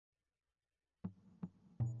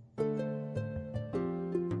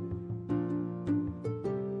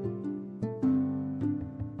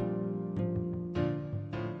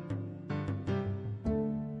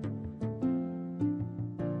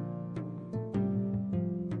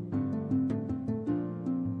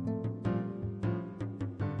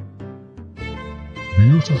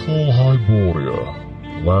Beautiful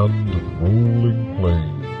Hyboria, land of rolling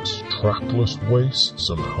plains, trackless wastes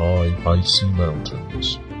and high icy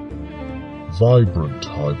mountains. Vibrant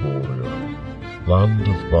Hyboria, land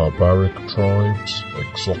of barbaric tribes,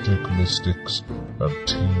 exotic mystics and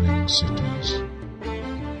teeming cities.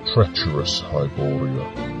 Treacherous Hyboria,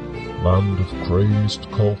 land of crazed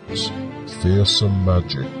cults, fearsome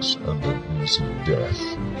magics and an easy death.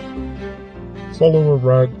 Follow a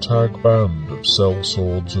ragtag band of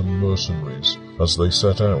sellswords and mercenaries as they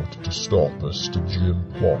set out to stop a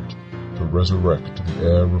Stygian plot to resurrect the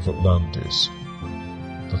heir of Atlantis.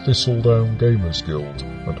 The Thistledown Gamers Guild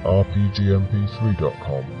and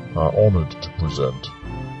RPGMP3.com are honoured to present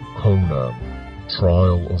Conan,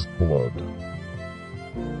 Trial of Blood.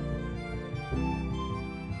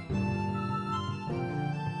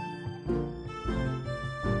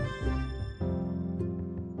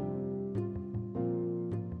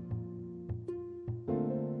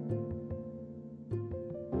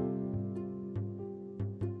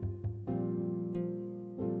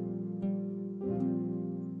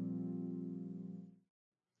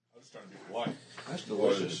 That's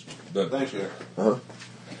delicious. Thanks, Eric.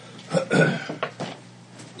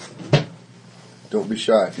 Don't be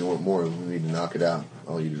shy if you want more. We need to knock it out.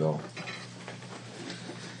 I'll eat it all.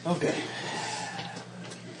 Okay.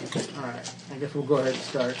 Alright. I guess we'll go ahead and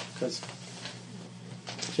start, because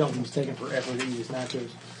Sheldon's taking forever to eat his nachos.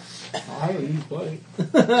 I will eat plenty.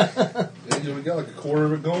 We got like a quarter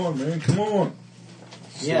of it gone, man. Come on.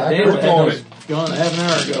 Yeah, David had those gone half an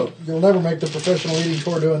hour ago. You'll never make the professional eating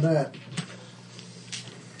tour doing that.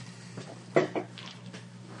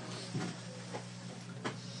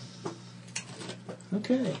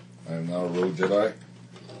 Okay. I am now a road Jedi.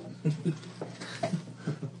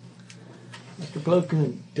 Mr.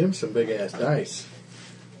 Plokin. Them some big ass dice.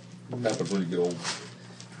 Happens when you get old.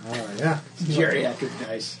 Oh yeah. Geriatric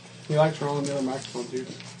dice. He likes rolling the other microphone too.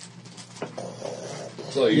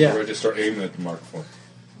 So you ready to start aiming at the microphone.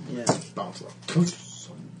 Yeah. Bounce up.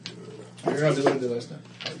 You're not doing it last time.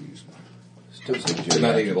 I use mine. Still some They're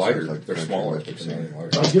not any lighter. like They're country smaller. electric They're not any center.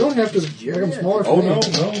 lighter. You don't have to make them smaller. Oh,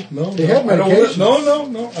 for me. no. They have I don't medications. no. I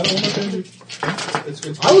don't want to offend you.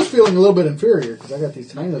 It's I was feeling a little bit inferior because I got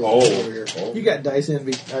these tiny little things over here. You got dice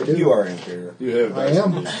envy. I do. You are inferior. You have I dice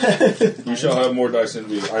am. envy. You shall have more dice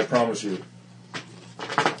envy. I promise you.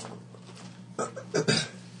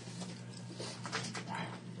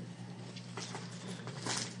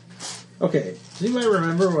 Okay. Does anybody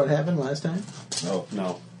remember what happened last time? No.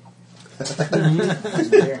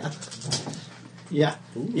 Yeah.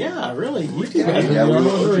 Yeah, really. You two guys Yeah, were we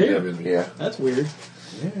over here. Yeah. That's weird.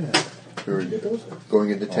 Yeah. We were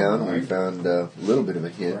going into town and we found a little bit of a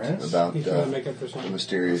hint about He's trying to make up for a something.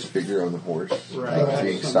 mysterious figure on the horse. Right.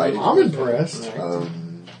 Being sighted. I'm impressed.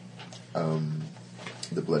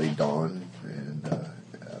 The Bloody Dawn, and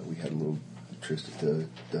we had a little trusted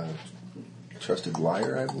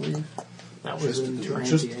liar, I believe. That was in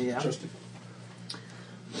Tarantia, yeah.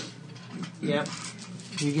 Yep.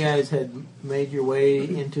 You guys had made your way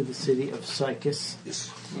into the city of Sicas.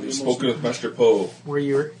 Yes. We've spoken with Master Poe. Where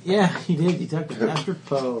you were... Yeah, you did. You talked to Master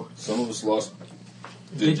Poe. Some of us lost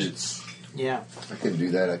digits. Yeah. I couldn't do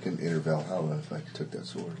that. I couldn't enter Valhalla if I took that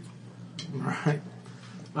sword. Right.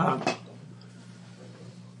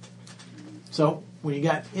 So, when you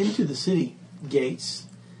got into the city gates,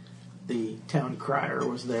 the town crier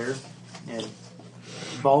was there, and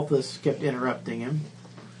Balthus kept interrupting him,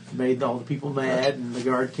 made all the people mad, and the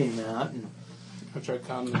guard came out, and I tried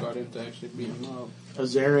calming the guard into actually beat him up.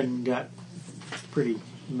 Azarin got pretty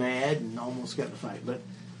mad and almost got in a fight. But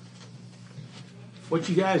what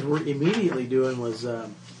you guys were immediately doing was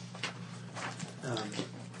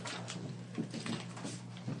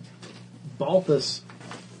Balthus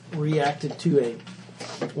reacted to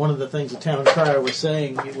one of the things the town crier was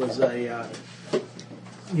saying. It was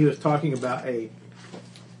he was talking about a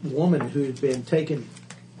woman who had been taken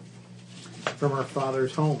from her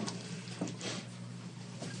father's home.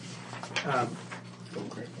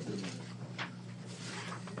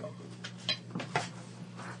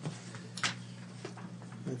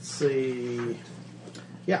 Let's see.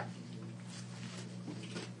 Yeah.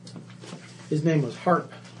 His name was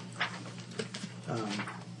Harp.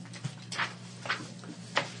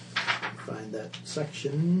 Find that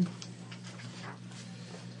section.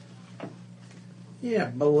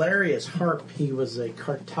 Yeah, Belarius Harp. He was a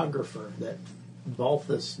cartographer that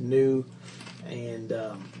Balthus knew, and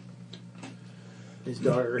his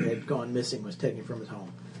daughter had gone missing, was taken from his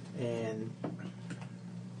home. And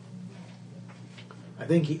I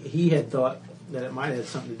think he had thought that it might have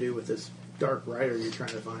something to do with this dark rider you're trying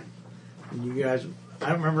to find. And you guys, I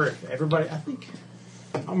don't remember if everybody, I think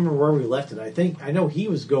don't remember where we left it. I know he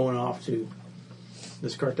was going off to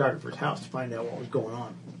this cartographer's house to find out what was going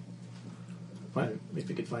on. Find if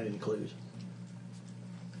he could find any clues.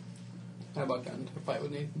 How about got into a fight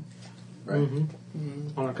with Nathan? Right.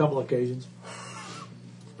 On a couple occasions.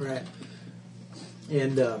 Right.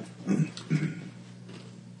 And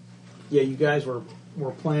yeah, you guys were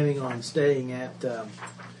planning on staying at the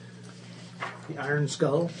Iron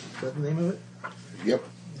Skull. Is that the name of it? Yep.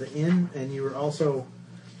 The inn, and you were also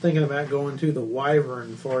thinking about going to the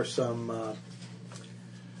Wyvern for some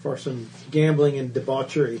gambling and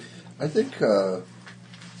debauchery. I think that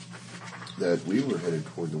we were headed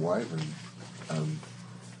toward the Wyvern.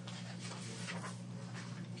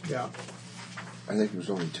 Yeah. I think there was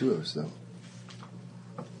only two of us, though.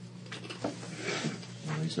 Well,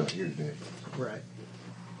 he's not here today. Right.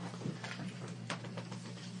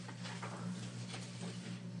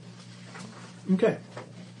 Okay.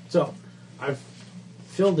 So, I've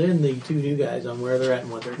filled in the two new guys on where they're at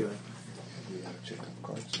and what they're doing. We check up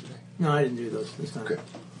cards today. No, I didn't do those this time. Okay.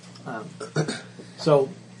 So,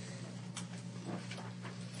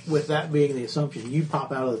 with that being the assumption, you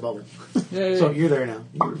pop out of the bubble. Yeah. So you're there now.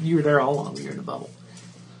 You were there all along. You're in the bubble.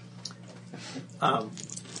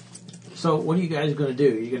 So what are you guys going to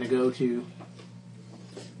do? You're going to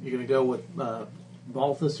go with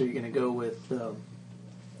Balthus, or you're going to go with? Are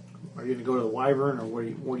you going to go to the Wyvern, or what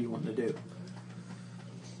do you want to do?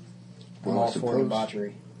 Well, I'm all I for suppose.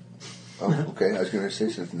 debauchery. Oh, okay. I was going to say,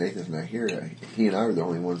 since Nathan's not here, he and I are the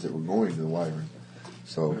only ones that were going to the Wyvern.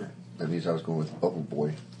 So that means I was going with Bubble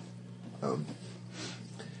Boy.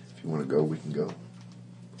 If you want to go, we can go.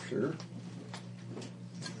 Sure.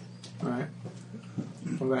 All right.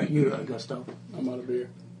 What about you, Gusto? I'm out of beer.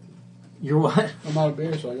 You're what? I'm out of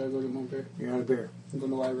beer, so I gotta go get more beer. You're out of beer. I'm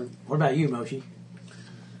going to Wyvern. What about you, Moshi?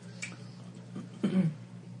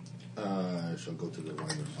 I shall go to the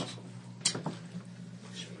Wyvern also.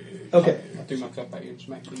 Okay. I threw my cup at you and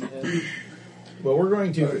smacked you in the head. Well, we're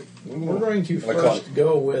going to first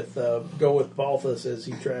go with Balthus as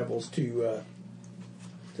he travels to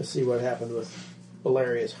see what happened with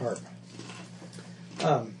Valerius Harp.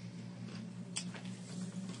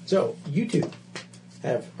 So you two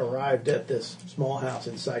have arrived at this small house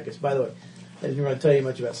in Sicas. By the way, I didn't want to tell you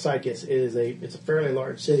much about Sicas. It's a fairly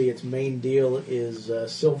large city. Its main deal is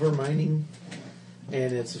silver mining,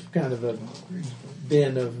 and it's kind of a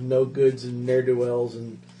den of no goods and ne'er-do-wells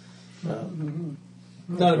and.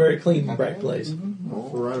 Not a very clean and bright place.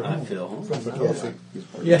 I feel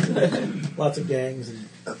Yeah, lots of gangs and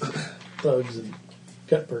thugs and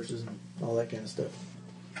cut purses and all that kind of stuff.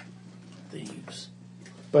 thieves.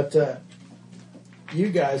 But you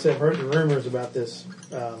guys have heard the rumors about this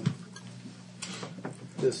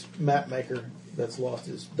this map maker that's lost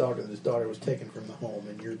his daughter. His daughter was taken from the home,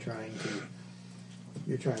 and you're trying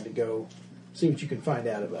to go see what you can find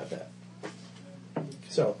out about that.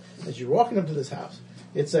 So, as you're walking up to this house,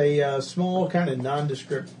 it's a small kind of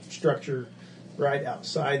nondescript structure right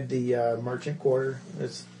outside the merchant quarter.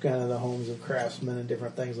 It's kind of the homes of craftsmen and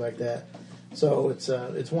different things like that. So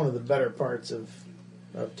it's one of the better parts of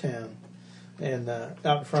town. And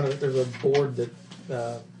out in front of it, there's a board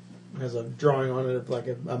that has a drawing on it of like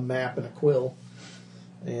a map and a quill.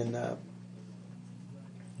 And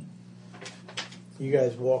you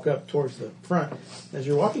guys walk up towards the front. As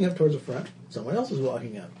you're walking up towards the front, someone else is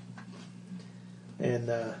walking up.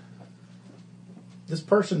 And this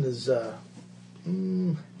person is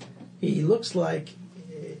he looks like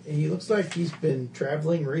he's been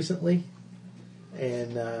traveling recently,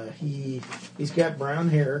 and he's got brown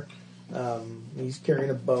hair. He's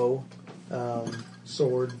carrying a bow,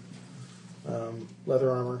 sword,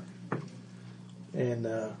 leather armor, and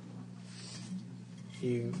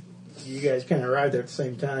you guys kind of arrived there at the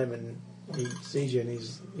same time, and he sees you, and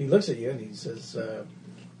he looks at you, and he says,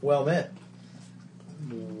 "Well met."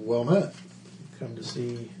 Well met. Come to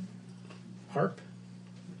see Harp,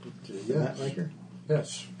 the Yes. map maker.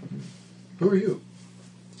 Yes. Who are you?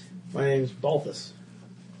 My name's Balthus,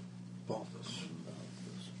 Balthus.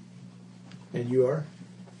 and you are?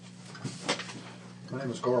 My name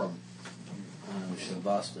is Gorham. I'm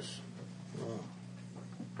Sylvastus.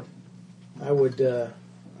 I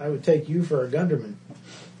would take you for a Gunderman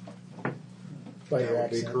by That your would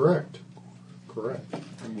be accent. correct. Correct.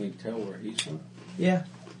 Can we tell where he's from? Yeah,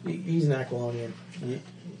 he's an Aquilonian.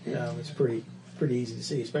 It's pretty easy to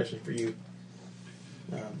see, especially for you.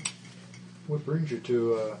 What brings you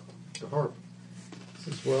to Harp?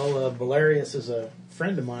 Says, well, Valerius is a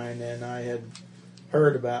friend of mine, and I had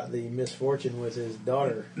heard about the misfortune with his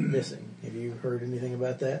daughter missing. Have you heard anything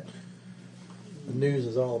about that? The news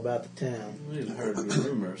is all about the town. We've heard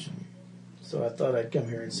rumors. So I thought I'd come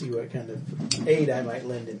here and see what kind of aid I might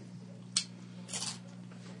lend him.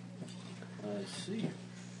 I see.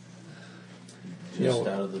 You Just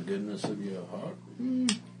know- out of the goodness of your heart.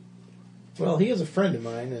 Well, he is a friend of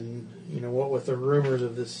mine, and what with the rumors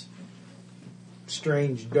of this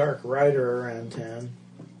strange dark rider around town.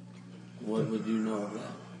 What would you know of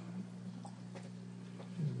that?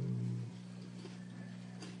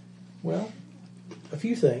 Well, a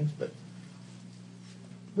few things, but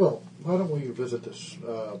Well, why don't we visit this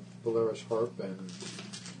Polaris harp and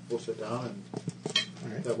we'll sit down and all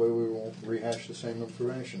right. that way we won't rehash the same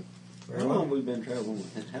information. How long have we been traveling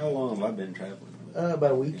with it? How long have I been traveling with it?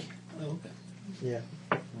 About a week. Oh, okay. Yeah,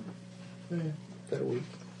 Yeah. about a week.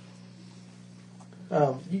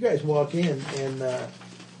 You guys walk in, and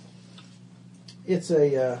it's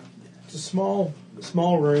a small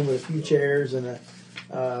room with a few chairs and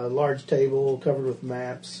a large table covered with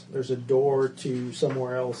maps. There's a door to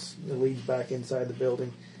somewhere else that leads back inside the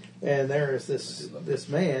building, and there is this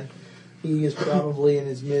man. He is probably in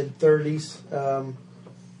his mid-30s.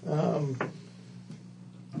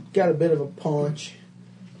 Got a bit of a paunch.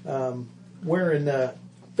 Wearing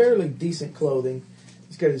fairly decent clothing.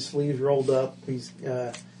 He's got his sleeves rolled up. His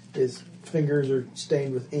fingers are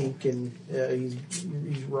stained with ink, and he's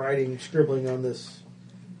scribbling on this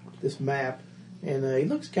map. And he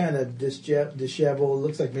looks kind of disheveled. It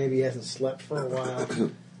looks like maybe he hasn't slept for a while.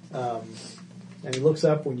 And he looks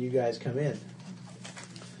up when you guys come in,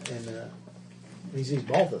 and he sees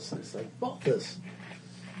Balthus. And it's like, Balthus.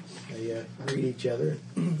 They greet each other.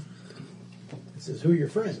 He says, "Who are your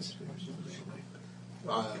friends?"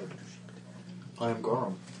 I am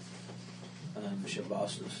Garum. I'm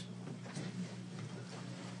Shabastas.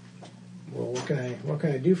 Well, what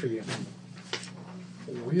can I do for you?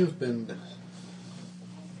 We have been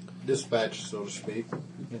dispatched, so to speak,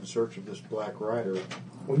 in search of this Black Rider.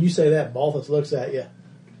 When you say that, Balthus looks at you.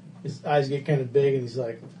 His eyes get kind of big, and he's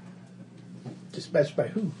like, "Dispatched by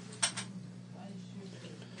who?"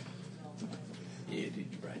 Yeah, did you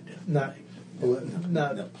write down? Not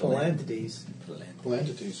No, Palantides.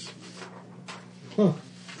 Palantides. Huh.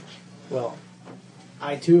 Well,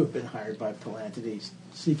 I too have been hired by Palantides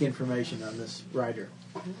to seek information on this rider.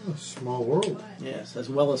 A small world. Yes, as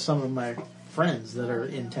well as some of my friends that are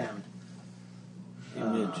in town. You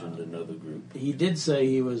mentioned another group. He did say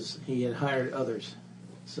he had hired others,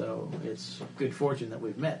 so it's good fortune that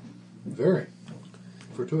we've met. Very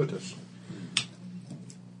fortuitous.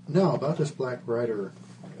 Now, about this Black Rider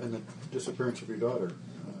and the disappearance of your daughter.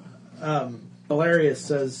 Valerius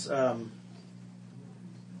says,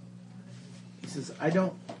 he says, I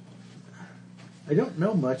don't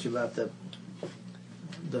know much about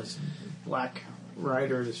this Black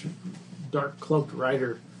Rider, this dark cloaked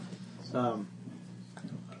rider.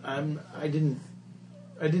 I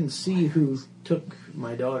didn't see who took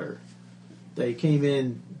my daughter. They came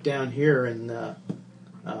in down here and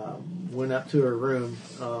went up to her room.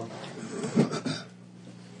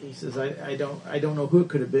 He says, I don't know who it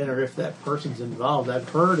could have been or if that person's involved. I've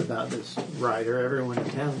heard about this rider. Everyone in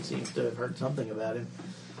town seems to have heard something about him.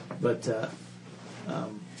 But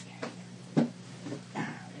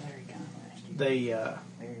they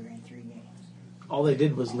all they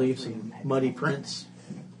did was leave some muddy prints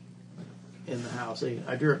in the house.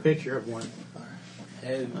 I drew a picture of one.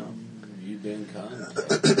 Have you been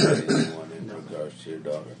contacted by anyone in regards to your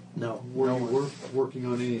daughter? No, Were no you one. working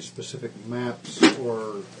on any specific maps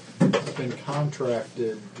or been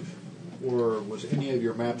contracted, or was any of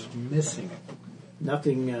your maps missing?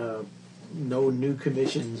 Nothing. No new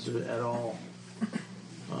commissions at all.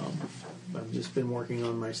 I've just been working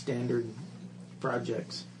on my standard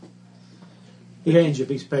projects. He hands you a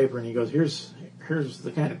piece of paper and he goes, "Here's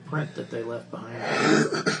the kind of print that they left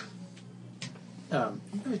behind."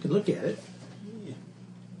 You guys can look at it. It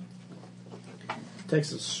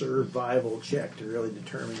takes a survival check to really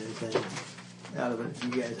determine anything out of it if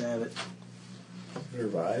you guys have it.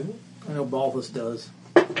 Survival? I know Balthus does.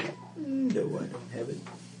 No, I don't have it.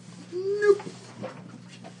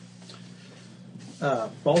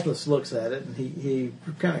 Balthus looks at it and he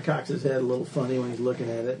kind of cocks his head a little funny when he's looking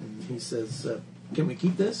at it, and he says, "Can we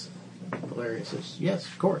keep this?" Valeria says, "Yes,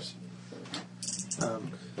 of course."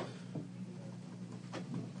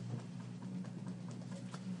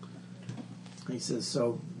 He says,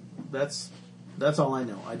 "So that's all I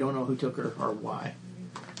know. I don't know who took her or why.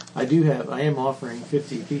 I am offering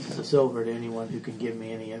 50 pieces of silver to anyone who can give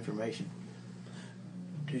me any information."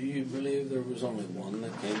 Do you believe there was only one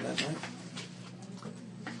that came that night?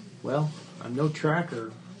 Well, I'm no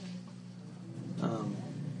tracker,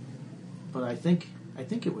 but I think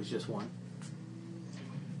it was just one.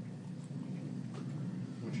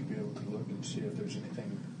 Would you be able to look and and see if there's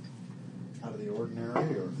anything out of the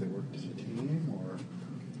ordinary, or if they worked as a team, or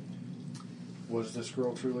was this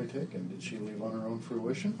girl truly taken? Did she leave on her own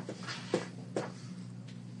fruition?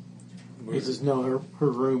 He says, no, her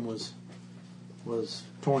room was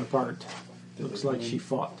torn apart. Did Looks they like come she in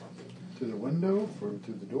fought. through the window or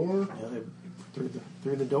through the door? Yeah,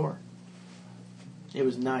 through the door. It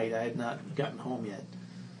was night. I had not gotten home yet.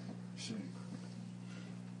 See.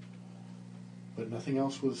 But nothing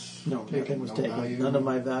else was No, taken? nothing was No taken. value? None of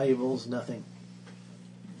my valuables, nothing.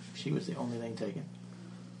 She was the only thing taken.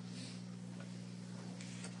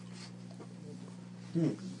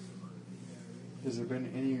 Has there been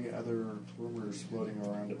any other rumors floating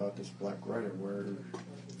around about this Black Rider where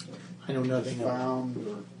I know he was nothing of him. found?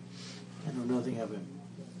 Or I know nothing of him.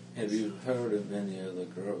 Have you heard of any other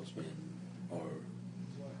girls being, or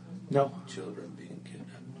No, children being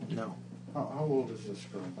kidnapped? no. how old is this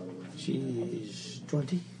girl, by the way? She's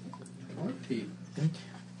 20, 20. I think.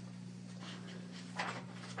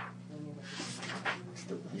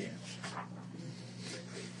 Yeah.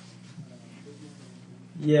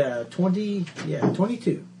 Yeah, 20. Yeah,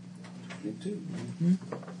 22. 22. Mhm.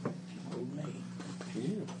 Oh, man.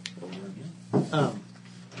 Yeah. Older again.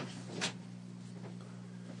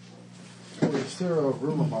 Is there a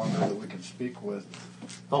rumor monger that we can speak with?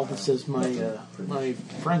 Alton says my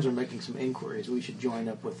friends are making some inquiries. We should join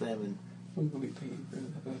up with them and We're going to be paid for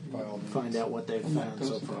that. By all means. find out what they've I'm not found so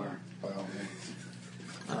close to far. By all means.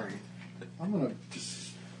 All right. I'm going to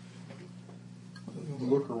just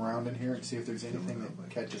look around in here and see if there's anything that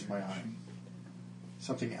catches my eye.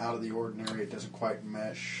 Something out of the ordinary. It doesn't quite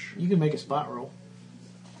mesh. You can make a spot roll.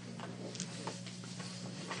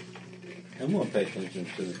 I'm going to pay attention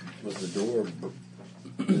to, was the door,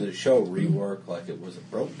 did it show rework, like it was it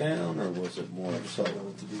broke down, or was it more so?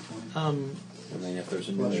 I mean, if there's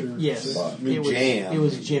a new Yes, spot, it was. jam. It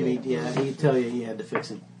was jimmied. Yeah, he'd tell you he had to fix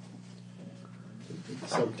it.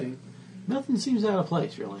 17? Nothing seems out of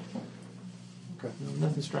place, really. Okay.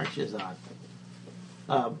 Nothing strikes you as odd.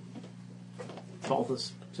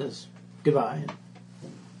 Balthus says goodbye.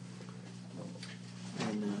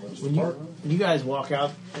 And when you guys walk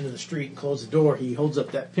out into the street and close the door, he holds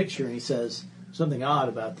up that picture and he says something odd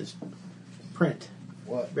about this print.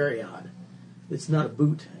 What? Very odd. It's not a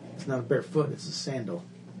boot. It's not a bare foot. It's a sandal.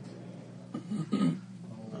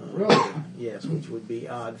 Really? Yes, which would be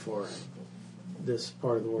odd for this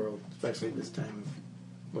part of the world, especially this time.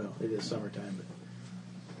 Well, it is summertime, but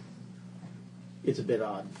it's a bit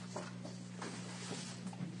odd.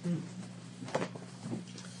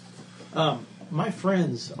 My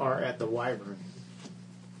friends are at the Wyvern.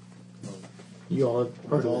 You all have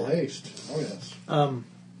heard With of all that. haste. Oh, yes.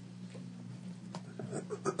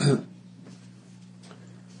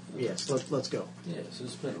 Yes, let's go. Yes,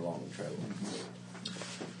 it's been a long travel.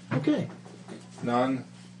 Okay.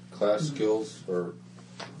 Non-class skills are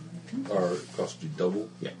cost you double.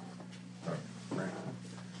 Yeah.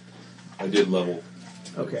 I did level.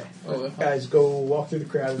 Okay. Guys, go walk through the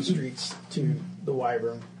crowded streets to the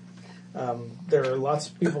Wyvern. There are lots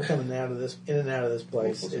of people coming in and out of this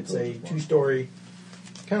place. It's a 2-story,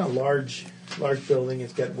 kind of large building.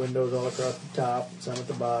 It's got windows all across the top, some at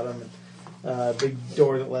the bottom, and a big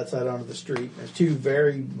door that lets out onto the street. There's 2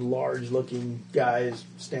 very large-looking guys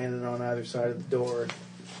standing on either side of the door.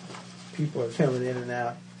 People are coming in and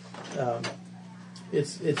out.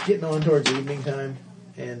 It's getting on towards evening time,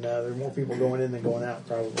 and there are more people going in than going out,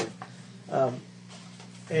 probably.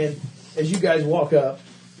 And as you guys walk up,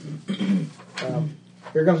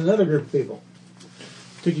 here comes another group of people.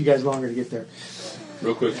 Took you guys longer to get there.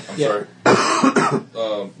 Real quick, I'm Yeah.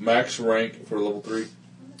 sorry. Max rank for level 3.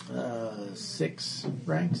 6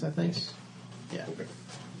 ranks, I think. Yeah.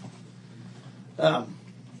 Okay.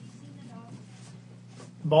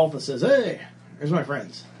 Balthus says, "Hey, here's my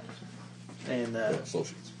friends," and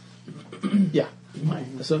Associates. yeah, my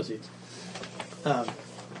associates.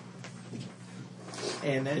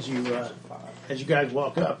 And as you guys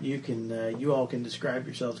walk up, you all can describe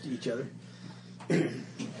yourselves to each other.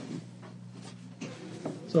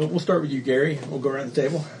 So we'll start with you, Gary. We'll go around the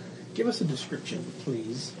table. Give us a description,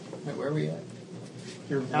 please. Wait, where are we at?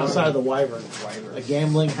 You're outside of the Wyvern, Wyvern. a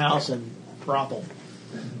gambling house and brothel.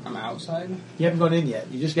 I'm outside. You haven't gone in yet.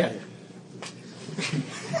 You just got here.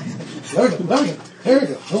 There we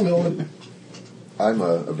go. I'm going. I'm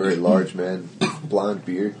a very large man, blonde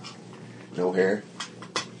beard, no hair.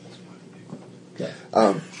 Okay.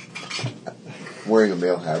 Wearing a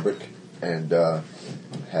male fabric and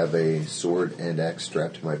have a sword and axe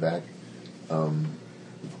strapped to my back.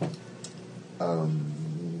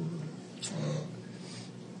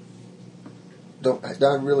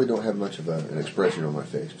 I really don't have much of an expression on my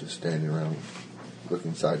face. Just standing around,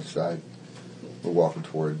 looking side to side. We're walking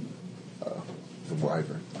toward the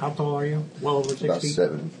wyvern. How tall are you? Well over 6 About feet?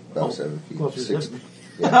 7 feet. Closer to 6 this?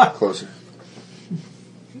 Yeah, closer.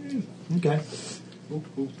 Okay. Oh.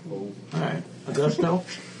 All right. Augusto? I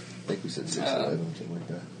think we said 6'11", something like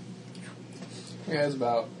that. He has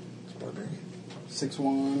about It's barbarian.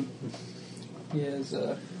 6'1". He has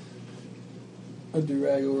a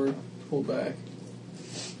do-rag over pulled back.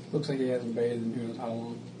 Looks like he hasn't bathed in who knows how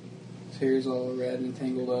long. His hair's all red and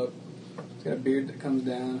tangled up. He's got a beard that comes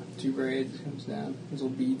down, 2 braids that comes down. There's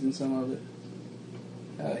little beads in some of it.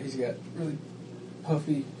 He's got really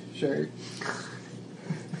puffy shirt.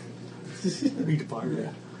 Read a pirate.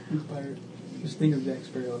 Yeah, he's a pirate. Just think of Jack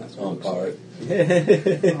Sparrow. That's what On it looks part.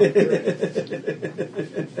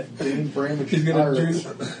 Dean Bramage He's got a Pirates.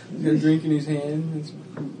 drink. He's got a drink in his hand. It's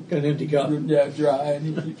Got an empty cup. dry, and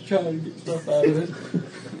he keeps trying to get stuff out of it.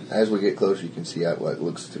 As we get closer, you can see out what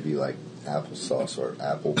looks to be like applesauce or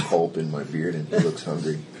apple pulp in my beard, and he looks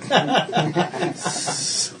hungry.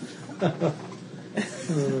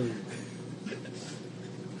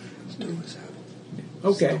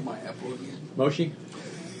 Okay. Stole my apple again. Moshi?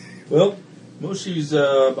 Well, Moshi's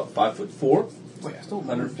about 5'4", Wait, I stole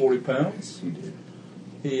 140 pounds. You did.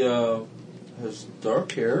 He has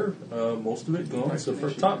dark hair, most of it gone except for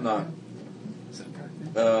a top knot.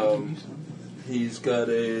 He's got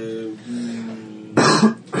a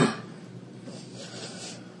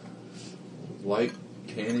light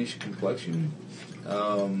tannish complexion.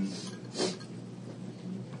 A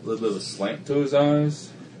little bit of a slant to his eyes.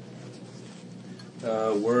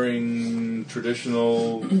 Wearing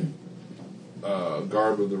traditional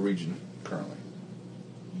garb of the region currently.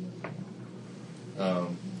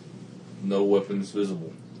 No weapons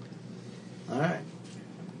visible. All right.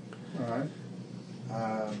 Alright.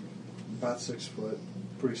 About 6 foot,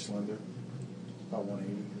 pretty slender. About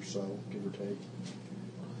 180 or so, give or take.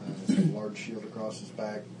 A large shield across his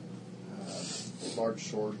back. Large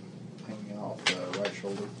sword hanging off the right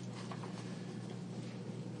shoulder.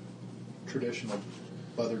 Traditional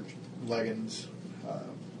leather leggings,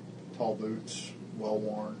 tall boots, well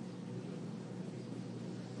worn.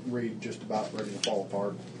 Reed just about ready to fall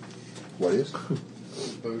apart. What is?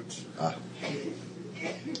 Boots, Ah,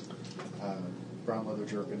 brown leather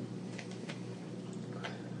jerkin.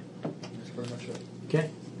 That's pretty much it. Okay.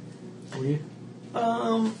 Were you?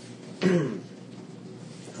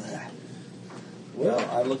 Well,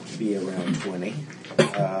 I look to be around 20.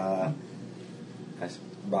 I'm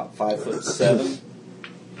about 5'7",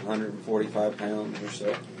 145 pounds or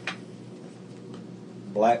so.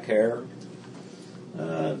 Black hair,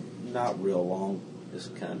 not real long,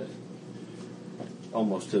 just kind of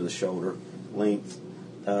almost to the shoulder length.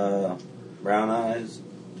 Brown eyes,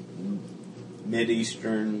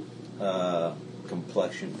 Mid-Eastern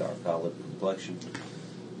complexion, dark olive complexion.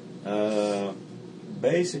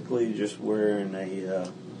 Basically just wearing a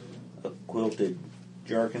quilted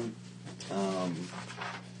jerkin, and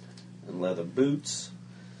leather boots,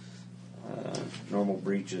 normal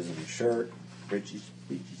breeches and shirt, breeches.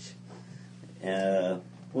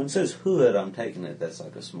 When it says hood, I'm taking it that's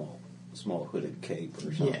like a small hooded cape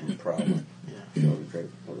or something, Yeah. probably. Yeah. Shoulder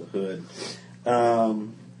drape with a hood.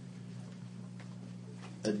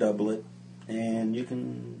 A doublet, and you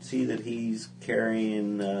can see that he's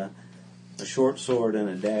carrying a short sword and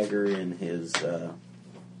a dagger in his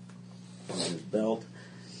belt,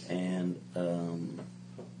 and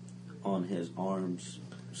on his arms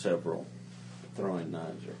several throwing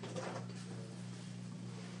knives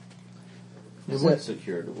are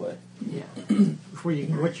secured away. Yeah. Before you,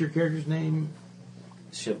 what's your character's name?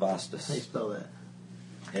 How do you Shivastas. spell that?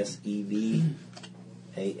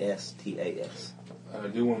 Sevastas. I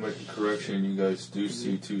do want to make a correction. You guys do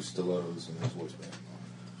see 2 stilettos in his waistband.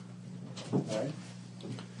 Alright.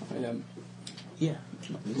 Yeah.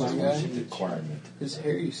 My guy, Requirement. his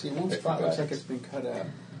hair, you see, one spot looks like it's been cut out.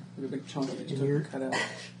 Like a big chunk of it just Here? took cut out.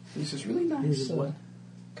 He's this really nice Here's what?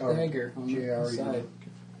 dagger on the J-R-E. side.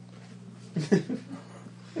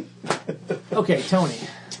 Okay, Tony.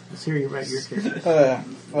 Let's hear about your character.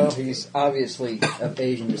 Well, he's obviously of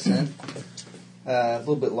Asian descent. A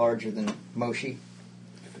little bit larger than Moshi.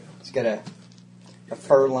 He's got a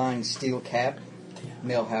fur-lined steel cap,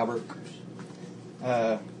 mail halberd.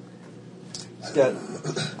 He's got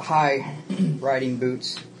high riding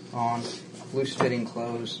boots on, loose-fitting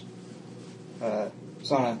clothes.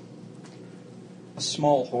 He's on a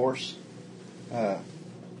small horse.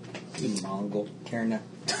 Mongol. Carrying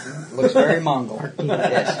looks very Mongol.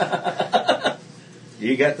 Yes.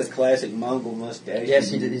 You got the classic Mongol mustache. Yes,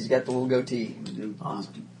 he's got the little goatee.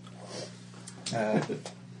 Awesome.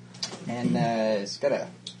 And it's got a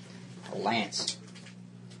lance.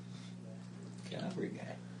 Cavalry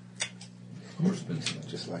guy.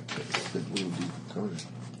 Just like the little dude from Conan.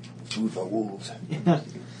 Food by wolves.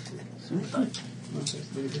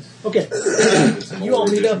 Okay. You all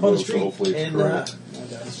meet up on the So street, hopefully it's and correct.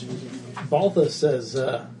 Balthus says,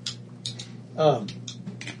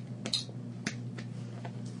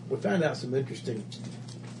 we found out some interesting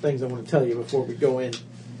things I want to tell you before we go in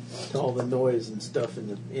to all the noise and stuff in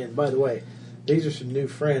the inn. By the way, these are some new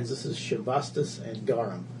friends. This is Shavastus and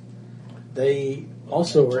Garum. They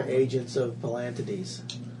also are agents of Palantides.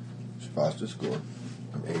 Faster score.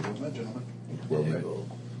 I'm able. That gentleman. Well met.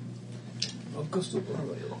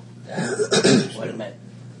 Wait a minute.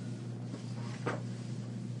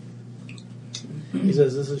 He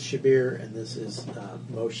says this is Shabir and this is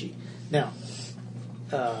Moshi. Now,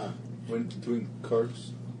 Doing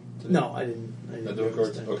cards? no, I didn't Not do doing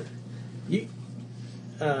cards? this. Okay.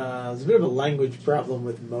 There's a bit of a language problem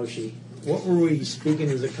with Moshi. What were we speaking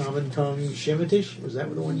as a common tongue? Shemitish? Was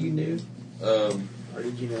that the one you knew? Or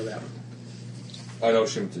did you know that one? I know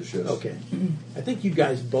Shemitish, yes. Okay. I think you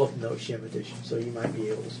guys both know Shemitish, so you might be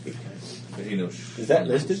able to speak kind of. He knows. Is that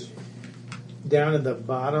listed? Down at the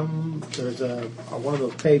bottom, there's on one of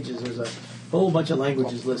those pages, there's a whole bunch of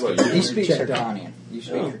languages listed. Right. He speaks Checked out. Hircanian. You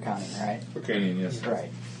speak Hircanian, right? Canyon, yes.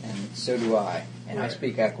 Right. And so do I. And I Right.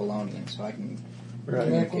 speak Aquilonian, so I can Right.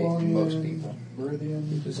 communicate with most people.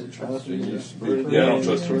 Meridian. Yeah, I don't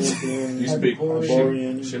trust her. You speak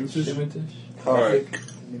Borean. Shemitish? Alright.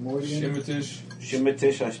 Nemorian. Shemitish.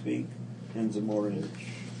 Shemitish I speak, and Zamorian.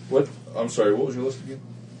 What? I'm sorry, what was your list again?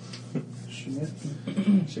 Schmidt.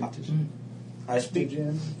 Shemitish. I speak.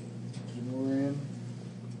 Stygian. Zamorian.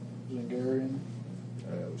 Zingarian.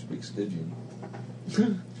 We speak Stygian.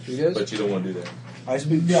 He does? But you don't want to do that. I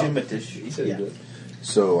speak Shemitish. He said Yeah. he did.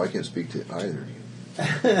 So I can't speak to either of you.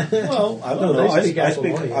 Well, I No, don't they know. I speak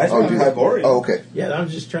speak Aquilonian. I speak do you? Hyborian. Oh, okay. Yeah, I'm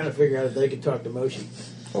just trying to figure out if they could talk to Moshi.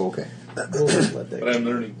 Oh, okay. We'll just let that But I'm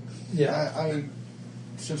learning. Yeah. I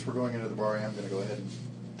since we're going into the bar, I'm going to go ahead and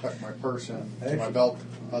tuck my purse in to my belt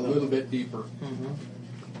a little bit deeper.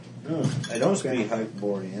 No, I don't speak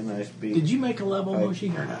Hyborian. I speak. Did you make a level, Moshi,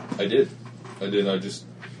 or not? I did. I just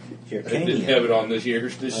I Hircanian. didn't have it on this sheet. I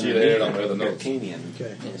had it on my other notes. Hircanian.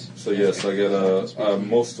 Okay. Yes. So yes, I got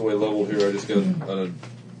most of the way leveled here. I just got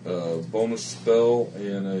a bonus spell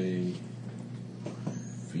and a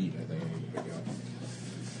feat. I think I got.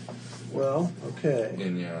 Well, okay.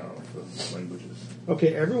 And yeah, for languages.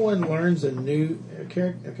 Okay, everyone learns a new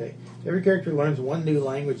character. Okay, every character learns one new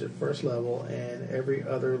language at first level, and every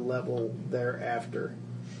other level thereafter.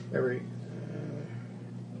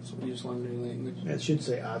 So we just learned a new language. It should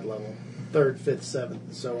say odd level, 3rd, 5th, 7th,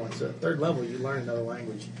 and so on. So at 3rd level, you learn another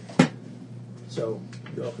language. So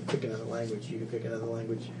you all can pick another language. You can pick another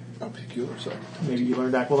language. I'll pick yours up. Maybe you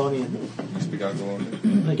learned Aquilonian. You speak Aquilonian?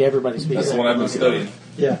 I think everybody speaks. That's the one I've been Aquilonian. studying.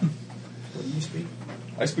 Yeah. What do you speak?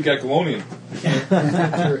 I speak Aquilonian.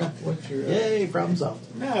 What's your Yay! Problem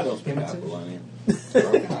solved. No, I don't speak Aquilonian.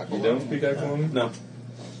 You don't speak Aquilonian? No.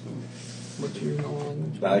 What's your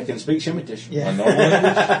language? But I can speak Shemitish. Yeah. My normal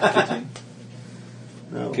language?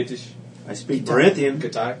 No. Kittish. I speak Corinthian.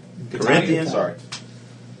 Kitai. Corinthian. Sorry.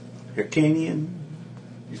 Hircanian.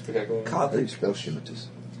 You speak Aquilonian? How do you Coptic. spell Shemitus?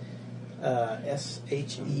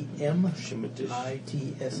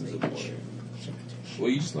 SHEMITSH. Well,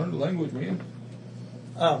 you just learned the language, man.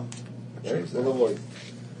 Change What that. level are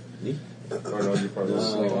you? Or no, you're part of the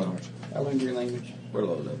same language. I learned your language. We're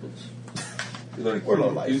low levels. You learned, We're low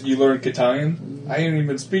life. you learned Kitaian? I ain't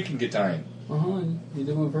even speaking Kitaian. You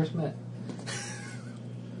did when we first met.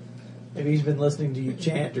 Maybe he's been listening to you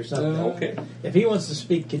chant or something. Okay. If he wants to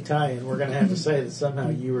speak Kitaian, we're going to have to say that somehow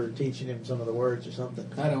you were teaching him some of the words or something.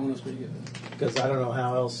 I don't want to speak it. Because I don't know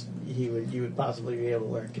how else you would possibly be able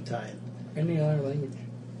to learn Kitaian. Any other language.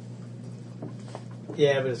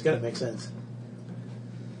 Yeah, but it's got to make sense.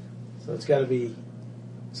 So it's got to be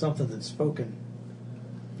something that's spoken,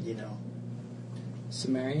 you know.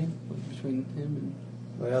 Sumerian between him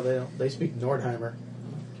Well, they speak Nordheimer. and.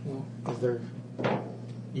 Well, 'Cause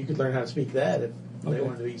you could learn how to speak that if they Okay.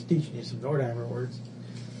 wanted to be teaching you some Nordheimer words.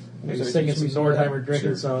 Maybe So singing teach some me some of that? Nordheimer drinking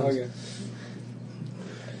Sure. songs. Okay.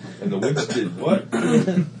 And the witch did what?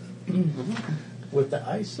 With the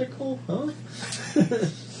icicle, huh?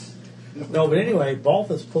 No, but anyway,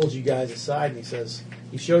 Balthus pulls you guys aside and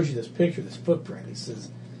he shows you this picture, this footprint. He says,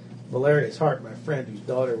 Valerius Hart, my friend whose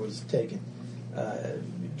daughter was taken,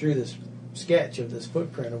 drew this sketch of this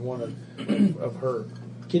footprint of one of her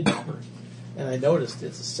kidnappers. And I noticed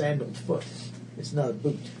it's a sandaled foot. It's not a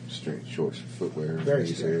boot. Strange choice of footwear in Very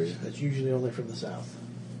this strange. area. That's usually only from the south.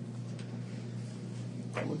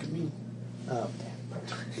 Don't look at me.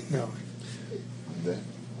 No, That-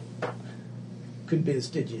 could be the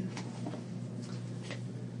Stygian.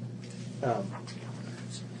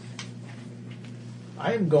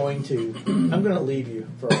 I'm going to leave you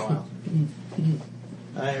for a while.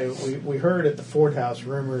 We heard at the Ford House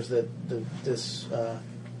rumors that this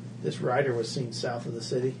rider was seen south of the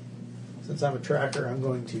city. Since I'm a tracker, I'm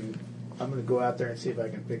going to go out there and see if I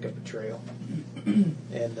can pick up a trail.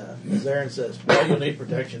 And as Aaron says, well, you'll need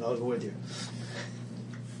protection. I'll go with you.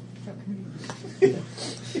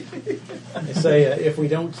 They say if we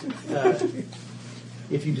don't,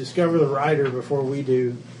 if you discover the rider before we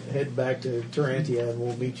do, head back to Tarantia and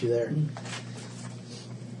we'll meet you there.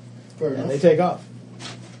 Fair And enough. they take off.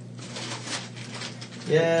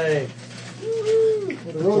 Yay! Well,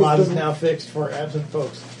 the The road plot has is been, now fixed for absent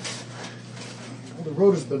folks. the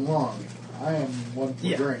road has been long. I am one for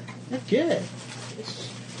Yeah. drink. Okay.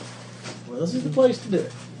 Well, this is the place to do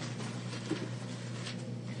it.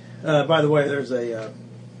 By the way, there's a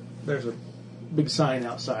big sign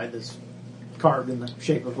outside that's carved in the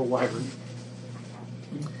shape of a wyvern.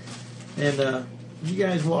 And you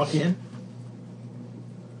guys walk in.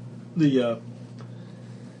 The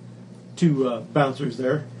two bouncers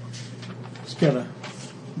there just kind of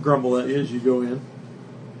grumble at you as you go in.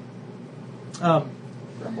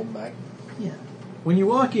 Rumble back. Yeah. When you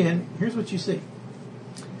walk in, here's what you see.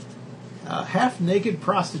 Half-naked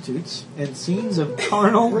prostitutes and scenes of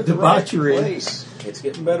carnal debauchery It's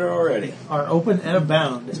getting better already. are open and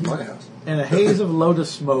abound, It's my house. and a haze of lotus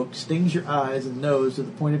smoke stings your eyes and nose to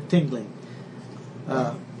the point of tingling.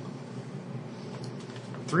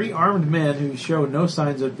 3 armed men who show no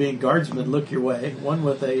signs of being guardsmen look your way, one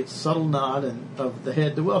with a subtle nod of the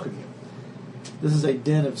head to welcome you. This is a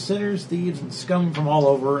den of sinners, thieves, and scum from all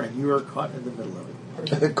over, and you are caught in the middle of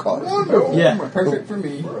it. Caught us. Wonderful. Yeah. Perfect for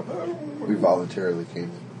me. We voluntarily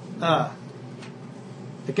came. The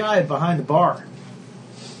guy behind the bar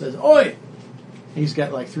says, "Oi!" He's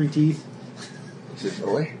got like 3 teeth. He says,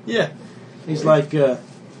 "Oi." Yeah. He's like,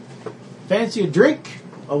 fancy a drink,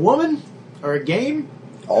 a woman, or a game?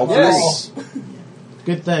 All three. Yes.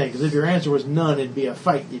 Good thing, because if your answer was none, it'd be a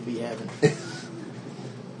fight you'd be having. There'll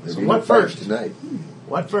So be what no fight first? tonight?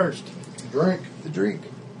 What first? Drink. The drink.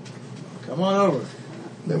 Come on over.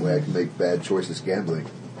 That way I can make bad choices gambling.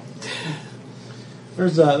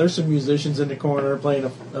 There's some musicians in the corner playing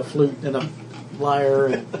a flute and a lyre,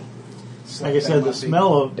 and like I said, the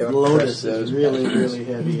smell of Don't lotus press is those really, really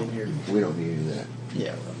heavy in here. We don't need any of that.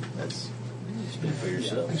 Yeah, well, that's. Speak for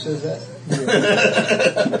yourself. Who says that?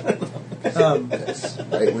 That's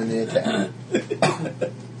right when they attack.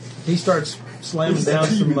 He starts slamming down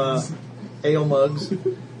some ale mugs.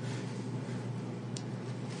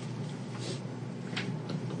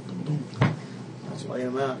 Just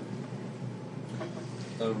laying them out.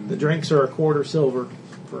 The drinks are $1/4 silver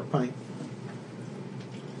for a pint.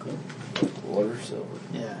 Water, silver.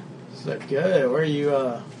 Yeah. So good. Where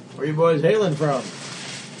you boys hailing from?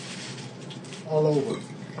 All over.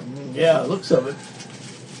 Yeah, looks of it.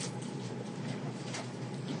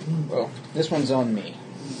 Well, this one's on me.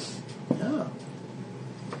 Yeah.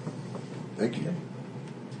 Thank you.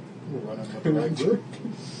 We're running up the right group.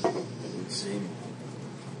 It would seem.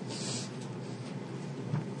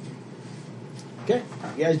 Okay.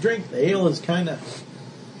 You guys drink. The ale is kind of,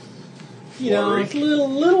 Watery. it's a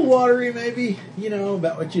little watery, maybe.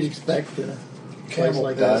 About what you'd expect in a place Camel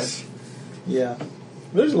like dice. this. Yeah. But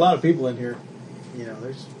there's a lot of people in here.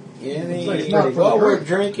 There's. Any, It's not for the while we're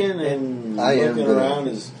drink. drinking and I am, looking but- around,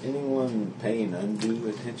 is anyone paying undue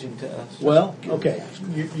attention to us? Well, okay.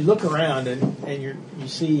 You look around and you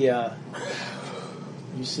see yes.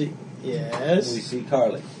 We see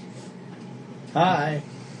Carly. Hi.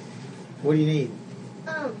 What do you need?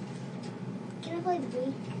 Can I play the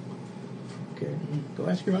Wii? Okay. Go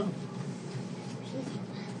ask your mom.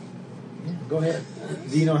 Yeah, go ahead.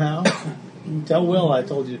 Do you know how? Tell Will I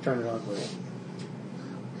told you to turn it on for you.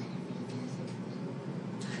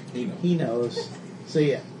 He knows.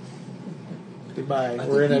 See ya. Goodbye. I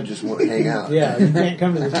We're think in you a. just want to hang out. Yeah, you can't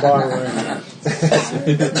come to this bar we're in.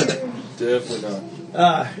 Definitely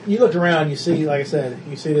not. You look around. You see, like I said,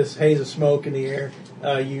 you see this haze of smoke in the air.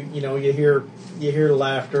 You hear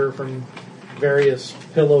laughter from various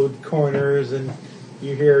pillowed corners, and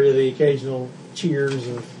you hear the occasional cheers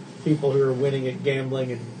of people who are winning at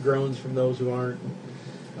gambling and groans from those who aren't.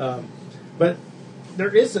 But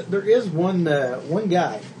there is one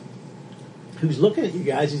guy who's looking at you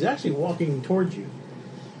guys. He's actually walking towards you.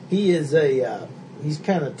 He is he's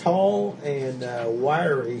kind of tall and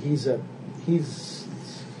wiry.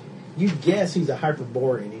 You'd guess he's a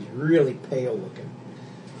Hyperborean. He's really pale looking.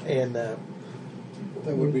 And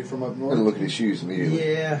That would be from up I'm north. gonna look at his shoes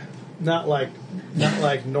immediately. Yeah, not like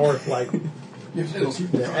north like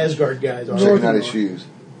the Asgard guys are. Checking out his shoes.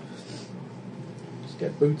 He's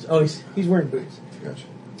got boots. Oh, he's wearing boots. Gotcha.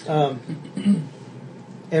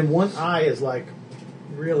 And one eye is like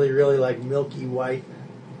really, really like milky white.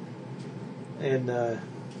 And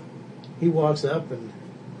he walks up and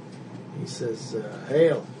he says,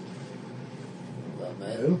 "Hail.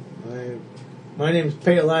 My name's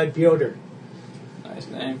Pale-Eyed Piotr. Nice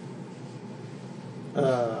name.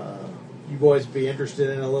 You boys be interested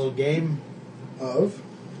in a little game? Of?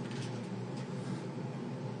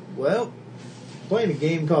 Well, playing a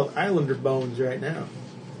game called Islander Bones right now.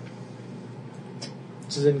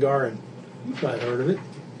 This is in Garin. You've probably heard of it.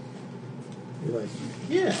 You're like,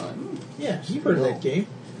 yeah, you've heard of that game.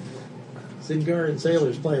 Zingaran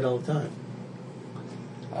sailors play it all the time.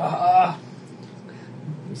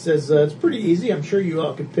 He says it's pretty easy. I'm sure you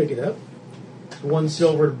all could pick it up. It's 1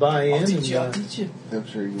 silver to buy in. I'll teach you. I'm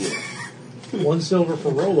sure you will. 1 silver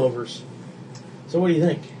for rollovers. So what do you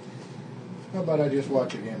think? How about I just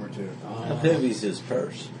watch a game or two? How heavy's his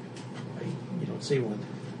purse? You don't see one.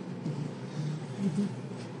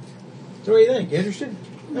 So what do you think? You interested?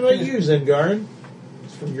 How about you, Zengaran?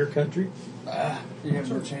 It's from your country. You have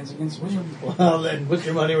no chance against me. Well, then put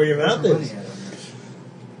your money where your mouth is.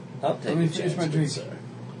 I'll take Let me a finish chance my with drink. sir.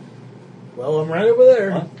 Well, I'm right over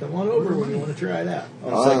there. Huh? Come on over when you want to try it out.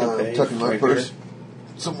 On the second page, Tucking my right purse here.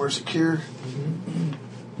 somewhere secure.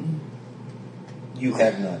 You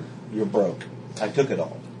have none. You're broke. I took it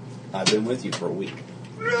all. I've been with you for a week.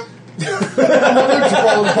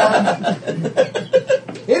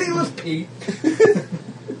 Hideous Pete.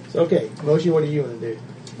 So, okay, Moshi, what do you want to do?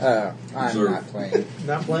 I'm Observe. not playing.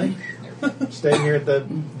 Not playing? Staying here at the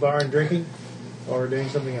bar and drinking? Or doing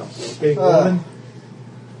something else? Getting a woman?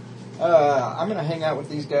 I'm going to hang out with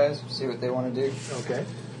these guys, see what they want to do. Okay.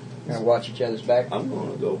 Going to watch each other's back. I'm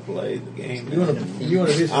going to go play the game. You want to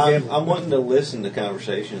do some gambling? I'm wanting to listen to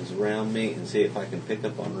conversations around me and see if I can pick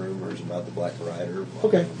up on rumors about the Black Rider.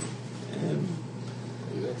 Okay. And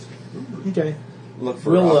Okay. look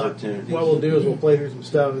for We'll, opportunities. what we'll do is we'll play through some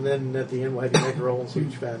stuff, and then at the end we'll have you make a roll and see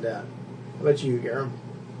what you found out. How about you, Garam?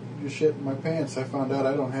 You shit in my pants. I found out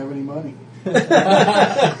I don't have any money.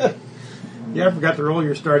 Yeah, I forgot to roll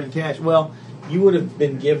your starting cash. Well, you would have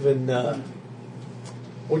been given.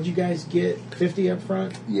 What did you guys get? 50 up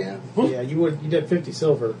front. Yeah. Yeah, you did 50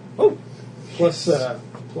 silver. Oh, Plus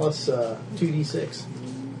 2d6.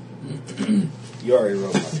 you already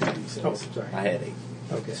wrote my 2d6. Oh, sorry. I had 8.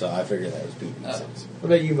 Okay. So I figured that was 2d6. What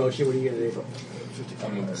about you, Moshi? What are you going to do?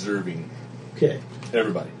 I'm observing Okay.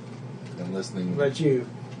 everybody and listening. What about you,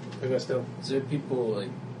 Augusto? Is there people like?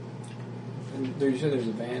 You said there's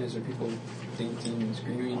a van. Is there people dancing and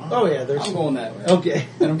screaming? Oh yeah, there's. I'm going that way. Okay.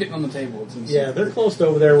 And I'm getting on the table. It's insane. Yeah, they're close to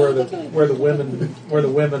over there where the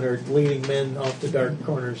women are leading men off the dark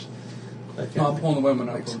corners. That kind I'm of pulling the women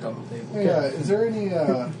up on top of the table. Hey, is there any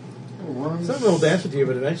rooms? Some of them will dance with you,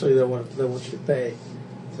 but eventually they'll want you to pay,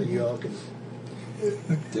 so you all can.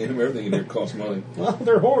 Damn, everything in here costs money. Well,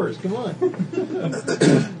 they're whores. Come on.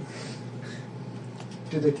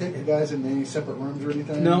 Did they take the guys in any separate rooms or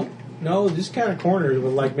anything? No, just kind of corners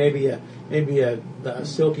with like maybe a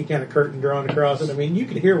silky kind of curtain drawn across it. I mean, you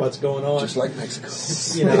can hear what's going on. Just like Mexico.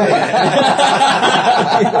 You know.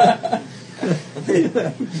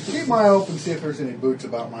 Keep my eye open, see if there's any boots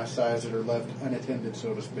about my size that are left unattended,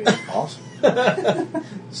 so to speak. Awesome.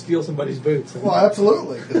 Steal somebody's boots. Well,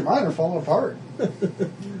 absolutely, because mine are falling apart.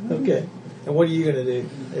 Okay. And what are you going to do,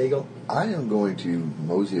 Eagle? I am going to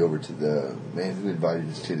mosey over to the man who invited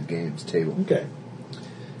us to the games table. Okay.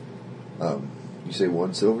 You say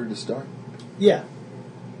 1 silver to start? Yeah.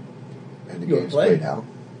 And the You wanna game's play? played how?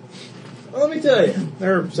 Well, let me tell you,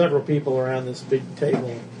 there are several people around this big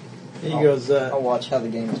table. And he goes, I'll watch how the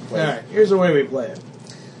game is all played. right, here's the way we play it.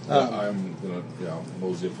 I'm going to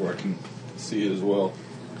mosey up where I can see it as well.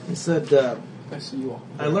 He said, I see you all.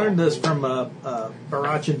 I learned this from a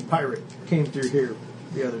Barachan pirate came through here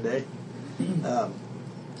the other day.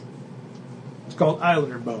 It's called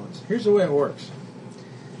Islander Bones. Here's the way it works.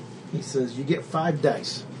 He says you get 5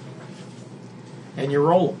 dice, and you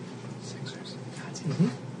roll them. Mm-hmm.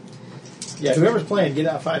 Yeah, whoever's playing, get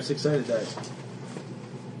out 5 6-sided dice.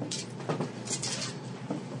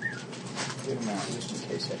 Get them out just in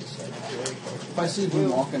case I decide. If I see him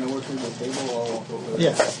walking over to the table, I'll walk over there.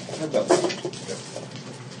 Yeah. I've got 4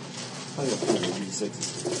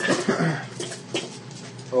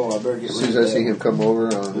 Oh, I better get As rid soon of as I see that. him come over,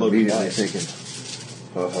 I'm Loading immediately dice. thinking,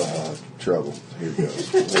 trouble. Here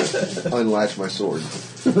goes. Unlatch my sword.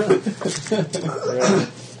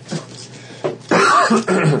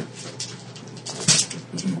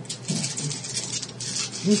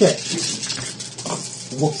 Okay.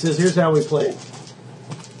 It says here's how we play it.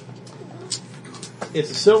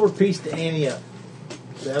 It's a silver piece to ante up.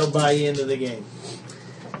 That'll buy you into the game.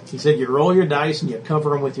 He said you roll your dice and you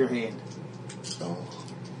cover them with your hand.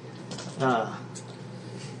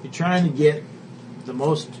 You're trying to get the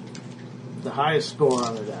highest score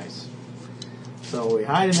on the dice. So we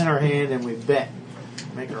hide them in our hand and we bet.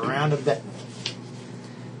 Make a round of betting.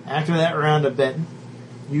 After that round of betting,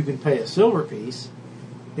 you can pay a silver piece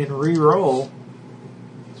and re-roll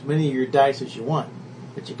as many of your dice as you want.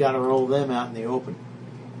 But you got to roll them out in the open.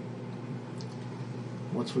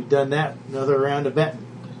 Once we've done that, another round of betting.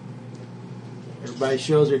 Everybody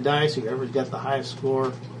shows their dice. Whoever's got the highest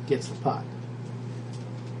score gets the pot.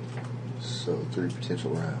 So 3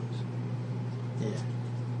 potential rounds. Yeah.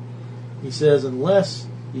 He says unless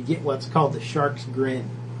you get what's called the shark's grin.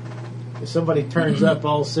 If somebody turns up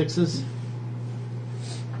all sixes,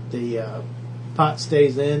 the pot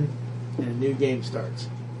stays in and a new game starts.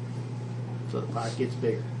 So the pot gets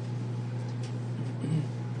bigger.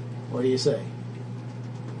 What do you say?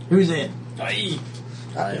 Who's in? I'm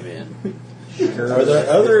in. Are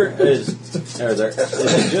there is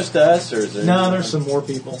it just us or is there? No, there's some more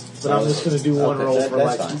people, but I'm just going to do one roll for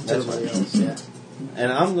that's like fine. That's everybody fine. else. Yeah.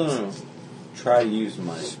 And I'm going to try to use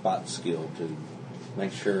my spot skill to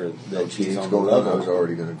make sure that she's on the going on. I level. was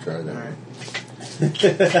already going to try All that. right.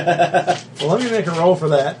 Well, let me make a roll for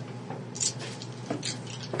that.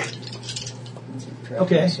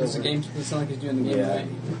 Okay. So it's a game. It's not like he's doing the game right.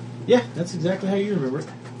 Yeah, that's exactly how you remember it.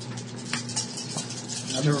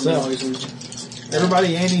 I remember So- always losing.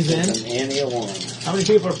 Everybody, Annie's in. An Annie of one. How many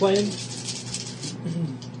people are playing?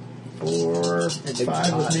 4 and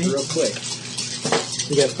 5 with me. Real quick.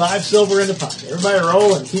 So you got 5 silver in the pot. Everybody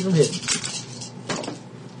roll and keep them hidden.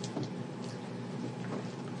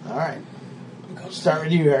 All right. Start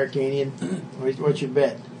with you, Arcanian. What's your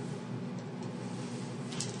bet?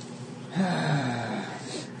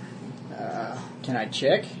 Can I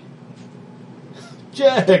check?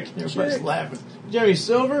 Jack! Everybody's laughing. Jerry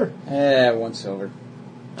Silver? 1 silver.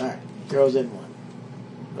 All right. Throws in 1.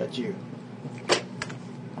 Bet you.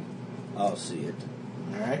 I'll see it.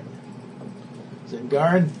 All right.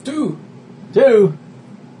 Zingarn? 2. 2.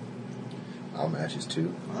 I'll match his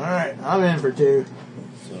 2. All right. I'm in for 2.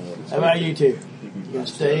 So How about you 2? You gonna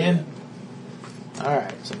stay in? All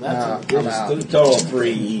right. So that's I'm out. It's a total of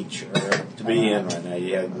 3 each to be in right now.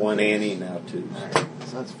 You had 1 Annie, now 2. All right.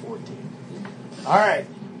 So that's 14. All right.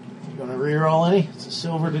 You gonna re-roll any? It's a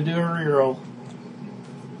silver to do a re-roll.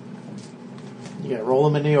 You gotta roll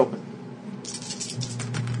them in the open.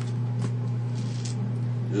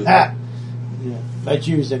 Ah! Yeah. Bet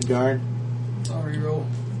you, Zingarn. I'll reroll.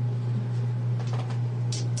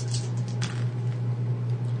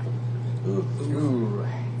 Ooh.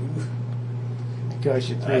 Cost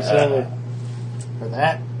you 3 silver for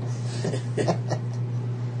that.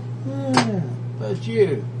 Bet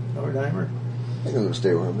you, Nordheimer. I think I'm going to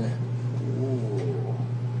stay where I'm at.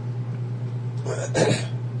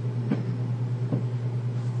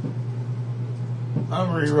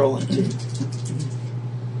 I'm re-rolling 2.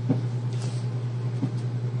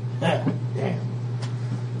 Damn.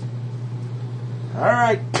 All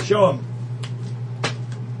right, show him.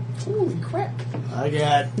 Holy crap. I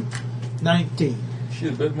got 19.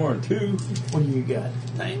 Shit, a bit more than 2. What do you got?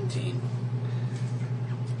 19.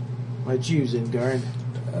 What'd you, Zingarn?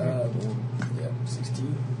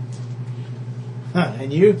 16. Huh,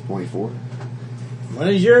 and you? 24. One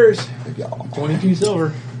is yours. Thank y'all. 22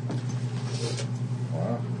 silver.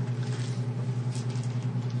 Wow.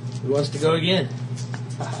 Who wants to go again?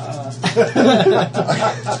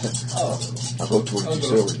 I'll go 22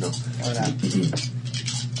 silvers, no.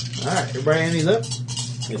 All right, everybody Annie's up?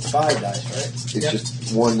 It's 5 dice, right? It's Yep.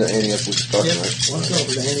 just one that Annie up was starting, Yep, right? 1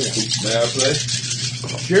 silver to Annie up. May I play?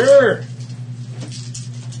 Sure.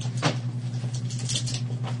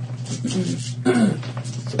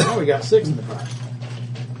 So now we got 6 in the pot.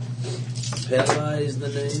 Pella is the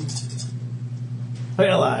name.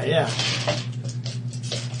 Pale eye, yeah.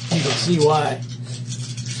 You can see why.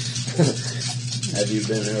 Have you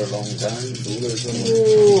been here a long time? Cool or something?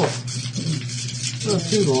 Oh, not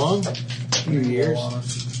too long. A few years.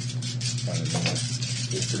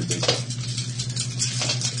 It's pretty big.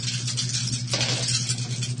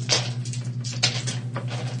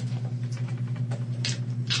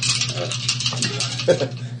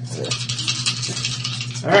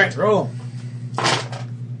 All right, roll.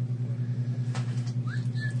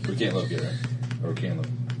 We can't look here, right? Or we can look.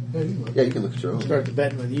 Yeah, you can look at your own. Start the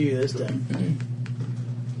betting with you this time.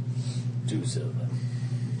 2 silver.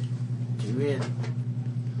 2 in.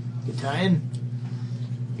 You tying?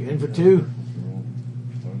 You in for 2?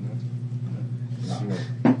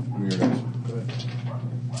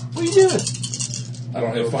 you doing? I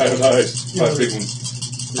don't have 5 dice. 5 big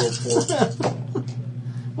ones. Roll 4.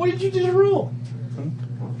 What did you just roll?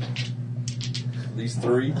 These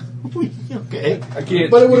 3. Okay. I can't.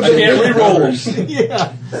 But it would've I been can't big re-roll them. numbers.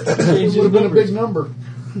 Yeah. It would have been a big number.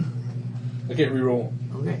 I can't re-roll them.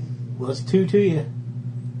 Okay. Well, it's 2 to you.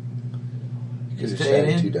 Because You it's staying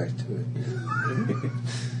added in? 2 dice to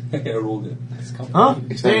it. I rolled it. Huh?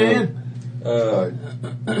 Staying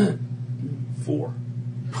in? 4.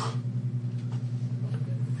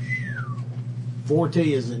 4 to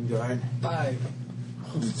you, Zingard. 5.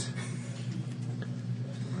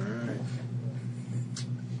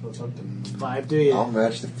 So it's up to 5 to you. I'll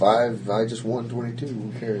match the 5. I just won 22.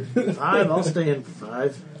 Who cares? 5. I'll stay in for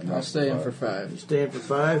 5. I'll stay in for 5. You stay in for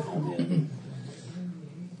 5?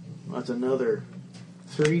 That's another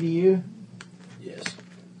 3 to you. Yes.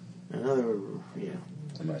 Another, yeah.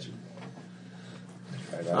 I imagine.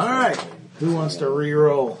 All right. Who wants to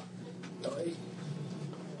re-roll?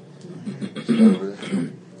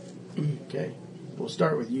 Okay. We'll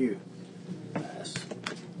start with you. Pass.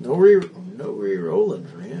 No re-rolling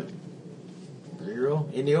for him. Re-roll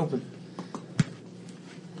in the open.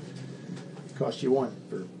 Cost you 1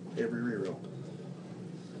 for every re-roll.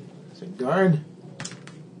 So guard.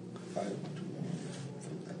 5.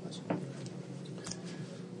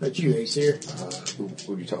 That's you, Ace here.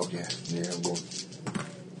 Who you talk? Yeah, I'm going.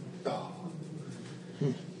 Oh.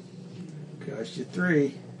 Cost you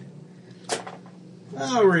 3.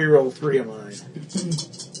 I'll re-roll 3 of mine.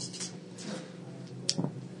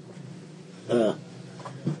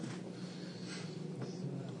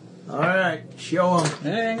 All right, show him.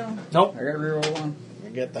 Hang on. Nope. I got to reroll 1. I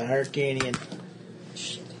got the Hyrcanian.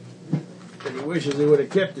 But he wishes he would have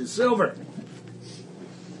kept his silver.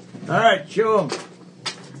 All right, show him.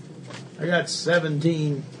 I got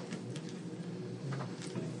 17.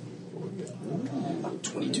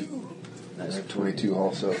 22. That's 22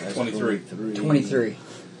 also. 23. 23.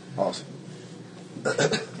 Awesome.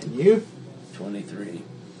 And you? 23.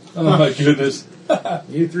 Oh my goodness.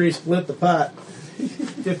 You 3 split the pot.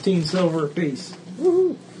 15 silver apiece.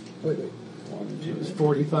 Wait. 1, 2, It was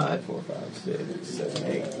 45. 4, 5, 6, 7,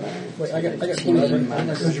 8, 9. Wait, I got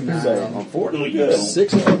 20. I'm 40 good.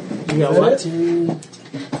 6. You got what?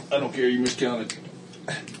 I don't care. You miscounted.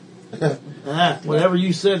 Whatever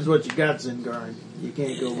you said is what you got, Zingarn. You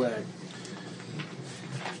can't go back.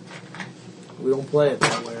 We don't play it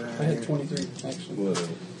that way around I had here. 23, actually.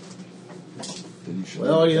 Whatever. Then you should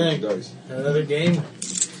Well, what do you count think? your dice. Another game?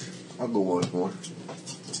 I'll go once more.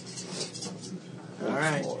 All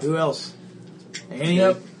right. Who else? Annie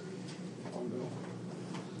up? All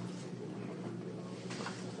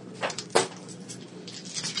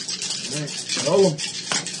right. Roll 'em.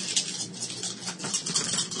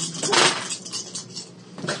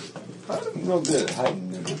 I'm real good at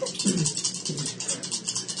hiding them.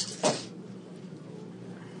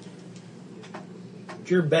 It's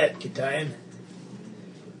your bet, Katayan.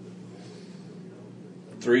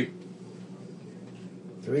 3.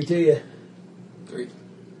 3 to you. 3.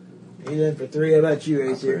 He's in for 3. How about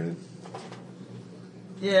you, Ace here? Brandon.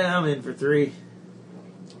 Yeah, I'm in for 3. How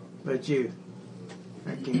about you?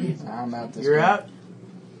 Arcanian. I'm out this You're game. out?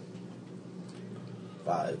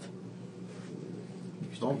 5.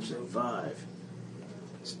 Stomp said 5.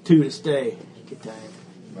 It's 2 to stay. Katayan.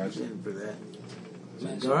 He's Imagine. in for that.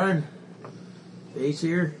 Zingarn? Ace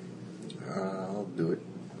here? I'll do it.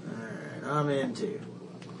 Alright, I'm in too.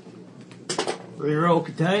 Reroll,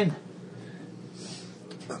 Katayan. Is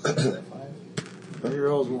that 5?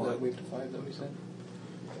 Rerolls That 1. wave to 5, that we said?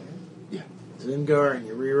 Zingarn,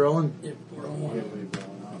 you rerolling? Yep, we're on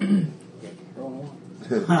 1. We're on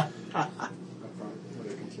 1.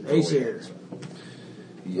 Ace here.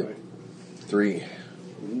 Yep. 3.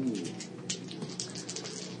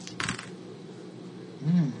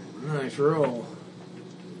 Nice roll.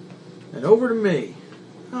 And over to me.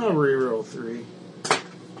 I'll reroll 3.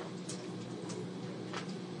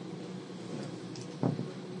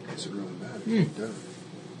 It's really bad. Done.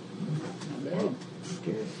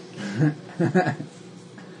 Okay.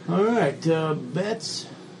 Alright, bets.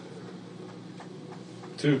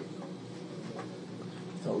 2.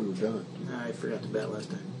 Thought we were done. I forgot to bet last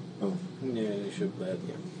time. Oh. Yeah, you should bet.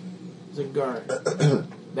 Zingarn.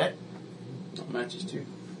 Bet. Matches 2.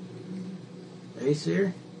 Ace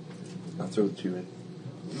here. I'll throw the 2 in.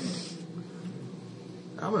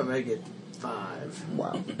 I'm going to make it 5.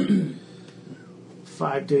 Wow.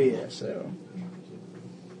 5 to you. So,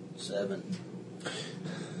 7.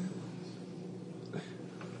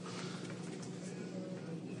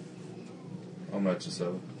 I'll match a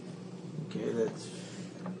 7. Okay, that's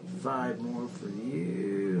 5 more for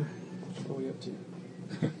you. What are we up to?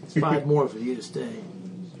 It's 5 more for you to stay.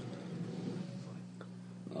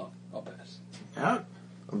 I'll pass. Out.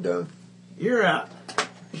 I'm done. You're out.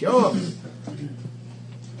 Show up.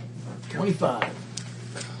 25.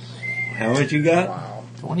 How much you got?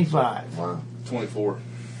 25. Wow. 24.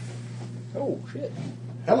 Oh, shit.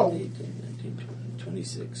 Hello. 18, 19, 20,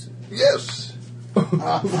 26. Yes.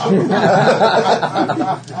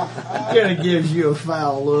 Kinda gives you a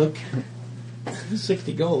foul look.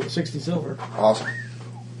 60 gold, 60 silver. Awesome.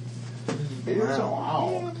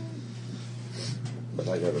 Wow. But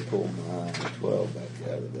I got to pull my 12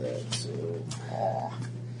 back out of that, so.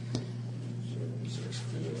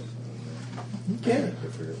 Okay.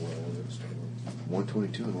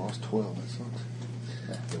 122 and lost 12.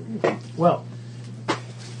 That sucks. Well,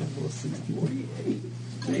 48.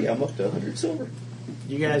 Hey, I'm up to 100 silver.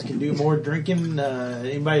 you guys can do more drinking.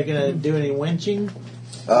 Anybody gonna do any wenching?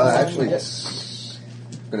 Actually, I'm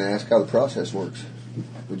going to ask how the process works.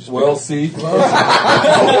 Well, see. Picking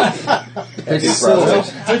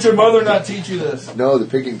process. Did your mother not teach you this? No, the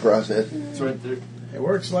picking process. It's right there. It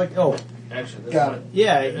works like Actually, that's Got it.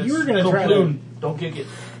 yeah. You were gonna try to. Coploon. Don't kick it.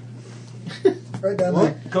 Right down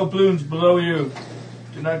there. Coploon's below you.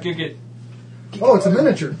 Do not kick it. Oh, it's a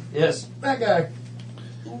miniature. Yes. That guy.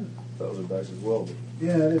 Those are dice as well.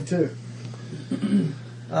 Yeah, I did too.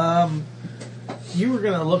 You were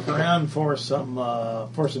gonna look around for some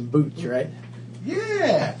boots, right?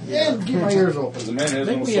 Yeah. And keep my ears open. The man has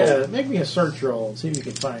Make no me soul. make me a search roll and see if you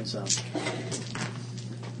can find some.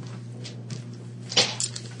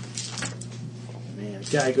 Man, a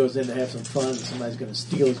guy goes in to have some fun and somebody's gonna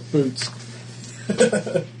steal his boots.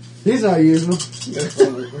 He's not using them.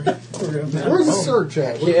 Where's Where's the search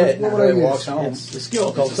at? Yeah, What would I use? walks home. It's a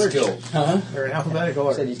skill called It's a search. skill. Huh? They're in alphabetical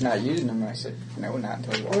He said order. he's not using them. And I said, no, not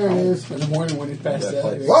until he walks There it home. is. In the morning when he's passed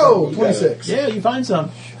out. Whoa, 26. Yeah, you find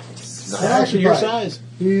some. They're actually your size.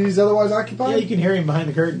 He's otherwise Yeah, occupied? you can hear him behind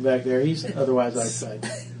the curtain back there. He's otherwise outside.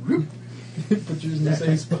 Put yours in the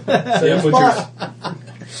same spot. Yeah, put yours.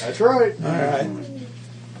 That's right. All right.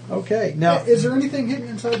 Okay. Now, Is there anything hidden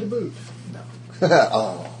inside the boot?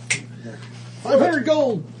 Oh. 500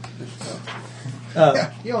 gold.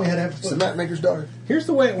 You only had half It's the the foot. map maker's daughter. Here's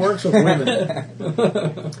the way it works with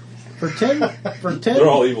women. For 10 They're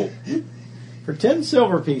all evil. for 10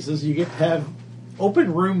 silver pieces, you get to have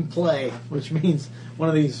open room play, which means one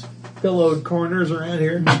of these pillowed corners around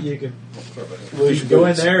here. You can go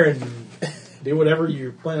in there and do whatever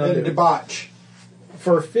you plan on And a doing. debauch.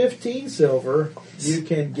 For 15 silver, you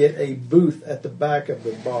can get a booth at the back of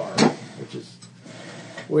the bar, which is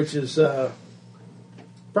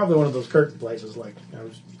probably one of those curtain places. Like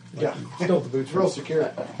Yeah. you stole the boots. It's real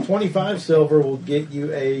secure. 25 silver will get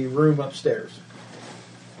you a room upstairs.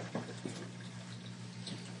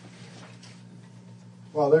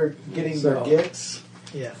 While they're getting So- their gets,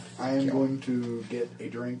 Yeah. I am going to get a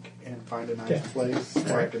drink and find a nice Okay. place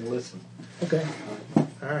where I can listen. Okay. All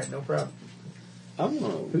right. No problem. I'm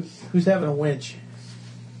gonna. Who's having a winch?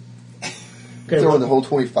 Okay. Throwing the whole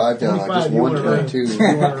 25 down like just you one want a room. turn, two.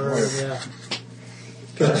 You want a room, yeah.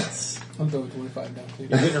 Okay. I'm throwing 25 down too.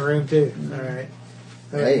 You're getting a room too. All right.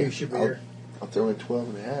 Hey, you should be I'll- here. I'll throw in 12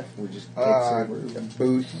 and a half. We just can't say where The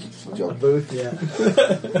booth. A Joke. booth,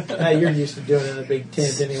 yeah. You're used to doing it in a big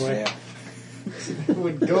tent anyway.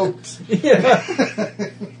 With goats. Yeah.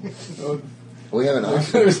 We have an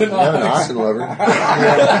oxen. There's We an have an ox. oxen lover.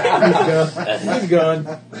 He's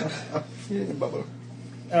gone.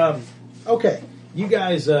 Okay. You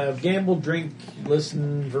guys gamble, drink,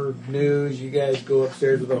 listen for news. You guys go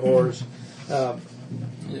upstairs with a horse. Yeah.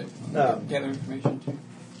 Um, Gather information too.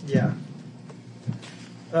 Yeah.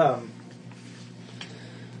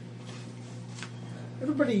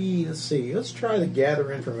 Everybody, let's see. Let's try the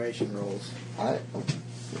gather information rolls. I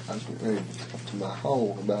was getting ready to my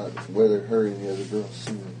home about whether her and the other girls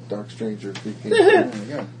seen a dark stranger if we can get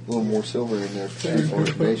a little more silver in there for some more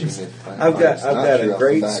information. If I I've find got it's not a true, I'll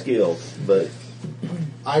great come back. skill, but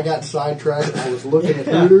I got sidetracked. I was looking at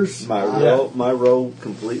Hooters. my roll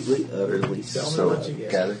completely utterly Tell me sucked. what you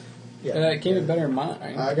get. Gather. Yeah. It came in better than mine.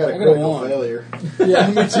 I got a got critical one. failure. Yeah,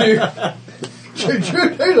 me too. Should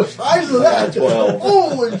you see the size of that? 12.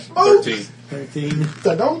 Holy smokes! 13. 13. It's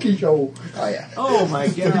a donkey show. Oh, yeah. Oh my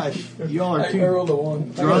gosh. Y'all are I too rolled a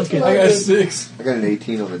 1. drunk I and got 6. I got an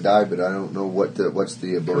 18 on the die, but I don't know what's the bonus.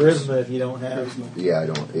 charisma if you don't have. Yeah, I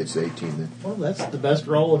don't. It's 18 then. Well, that's the best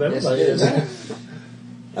roll of everybody. Yes, it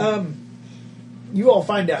isn't it? You all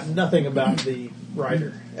find out nothing about the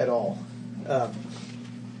writer at all.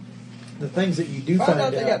 The things that you do Found find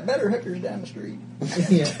out they got better hookers down the street.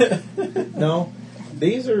 yeah. No,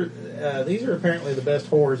 these are these are apparently the best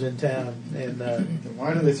whores in town. And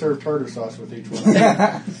why do they serve tartar sauce with each one?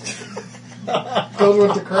 Goes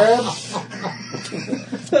with the crabs?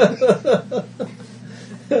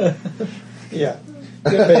 Yeah.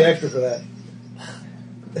 You gotta pay extra for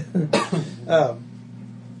that.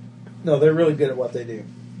 No, they're really good at what they do.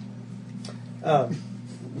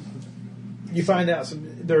 You find out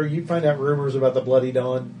rumors about the Bloody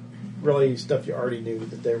Dawn. Really, stuff you already knew,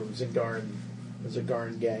 that there was a Garn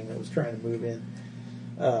gang that was trying to move in.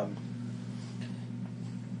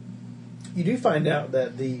 You do find out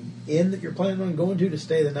that the inn that you're planning on going to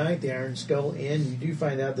stay the night, the Iron Skull Inn, you do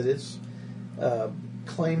find out that it's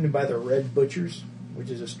claimed by the Red Butchers, which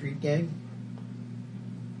is a street gang.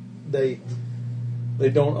 They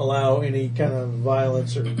don't allow any kind of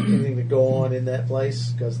violence or anything to go on in that place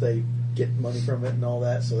because they get money from it and all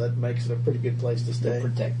that, so that makes it a pretty good place to stay. They're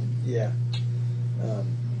protected. Yeah.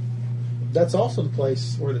 That's also the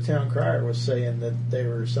place where the town crier was saying that they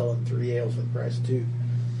were selling 3 ales for the price of 2.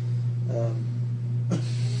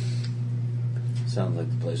 Sounds like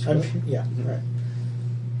the place to go. Yeah, right.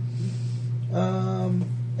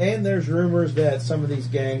 And there's rumors that some of these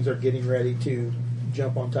gangs are getting ready to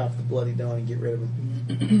jump on top of the Bloody Dawn and get rid of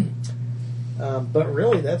them. But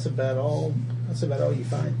really, that's about all. That's about all you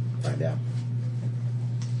find out.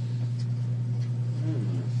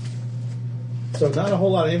 So not a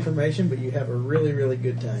whole lot of information, but you have a really, really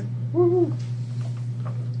good time. Woo-hoo.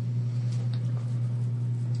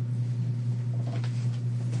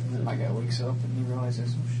 My guy wakes up and he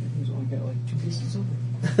realizes, oh shit, he's only got like 2 pieces of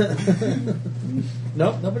it.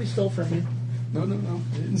 Nope, nobody stole from you. No, I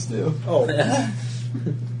didn't steal. Oh.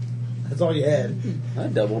 That's all you had. I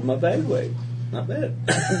doubled my bag weight. Not bad.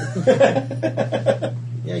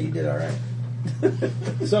 Yeah, you did all right.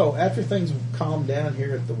 So, after things calm down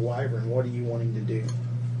here at the Wyvern, what are you wanting to do?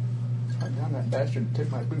 I down that bastard and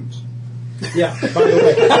took my boots. Yeah, by the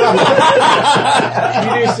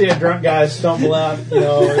way, you do see a drunk guy stumble out,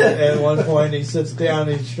 at one point. He sits down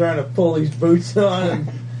and he's trying to pull these boots on, and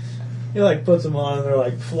he puts them on and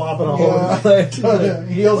they're flopping all over the place.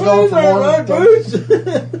 Heels going for my boots.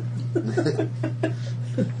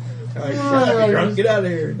 Drunk, get out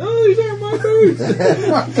of here. No, these aren't my boots.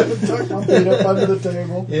 I'm going to tuck my feet up under the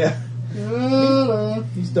table. Yeah.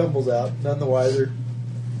 He stumbles out, none the wiser.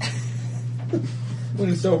 When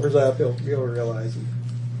he sobers up, he'll realize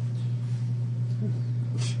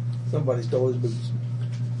somebody stole his boots.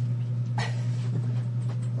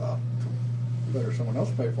 Well, better someone else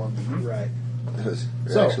pay for them than me. Right.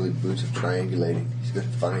 They're actually boots of triangulating. He's going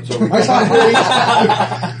to find you.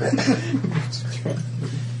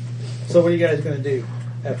 So what are you guys going to do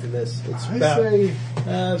after this? It's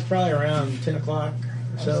it's probably around 10 o'clock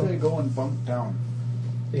or so. I say go and bunk down.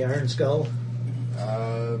 The Iron Skull?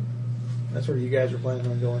 That's where you guys are planning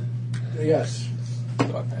on going. Yes.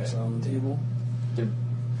 Do I pass out on the table?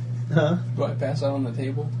 Huh? Do I pass out on the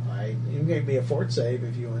table? You can give me a fort save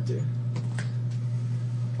if you want to.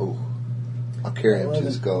 Oh. I'll carry him to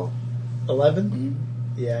the skull. 11?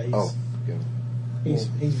 Mm-hmm. Yeah, he's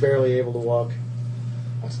he's barely able to walk.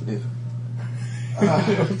 What's the deal?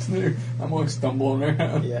 What's new? I'm always stumbling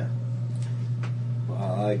around. Yeah.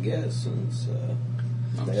 Well, I guess since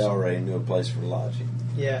they already knew a place for lodging.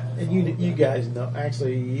 Yeah, and you guys know.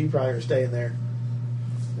 Actually, you probably are staying there.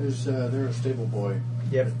 There's a stable boy.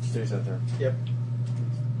 Yep. That stays out there. Yep.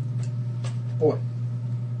 Boy.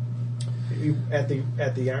 You at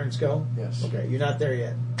the Iron Skull? Yes. Okay, you're not there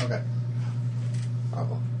yet. Okay.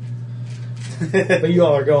 But you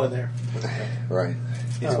all are going there. Right.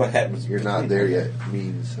 It's what happens. You're not there yet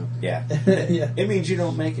means something. Yeah. Yeah. It means you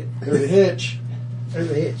don't make it. There's a hitch.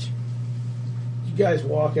 There's a hitch. You guys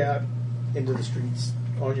walk out into the streets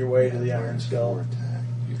on your way to the Iron Skull.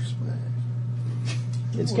 You're smashed.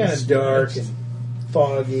 It's kind of dark and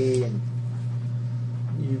foggy, and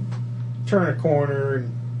you turn a corner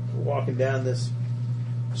and you're walking down this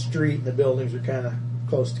street, and the buildings are kind of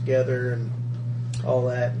close together and all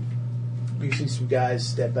that. You see some guys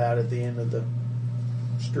step out at the end of the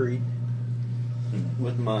street.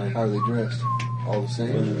 With my How are they dressed? All the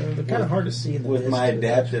same? They're kind of hard to see in the with mist, my but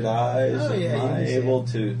adapted eyes, Oh, yeah, am you I can see able it.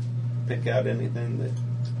 to pick out anything that?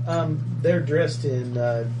 They're dressed in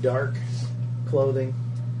dark clothing.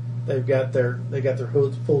 They've got their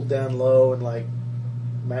hoods pulled down low and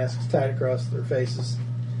masks tied across their faces.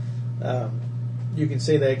 You can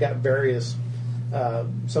see they got various.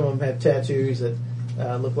 Some of them have tattoos that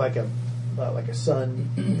look like a sun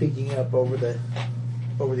peeking up over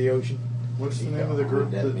the ocean. What's the name of the group?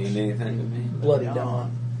 Would that mean anything to me? Bloody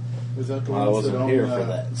Dawn. Is that the Well, I ones that wasn't own here for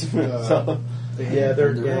that. So, the Yeah,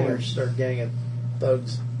 they're the gang rulers? of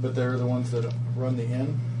thugs. But they're the ones that run the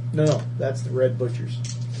inn. No, that's the Red Butchers.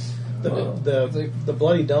 The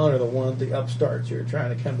Bloody Dawn are the ones, the upstarts who are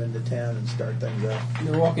trying to come into town and start things up.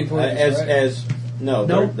 They're walking towards us, right? No,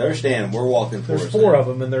 they're standing. We're walking towards There's 4 of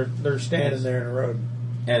them, and they're standing there in a row.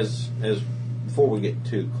 As before we get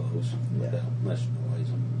too close, without much noise.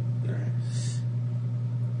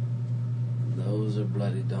 Those are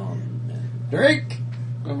Bloody Dawn men. Drink!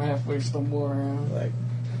 I'm halfway stumble around. Like,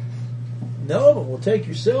 no, but we'll take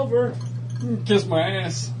your silver. Kiss my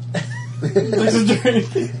ass. There's a drink.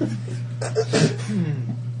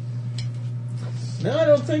 No, I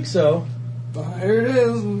don't think so. Here it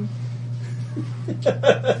is.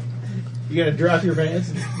 You gonna drop your pants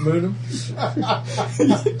and moon them?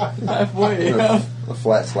 Halfway, yeah. I'll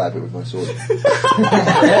flat slap it with my sword.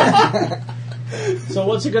 So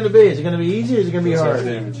what's it gonna be? Is it gonna be easy or is it gonna be hard?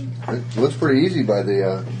 It looks pretty easy by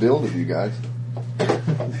the build of you guys.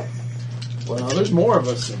 Well, there's more of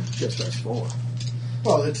us than just us 4.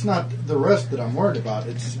 Well, it's not the rest that I'm worried about.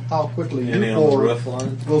 It's how quickly Any you on the 4 roof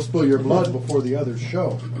line? will spill your blood before the others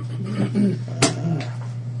show.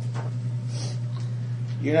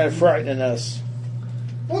 You're not frightening us.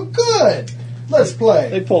 Well, good. Let's play.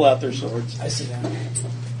 They pull out their swords. I sit down. All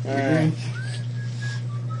right.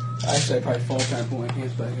 Actually, I'd probably fall trying to pull my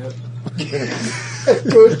pants back up.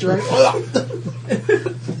 Good drink.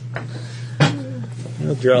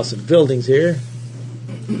 We'll draw some buildings here.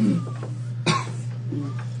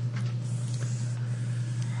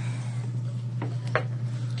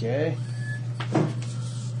 Okay.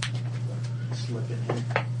 Slip in here.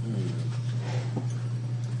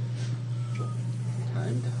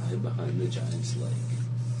 Time to hide behind the giant's leg.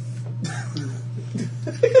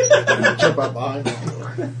 Jump out behind the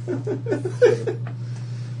door.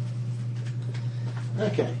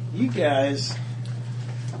 Okay, you guys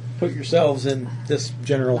put yourselves in this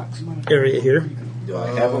general area here. Do I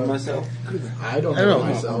have one myself? I don't I know don't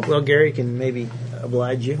know. myself. Well, Gary can maybe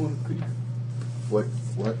oblige you. What?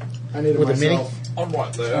 I need it With a mini? myself. I'm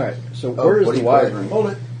right there. All right. So Oh, where's what do the you play? wyvern? Hold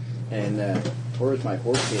it. And where's my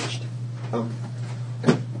horse hitched?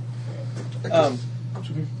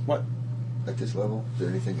 What? At this level, is there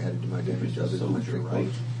anything added to my damage other than my strength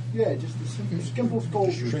bonus? Yeah, just the simple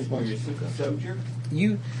skull. Soldier?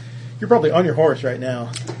 You're probably on your horse right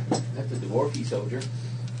now, That's a dwarfy soldier.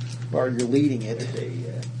 or you're leading it.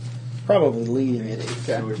 Probably leading it,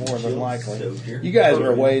 more than likely. Soldier. You guys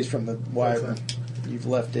are a ways from the wyvern. You've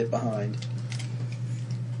left it behind.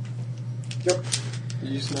 Yep.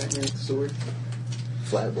 You smack me with the sword.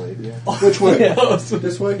 Flat blade, yeah. Which way? Yeah.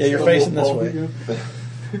 This way? Yeah, you're facing this way.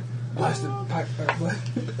 Blasted pipe.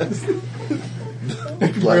 Blasted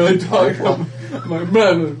Really pipe, talking my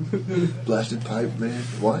brother. blasted pipe, man.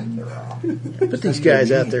 What? Put these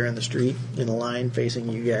guys out there in the street in a line facing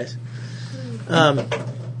you guys.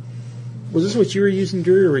 Was this what you were using,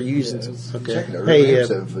 Drew, or were you using? Okay. Checking the Hey, ramps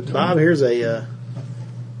of the Bob. Here's a.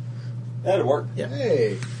 That'll work. Yeah.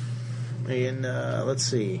 Hey, And let's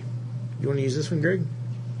see. You want to use this one, Greg?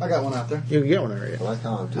 I got one out there. You get one already. I like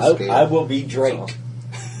how I'm just scared. I will be Drake.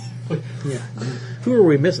 Yeah. Who are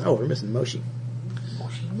we missing? Oh, we're missing Moshi.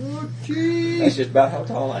 That's just about how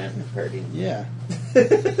tall I am compared to him. Yeah.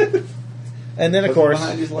 And then, of Put course,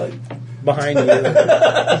 behind his leg. behind you.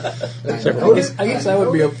 I guess I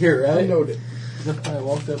would be up here, I right? know it. If I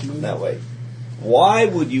walked up and moved. That way. Why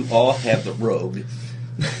would you all have the rogue?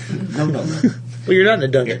 No. Well, you're not in a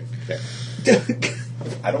dungeon.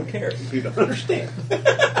 I don't care if you don't understand.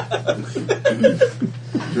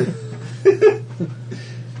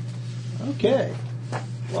 Okay.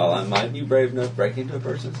 While I might be brave enough to break into a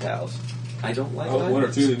person's house, I don't like One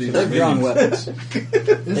or two of these. They've drawn minions.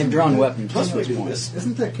 weapons. They've drawn weapons. Plus at we this do point. this.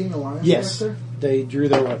 Isn't that King Alliance Yes. right there? They drew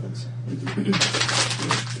their weapons.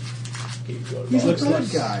 He's a Looks bad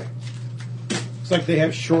like- guy. It's like they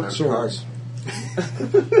have short swords.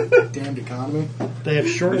 Damned economy. They have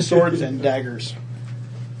short swords and daggers.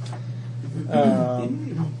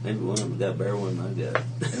 Maybe one of them got a better one than I got.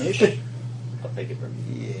 Ish. I'll take it from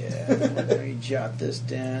you. Yeah. Let me jot this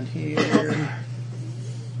down here.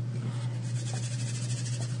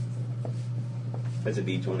 That's a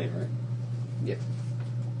D20, right? Yep.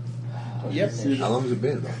 How long has it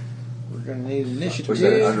been? We're going to need initiative. Was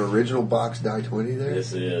that an original box die 20 there?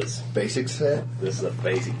 This is. Basic set? This is a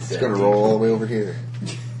basic set. It's going to roll all the way over here.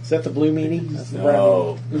 Is that the blue meanie? That's the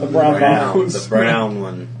No. brown. The brown one. The brown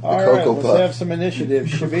one. All The right, Cocoa let's Puff. have some initiative.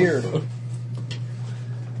 Shavir.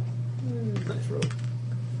 Nice roll.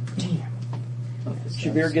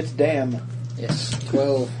 Shavir gets damn. Yes,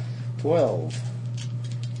 12. 12.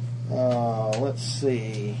 Let's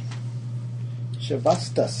see.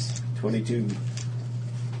 Shavastas. 22.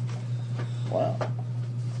 Wow.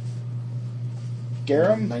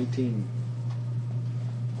 Garum? 19.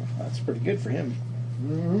 That's pretty good for him.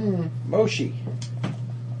 Moshi.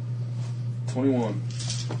 21.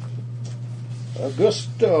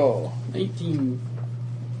 Augusto. 18.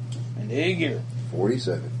 And Aegir.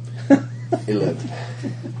 47. 11.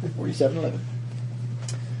 47-11.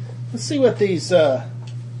 Let's see what these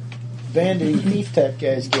bandit thief type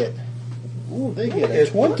guys get. Ooh, they get a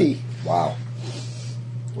 20. Wow.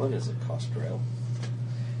 What is it, Costrell?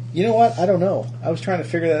 You know what? I don't know. I was trying to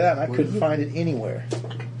figure that out, and I couldn't find it anywhere.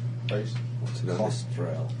 What's it?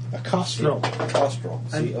 Costrell. A Costrel. Costrel.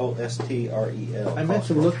 Costrel. I meant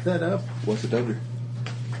to look that up. What's it under?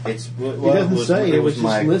 It's It doesn't say. It was just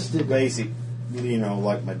my listed. basic,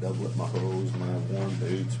 like my doublet, my hose, my worn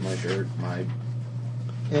boots, my shirt, my.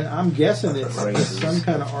 And I'm guessing it's Phrases. some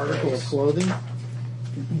kind of article of clothing.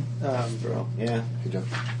 Yeah. Good job.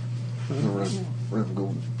 Run and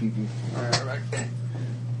go pee-pee.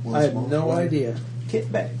 I have no idea.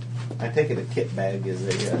 Kit bag. I take it a kit bag is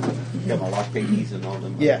got my lock pickies and all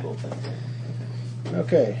them Yeah. little things.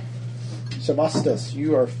 Okay. Sebastus,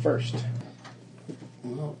 you are first.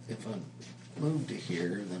 Well, if I move to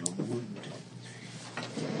here, then I'll move to.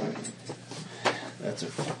 That's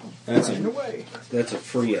a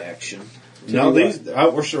free action. No, these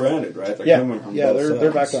we're surrounded, right? They're coming from both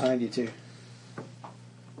they're back sides. behind you too.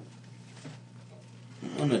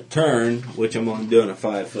 On a turn, which I'm only doing a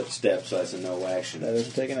 5-foot step, so that's a no action. That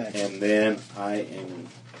doesn't take an action. And then I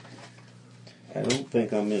don't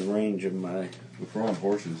think I'm in range of my If we're on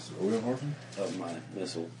horses, are we on horses? of my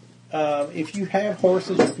missile. If you have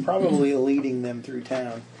horses, you're probably leading them through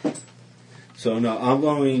town. So no, I'm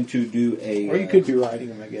going to do a. Or you could be riding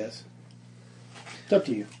them, I guess. It's up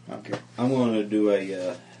to you. I don't care. I'm going to do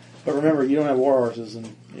a. But remember, you don't have war horses,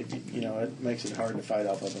 and it makes it hard to fight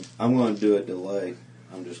off of them. I'm going to do a delay.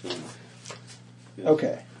 I'm just going to.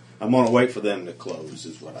 Okay. I'm going to wait for them to close.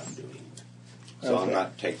 Is what I'm doing. So I'm Okay.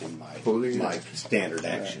 not taking my standard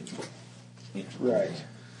action. Right.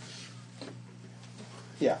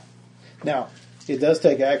 Yeah. Now, it does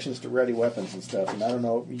take actions to ready weapons and stuff, and I don't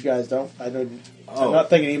know. You guys don't. I'm not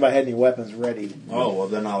thinking anybody had any weapons ready. Oh well,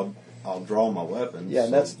 then I'll draw my weapons. Yeah,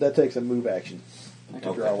 and that takes a move action to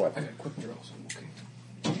Okay. draw a I weapon. got quick draw, so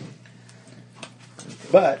I'm okay.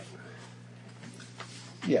 But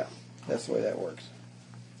yeah, that's the way that works.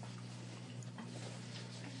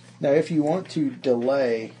 Now, if you want to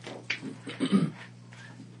delay, I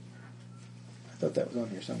thought that was on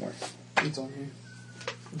here somewhere. It's on here.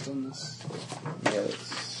 It's on this. Yeah,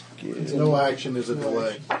 let's get No action is a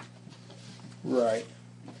delay. Right.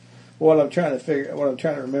 What I'm trying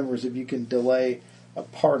to remember is if you can delay a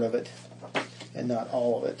part of it and not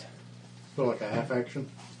all of it. So like a half action,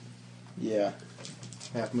 Yeah.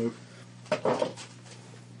 half move. I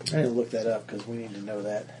didn't look that up because we need to know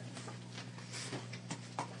that.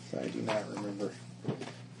 So I do not remember.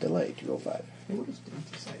 Delay 205. Hey, what does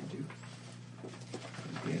dance aside do?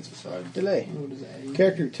 Dance aside. Delay. What does that do?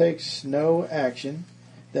 Character takes no action,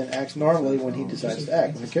 then acts normally when he decides to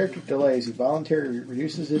act. When the character delays, he voluntarily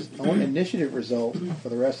reduces his own initiative result for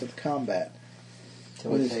the rest of the combat.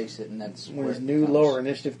 Till When he his- takes it, and that's When where his it new counts. lower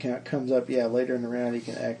initiative count comes up, later in the round he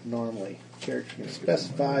can act normally. Character can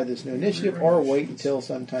specify this new initiative or wait until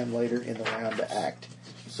sometime later in the round to act.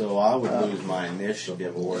 So I would lose my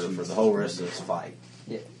initiative order for the whole rest of this fight.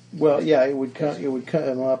 Well, yeah, it would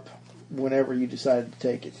come up whenever you decided to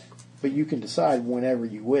take it, but you can decide whenever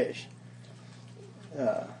you wish.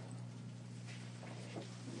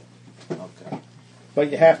 Okay.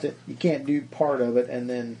 But you can't do part of it and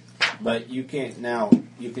then. But you can't now.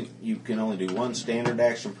 You can only do one standard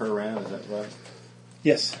action per round. Is that right?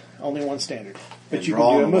 Yes, only one standard. But And you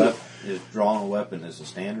can do a move. Is drawing a weapon is a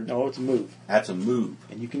standard? No, it's a move. That's a move.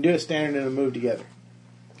 And you can do a standard and a move together.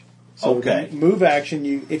 So Okay. move action,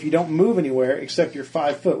 if you don't move anywhere except you're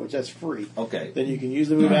 5 foot, which that's free, Okay. then you can use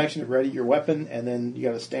the move action to ready your weapon, and then you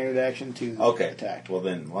got a standard action to Okay. attack. Well,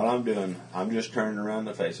 then what I'm doing, I'm just turning around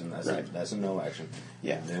to face him. That's Right. that's a no action.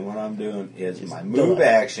 Yeah. And then what I'm doing is Just my move delay.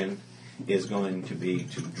 action is going to be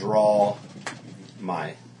to draw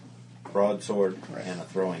my broadsword and a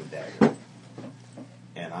throwing dagger,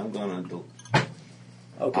 and I'm going to.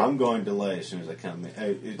 Okay. I'm going to delay as soon as I come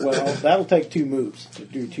in. Well, that'll take 2 moves to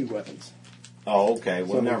do 2 weapons. Oh, okay.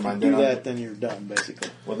 Well, So never if mind. you do Then that, then you're done, basically.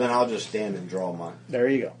 well, then I'll just stand and draw mine. There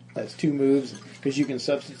you go. That's 2 moves, because you can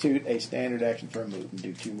substitute a standard action for a move and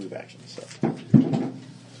do 2 move actions. So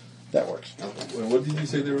that works. Well, what did you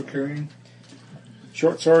say they were carrying?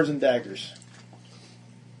 Short swords and daggers.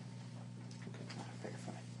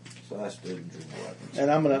 So that's the weapons.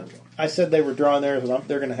 And I said they were drawing theirs, but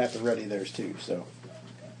they're gonna have to ready theirs too. So,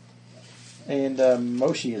 And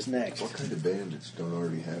Moshi is next. What kind of bandits don't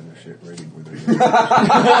already have their shit ready when they're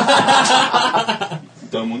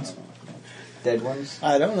Dumb ones. Dead ones?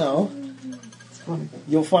 I don't know.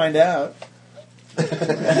 You'll find out.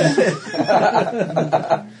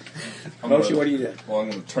 Moshi, what do you do? Well, I'm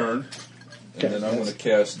going to turn, and Okay, then I'm going to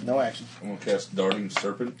that's- cast. No action. I'm going to cast Darting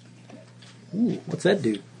Serpent. Ooh, what's that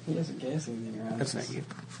do? He doesn't cast anything around. That's not you.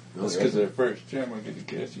 That's because the first time I get to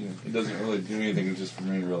cast, it doesn't really do anything just for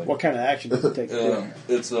me, really. What kind of action does it take to do?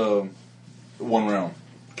 It's 1 round.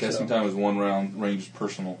 Casting time is 1 round. Range is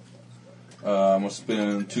personal. I'm going to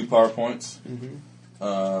spend 2 power points.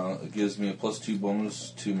 It gives me a +2 bonus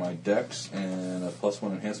to my dex and a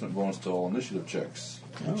 +1 enhancement bonus to all initiative checks.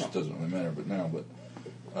 Which doesn't really matter but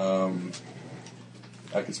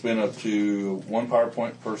I can spend up to 1 power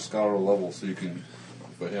point per scholar level, so you can,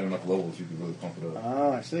 if I had enough levels, you could really pump it up.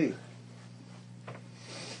 Oh, I see.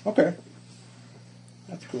 Okay.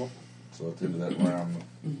 That's cool. So at the end of that round,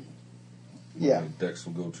 Yeah. my dex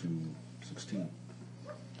will go to 16.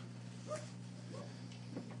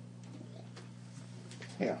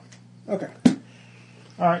 Yeah. Okay.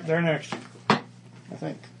 All right, they're next. I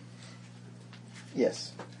think.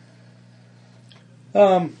 Yes.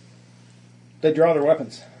 They draw their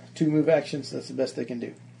weapons. 2 move actions. That's the best they can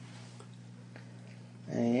do.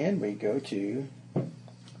 And we go to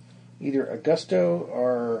either Augusto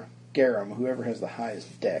or Garum, whoever has the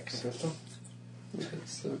highest dex. Augusto?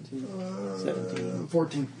 17. 17.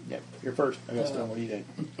 14. Yep. You're first. Augusto, what do you do?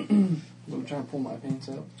 I'm trying to pull my pants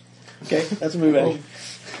up. Okay, that's a move action.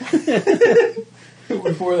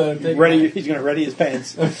 Before that, I'm taking He's going to ready his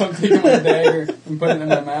pants. I'm taking my dagger and putting it in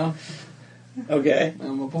my mouth. Okay. And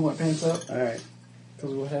I'm going to pull my pants up. All right.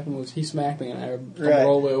 Because what happened was he smacked me and I Right.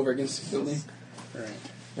 rolled way over against the building. Right.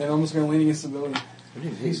 And I'm just going to lean against the building. I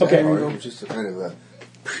didn't hit Okay. that hard. It was just a kind of a,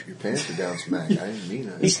 your pants are down smack. I didn't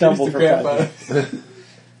mean He it. stumbled for Crap 5 out minutes.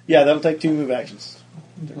 Yeah, that'll take 2 move actions.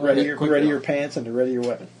 To ready Okay, quick your pants and to ready your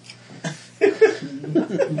weapon.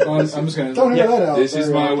 I'm just going to... Don't hear that out. This is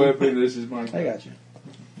very my often. weapon, this is my I got you.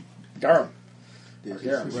 Garum. This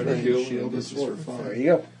Yeah, is Ready, Shield, shield, this this is is for for fun. There you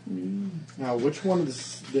go. Now, which one of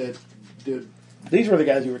did These were the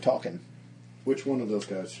guys who were talking. which one of those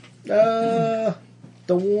guys? The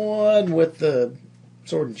one with the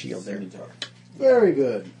sword and shield there. Very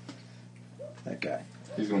good. That guy.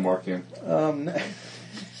 He's going to mark him.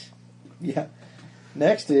 Yeah.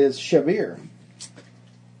 Next is Shabir.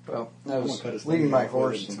 Well, I I'm was gonna cut his leading thing my off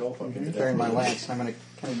horse with it and and go fucking carrying my death. lance. I'm going to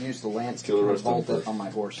kind of use the lance Kill the to rest of them bolt it first. on my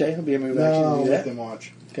horse. Okay, it'll be a move action. No, to do let that. them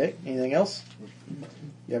watch. Okay, anything else?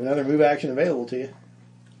 You have another move action available to you.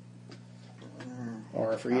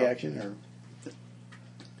 Or a free action, or...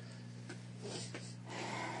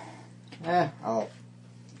 I'll...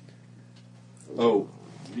 Oh,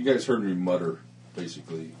 you guys heard me mutter,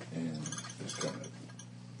 basically, and just kind of,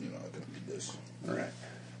 I can do this. Alright.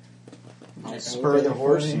 I'll spur the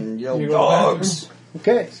horse and yell, You go dogs!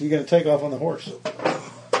 Okay, so you're going to take off on the horse.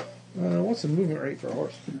 What's the movement rate for a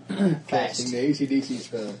horse? Fast. The ACDC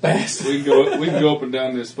spell. Fast. We can go up and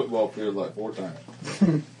down this football field like 4 times.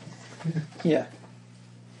 Yeah.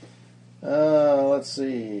 Let's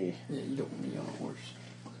see. Yeah, you don't want me on a horse.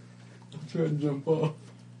 I'm trying to jump off.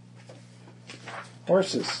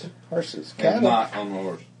 Horses. And Cattle. not on the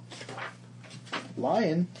horse.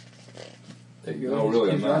 Lion. There you go. No,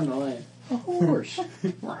 really, He's I'm not. riding the lion. A horse.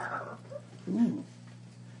 Ooh.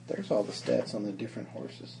 There's all the stats on the different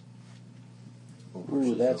horses.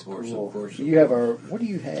 Ooh, that's cool. You have a... What do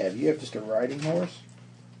you have? You have just a riding horse?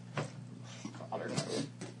 I don't know.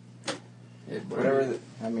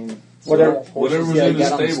 Whatever, Whatever's yeah, in the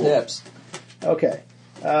got on the stable. steps. Okay.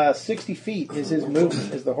 60 feet is his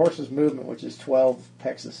movement, is the horse's movement, which is 12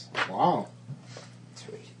 pexes. Wow.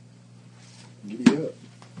 Sweet. Giddy up.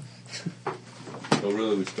 So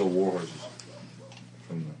really, we stole war horses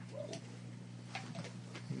from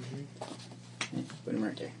Put him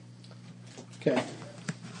right there. Okay.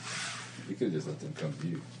 You could have just let them come to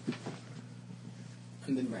you.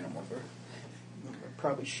 And then ran him over.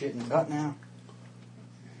 Probably shitting butt now.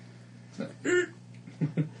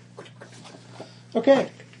 Okay.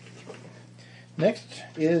 Next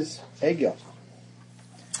is Egil.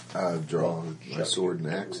 Draw my sword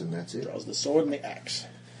and axe, and that's it. Draws the sword and the axe.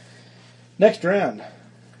 Next round.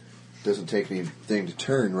 Doesn't take anything to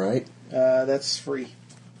turn, right? That's free.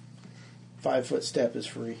 5-foot step is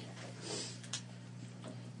free.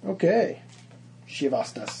 Okay.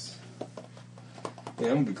 Shivastas. Yeah,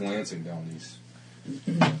 I'm going to be glancing down these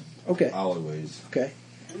Okay. alleyways. Okay.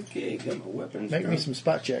 Okay, got my weapons. Make me some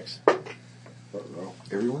spot checks.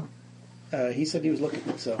 Everyone? He said he was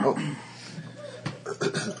looking, so. Oh.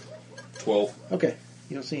 12. Okay.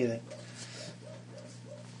 You don't see anything.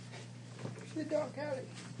 the dark alley.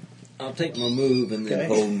 I'll take my move and then Okay.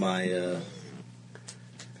 hold my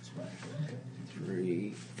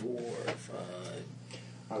 3, 4, 5.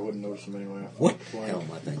 I wouldn't notice them anyway. What the hell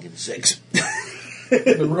am I thinking? 6.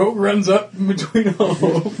 The rope runs up in between all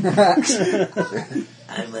of them.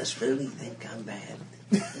 I must really think I'm bad.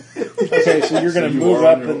 Okay, so you're going to you move are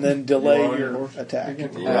up on your- and then you delay are on your your horse? attack.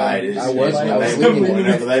 Right. I was waiting.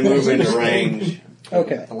 Whenever they move into range.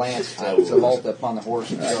 Okay. The lance Travolta upon the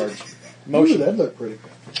horse and charge. Motion. That'd look pretty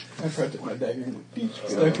good. I tried to put my dagger in the beach.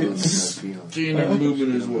 Gene, your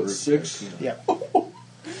movement is what, 6? Yeah.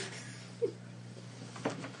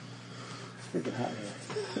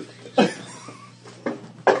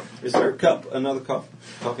 Is there a cup? Another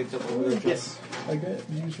coffee cup over there? Yes. I got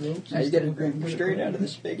use ropes. Now you got to drink straight out of the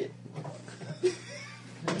spigot.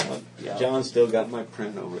 John's still got my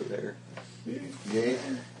print over there. Yeah.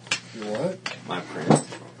 What? My print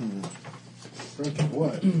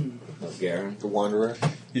What? of Garen. The Wanderer.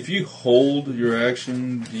 If you hold your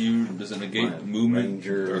action, does it negate My movement,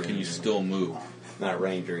 ranger or can you still move? Not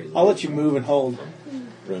Ranger either. I'll let you move and hold.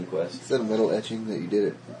 RuneQuest. Is that a metal etching that you did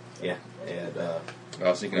it? Yeah. And, I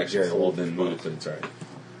was thinking actually hold then move, but it's alright.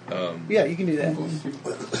 Yeah, you can do that.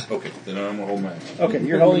 Okay, then I'm gonna hold my action. Okay,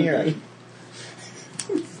 you're holding your action.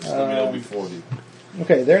 Just let me know before the.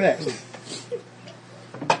 Okay, they're next.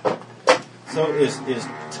 So is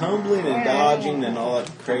tumbling and dodging and all that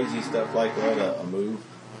crazy stuff like that a move?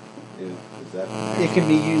 Is that... It can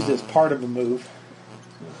be used as part of a move.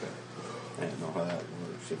 Okay. I don't know how that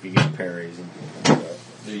works. If you get parries and things like that.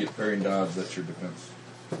 Do you get parry and dodge? That's your defense.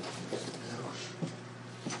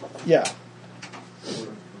 Yeah.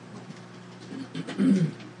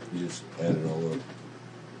 You just add it all up.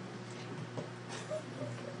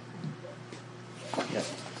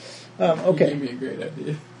 Okay. You gave me a great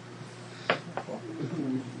idea.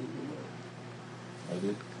 I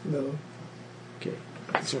did. No. Okay.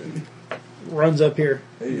 So runs up here,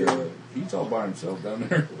 Hey, he's all by himself down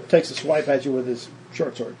there. takes a swipe at you with his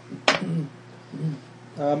short sword.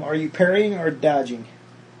 Are you parrying or dodging?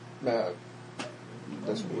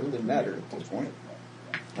 Doesn't really matter at this point.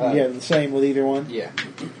 You have the same with either one? Yeah.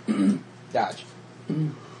 Dodge.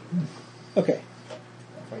 Okay.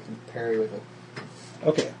 If I can parry with a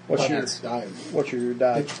Okay. What's your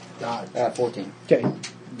dodge? Dodge. 14. Okay.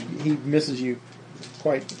 He misses you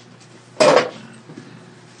quite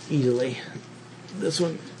easily. This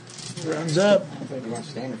one runs up. I think you want to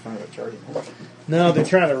stand in front of a charging horse. No, they're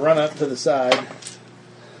trying to run up to the side.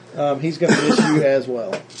 He's going to miss you as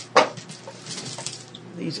well.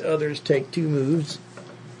 These others take 2 moves.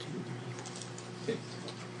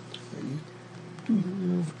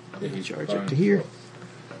 Charge up to here.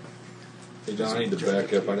 Hey, John, I need to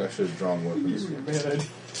back up. I should have drawn weapons.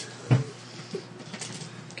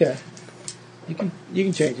 Okay. You can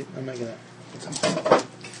change it. I'm making that.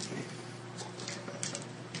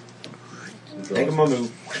 Take him a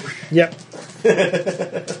move. Yep.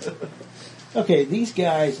 Okay, these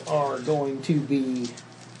guys are going to be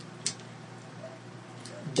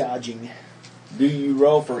dodging. Do you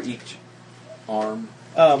roll for each arm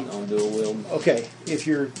on dual wield? Okay, if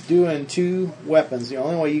you're doing 2 weapons, the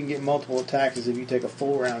only way you can get multiple attacks is if you take a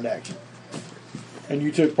full round action. And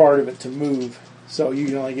you took part of it to move, so you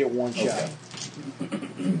can only get 1 shot.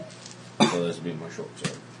 So this would be my short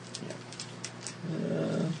sword.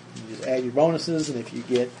 You just add your bonuses, and if you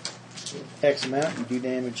get X amount, you do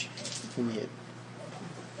damage when you hit.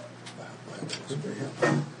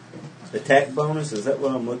 Attack bonus, is that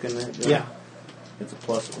what I'm looking at? Yeah. It's a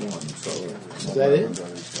 +1, so... Is that it?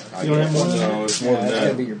 You don't have more than that? No, it's more than That's going to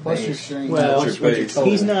that. be your Plus your base. strength. Well, What's your base?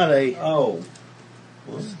 he's not a... Oh.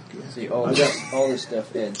 See, all this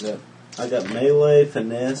stuff adds up. I got melee,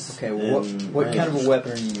 finesse, Okay, and what kind of a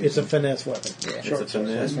weapon are you using? It's a finesse weapon. Yeah, It's Short a sword.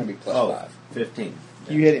 finesse. That's going to be plus 5. 15.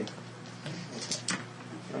 You hit him.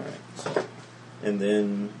 Alright. And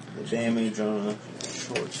then the damage on a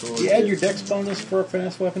short sword. You add your dex bonus for a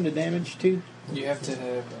finesse weapon to damage too? You have to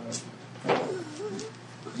have.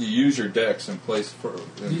 You use your dex in place of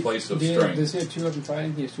strength, Does he have 2 weapon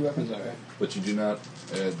fighting? He has 2 weapons, alright. but you do not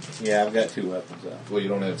add. Yeah, I've got 2 weapons out. Well, you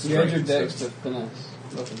don't add You strength. add your dex instead. to finesse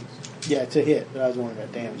weapons. Yeah, to hit, but I was wondering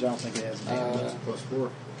about damage. I don't think it has damage. +4.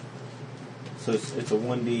 So it's a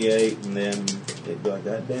 1d8, and then do I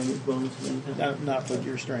got damage bonus? Not for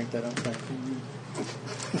your strength, I don't think.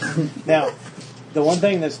 Now, the one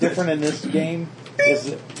thing that's different in this game is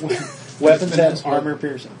that weapons have armor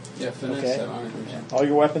piercing. Yeah, finesse Okay. have armor piercing. All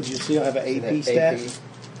your weapons you see have an AP stat.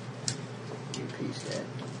 AP stat.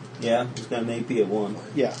 Yeah, it's got an AP of 1.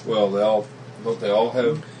 Yeah. Well, they all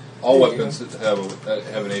have. All weapons have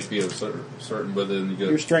an AP of certain, but then you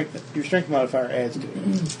Your get. strength modifier adds to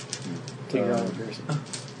it. to your armor piercing.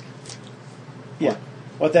 Yeah.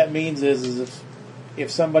 What that means is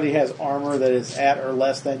if somebody has armor that is at or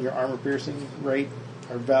less than your armor piercing rate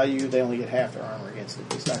or value, they only get half their armor against it.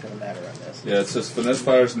 It's not going to matter on this. Yeah, it says finesse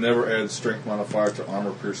fighters never add strength modifier to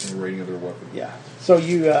armor piercing rating of their weapon. Yeah. So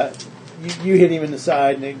you hit him in the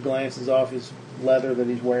side, and it glances off his leather that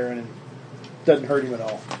he's wearing, and doesn't hurt him at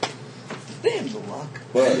all. Damn the luck.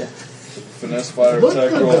 But finesse fighter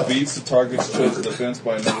attack roll beats the target's chosen defense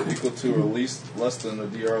by a number equal to or least less than the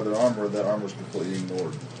DR of their armor. That armor is completely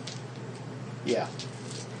ignored. Yeah.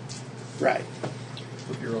 Right.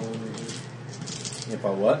 If you roll over there. If I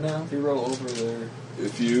what now? If you roll over there,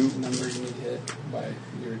 If you number you need to hit by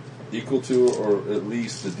your... equal to or at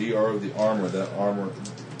least the DR of the armor, that armor,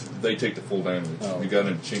 they take the full damage. Oh. You got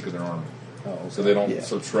in a chink of their armor. Oh, okay. So they don't Yeah.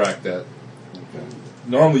 subtract that. Okay.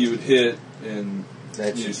 Normally you would hit and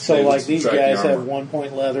So like these subtract guys the have armor. 1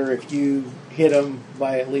 point leather. If you hit them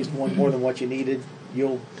by at least one more than what you needed,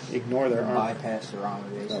 you'll ignore their armor. Bypass their armor,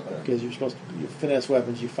 basically. Because you're supposed to, your finesse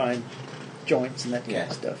weapons, you find joints and that kind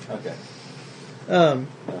of stuff. Okay.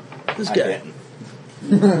 This I guy.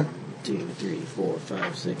 didn't. 2, 3, 4,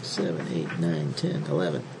 5, 6, 7, 8, 9, 10,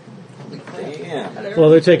 11. Damn. Well,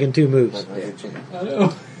 they're taking 2 moves. That's a good chance. I know.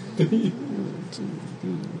 1, 2,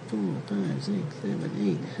 3, 4, 5, 6, 7,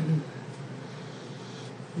 8.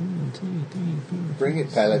 1, 2, 3, 4. Bring it,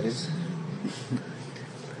 Paladins.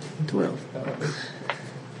 12.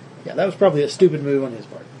 Yeah, that was probably a stupid move on his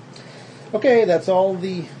part. Okay, that's all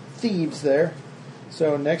the thieves there.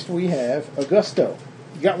 So next we have Augusto.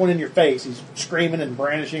 You got one in your face. He's screaming and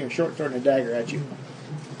brandishing a short sword and a dagger at you.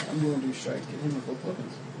 I'm going to do strike. Hit him with both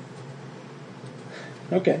weapons.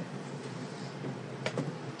 Okay.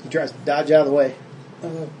 He tries to dodge out of the way.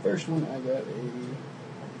 First one, I got a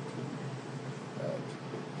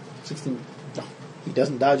 16. He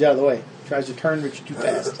doesn't dodge out of the way. Tries to turn, but you're too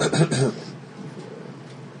fast.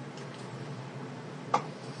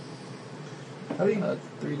 3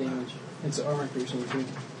 damage. It's armor piercing too.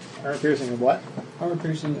 Armor piercing of what? Armor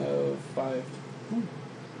piercing of 5.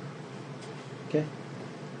 Okay.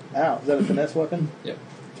 Ow, is that a finesse weapon? Yep.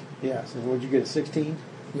 Yeah, so would you get a 16?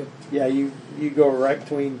 Yep. Yeah, you go right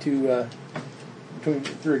between two,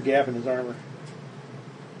 through a gap in his armor.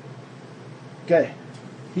 Okay.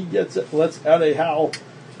 He lets out a howl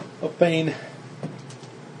of pain.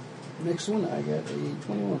 Next one, I got a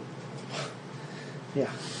 21. Yeah.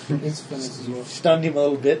 It's finesse as well. Stunned him a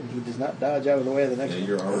little bit, and he does not dodge out of the way of the next Yeah, one.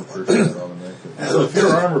 your armor piercing is automatic. So if your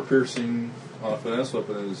armor piercing on a finesse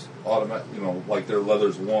weapon is automatic, like their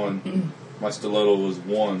leather's 1, my stiletto is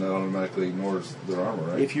 1, that automatically ignores their armor,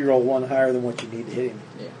 right? If you roll 1 higher than what you need to hit him.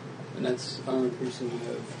 Yeah. And that's armor piercing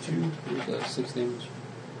of 2 with 6 damage.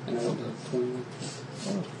 And I rolled a 21.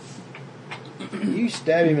 You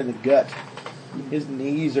stab him in the gut. His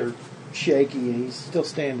knees are shaky, and he's still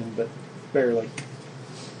standing, but barely.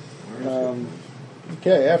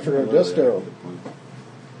 Okay, after Augusto,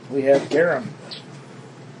 we have Garum.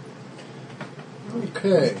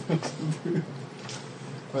 Okay.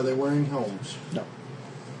 Are they wearing helms? No.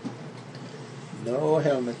 No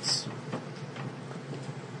helmets.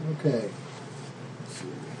 Okay.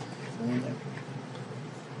 1,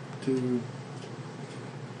 2.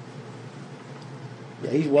 Yeah,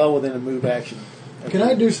 he's well within a move action. Can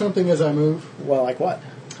I do something as I move? Well, like what?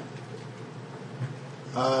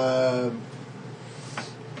 1,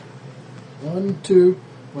 2.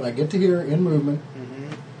 When I get to here in movement,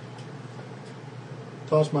 Mm-hmm.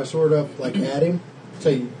 toss my sword up like at him.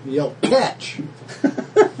 Say, yell, catch!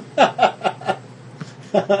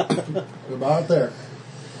 About there.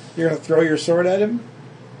 You're going to throw your sword at him?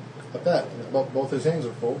 Like that. Both his hands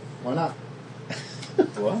are full. Why not?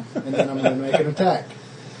 What? And then I'm going to make an attack.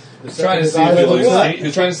 He's trying to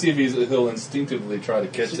see if he'll instinctively try to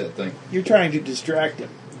catch that thing. You're trying to distract him.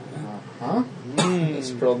 Huh?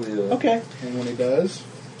 That's probably Okay. And when he does,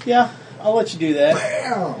 Yeah, I'll let you do that.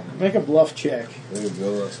 bam! Make a bluff check. There you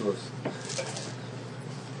go. That's what's.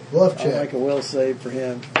 Bluff I'll check. make a will save for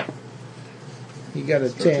him. He got a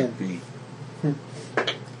 10.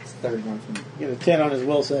 It's 3rd one from He got a 10 on his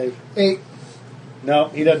will save. 8. No,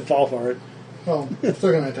 he doesn't fall for it. Well,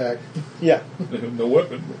 still going to attack. Yeah. No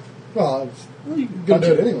weapon. Well, You I'm going to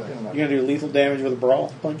do it anyway. You're going to do lethal damage with a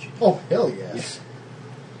brawl punch? Oh, hell yes.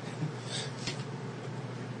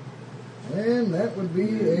 And that would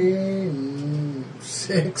be a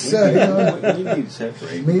 6. You need to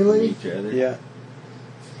separate Melee? from each other. Yeah.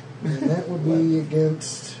 And that would be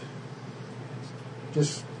against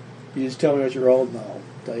just You just tell me what you rolled and I'll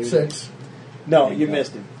tell you. 6. No, you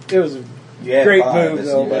missed him. It was a You had great 5, move, that's-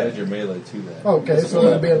 though. You But add your melee to that. Okay, so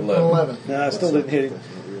that'd be an 11. no, I still didn't hit him.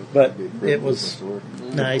 But it was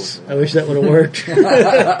Nice. I wish that would have worked.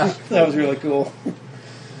 That was really cool.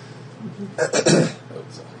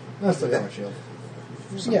 That's the got a shield.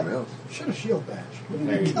 Something Should have shield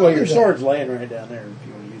badge. Well, your sword's laying right down there if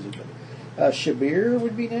you want to use it. But Shabir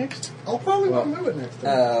would be next. I'll probably want to move it next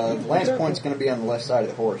time. Lance point's going to be on the left side of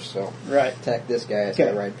the horse, so Right. attack this guy as Okay.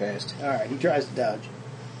 I ride past. All right, he tries to dodge.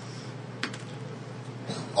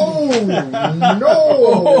 Oh,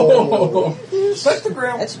 no! Set the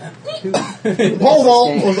ground. That's two. Hold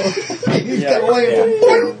on! He's Yeah. got away.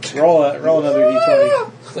 Roll another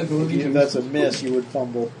d20. It's like If that's a miss, you would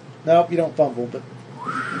fumble. Nope, you don't fumble, but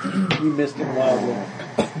you missed him wildly.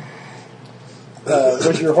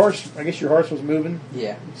 Was your horse? I guess your horse was moving.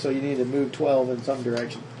 Yeah. So you need to move 12 in some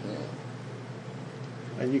direction.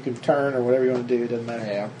 And you can turn or whatever you want to do. It doesn't matter.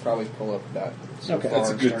 Yeah, I'll probably pull up about so Okay. far That's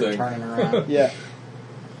a and good start thing. turning around. Yeah.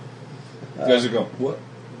 You guys are going, what?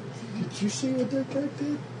 Did you see what that guy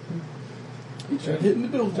did? He tried hitting the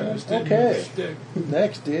building. Okay.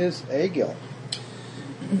 Next is Agil.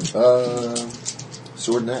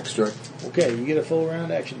 Sword and axe strike. Okay, you get a full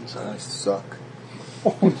round action. I suck.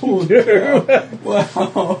 Oh, no.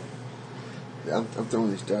 Wow. I'm throwing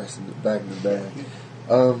these dice in the bag.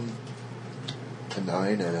 A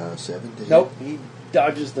 9 and a 7. to hit. Nope, he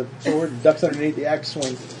dodges the sword and ducks underneath the axe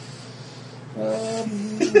swing.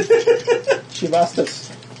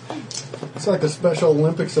 Shivastas. It's like the Special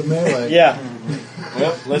Olympics of melee. Yeah.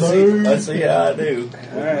 Well, let's see how I do.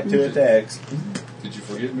 All right. 2 attacks. Did you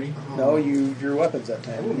forget me? No, you drew weapons that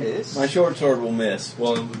time. My short sword will miss.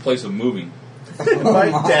 Well, in the place of moving. My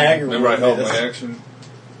dagger Remember I will held miss. my action?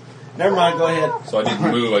 Never mind, go ahead. So I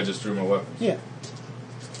didn't move, I just drew my weapon. Yeah.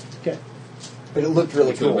 Okay. But it looked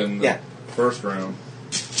really Which would have cool. been the first round.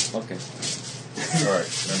 Okay. Alright,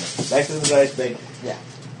 never mind. Back to the dice bag.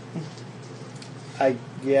 I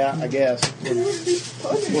guess.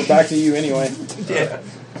 We're back to you anyway. Yeah.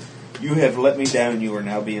 You have let me down and you are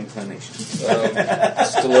now being punished.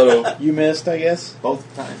 Stiletto. You missed, I guess. Both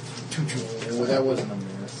times. Well, that wasn't a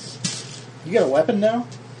miss. You got a weapon now?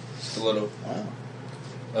 Stiletto.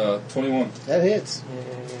 Wow. 21. That hits.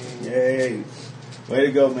 Yay. Way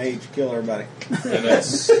to go, mage. Kill everybody. And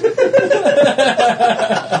that's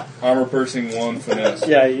armor piercing 1, finesse.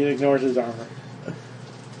 Yeah, he ignores his armor.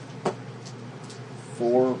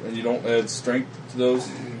 4, and you don't add strength to those?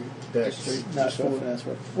 Dex. Not for finesse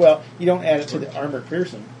weapon. Well, you don't add it to the armor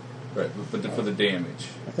piercing. Right, but for the damage.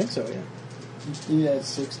 I think so, yeah. You had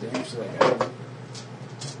 6 damage to that guy.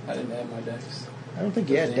 I didn't add my dex. I don't think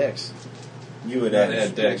you had dex. You would Not add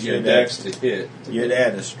add dex. You had dex to hit. You'd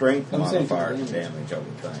add a strength I'm saying modifier to for damage, I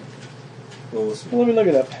would think. Well, we'll see. Well, let me look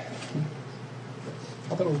it up. I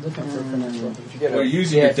thought it was different for a finesse weapon. If you get Well, a,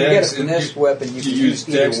 using yeah, your if you get dex a finesse and weapon, you you can use use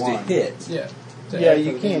either dex to one. hit. Yeah. Yeah,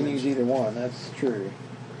 you can use either one. That's true.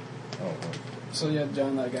 Oh, So yeah,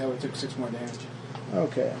 John, that guy would took 6 more damage.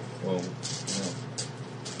 Okay. well,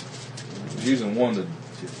 using 1 to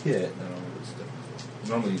hit. No, it's different.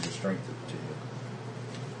 Normally use your strength to hit.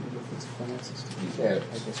 It's finesse. Use Yeah, I dex.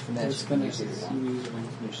 guess It's finesse. finesse. You can use either one. You use one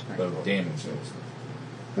from your strength. But damage,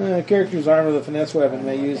 Character's armor with a finesse weapon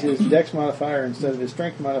may use his dex modifier instead of his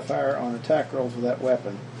strength modifier on attack rolls with that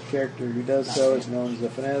weapon. The character who does so is known as a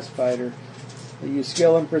finesse fighter. They use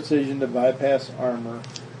skill and precision to bypass armor.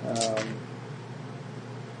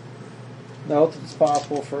 Note that it's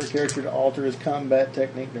possible for a character to alter his combat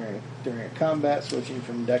technique during a combat, switching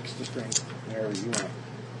from dex to strength, wherever you want.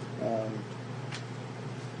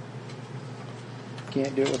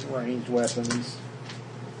 Can't do it with ranged weapons.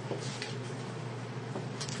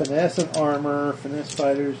 Finesse and armor, finesse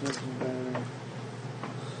fighters.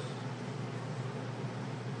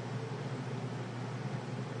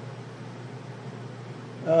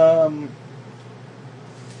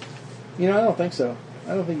 I don't think so.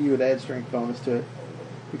 I don't think you would add strength bonus to it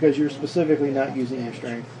because you're specifically not using your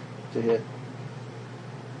strength to hit.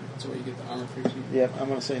 That's where you get the armor piercing. Yep, I'm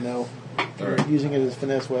going to say no. Alright. Using it as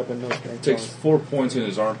finesse weapon, no strength Takes bonus. 4 points in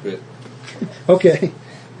his armpit. Okay.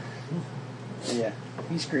 Yeah,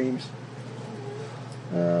 he screams.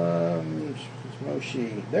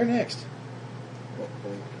 Moshi. They're next.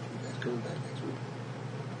 Coming back next week.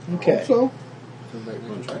 Okay. So, Coming back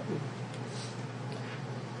next week.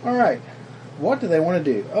 All right. What do they want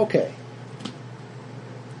to do? Okay.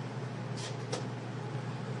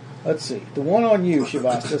 Let's see. The one on you,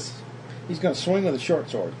 Shivastas, he's going to swing with a short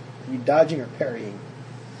sword. Are you dodging or parrying?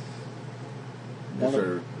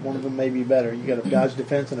 One of them may be better. You got a dodge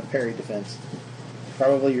defense and a parry defense.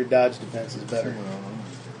 Probably your dodge defense is better.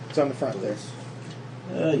 It's on the front there.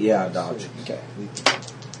 Yeah, dodge. Okay.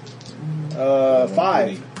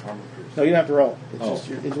 5. No, you don't have to roll. It's Oh. just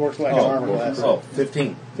it works like an armor class. Oh,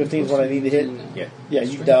 15. 15 is what I need to hit. Yeah. Yeah,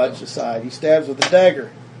 you dodge aside. He stabs with the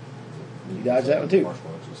dagger. You dodge that one too.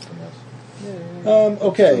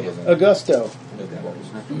 Okay, Augusto.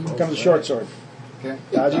 Comes a short sword. Okay.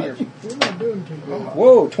 Dodging or... We're not doing too good.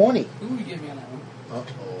 Whoa, 20. Ooh, you get me on that one.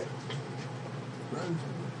 Uh-oh.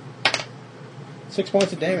 6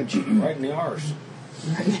 points of damage. Right in the arse.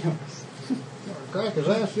 Crack his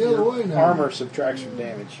ass the other way now. Armor subtracts from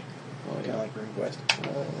damage. Kind of like RuneQuest.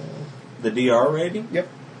 The DR rating? Yep.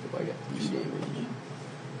 I got 3 damage.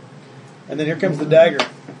 And then here comes the dagger.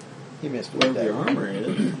 He missed with Whatever that. your armor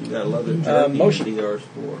is. You got a leather turkey. motion. DR's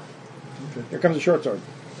 4. Here comes a short sword.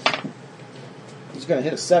 He's going to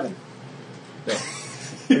hit a 7.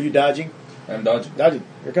 Are you dodging? I'm dodging. Dodging.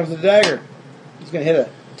 Here comes the dagger. He's going to hit a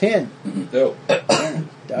 10. No.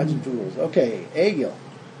 Dodging fools. Okay, Aegil.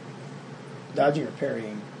 Dodging or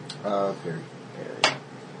parrying? Parry. Parry.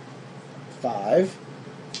 5.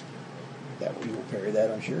 That you will parry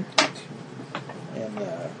that, I'm sure. And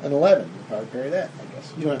an 11. You'll probably parry that, I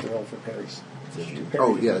guess. You don't have to roll for parries. You parry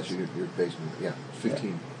Oh, the yeah, first. that's your basement. Yeah,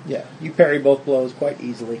 15. Yeah, you parry both blows quite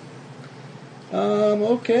easily.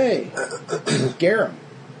 Okay. Garum.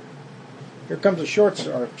 Here comes a short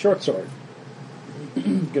sword.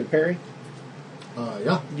 Good parry.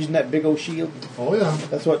 Yeah. Using that big old shield. Oh, yeah.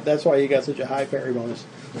 That's why you got such a high parry bonus.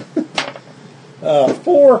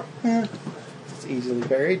 4. It's easily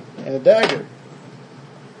parried. And a dagger.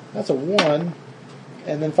 That's a 1.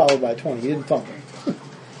 And then followed by a 20. You didn't thump him.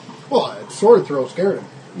 Well, that sword throw scared him.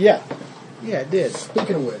 Yeah. Yeah, it did.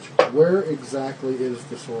 Speaking of which, where exactly is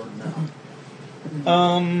the sword now?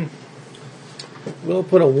 We'll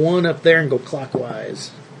put a 1 up there and go clockwise.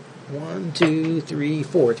 1, 2, 3,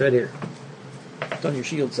 4. It's right here. It's on your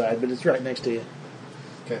shield side, but it's right next to you.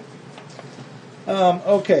 Okay.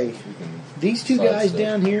 Okay. These two guys Sidestep.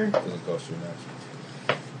 down here, Doesn't cost you an action.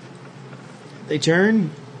 they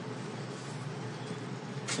turn.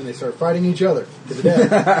 And they start fighting each other to the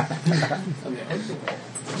death.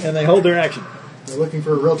 And they hold their action. They're looking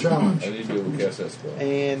for a real challenge. I need to be able to cast that spell.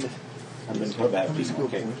 And I've been told that piece Skill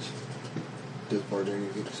okay. points. Does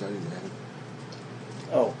Barbarian get decided to have?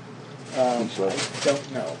 I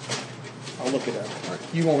don't know. I'll look it up. Right.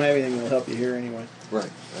 You won't have anything that'll help you here anyway. Right.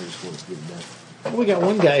 I just want to give them that. Well, we got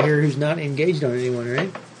one guy here who's not engaged on anyone,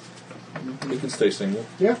 right? You can stay single.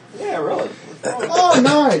 Yeah. Yeah, really. Oh,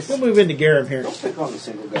 nice. We'll move into Garum here. Don't pick on the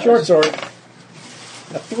single guys. Short sword.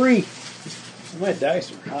 A 3. My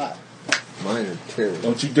dice are hot. Mine are terrible.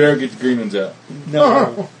 Don't you dare get the green ones out.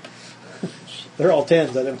 No. They're all 10s.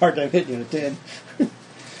 I'd have a hard time hitting you at a 10.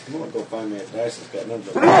 I'm going to go find me a dice that's got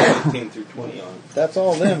numbers 18 through 20 on it. That's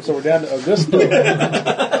all them, so we're down to Augusto.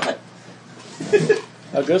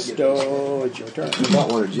 Augusto, it's your turn. You might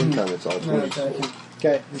want a gym time that's all 20.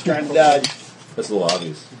 Okay, he's trying to dodge. That's a little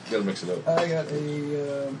obvious. You gotta mix it up. I got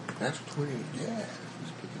a That's 20. Yeah.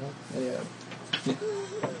 Just pick it up.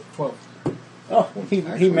 12. Oh, he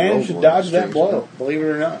managed to dodge that blow, believe it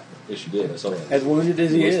or not. Yes, you did. I saw that. As wounded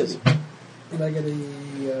as he is. And I got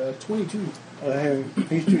a 22.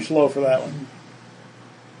 He's too slow for that one.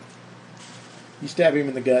 You stab him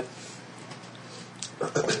in the gut.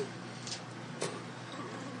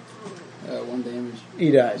 1 damage.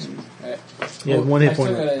 He dies. Alright. Yeah, 1 hit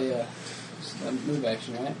point. I still got a move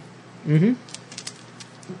action, right? Mm-hmm.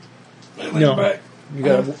 No, you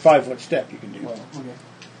got a 5-foot step you can do. Well, okay.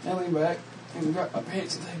 Now lean back and grab my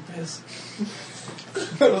pants and take a piss.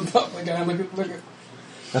 Go on top of the guy and look at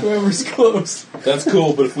whoever's close. That's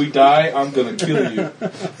cool, but if we die, I'm gonna kill you.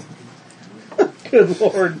 Good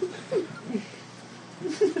Lord.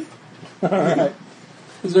 Alright.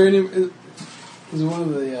 Is there is one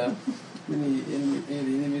of the any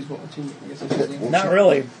enemies watching? I guess I should. Not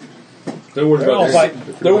really. They're worried They're all about fighting.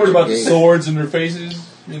 they're worried about the swords in their faces.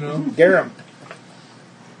 You know. Garum.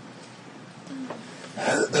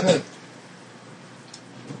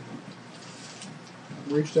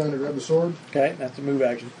 Reach down to grab the sword. Okay, that's a move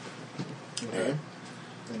action. Okay.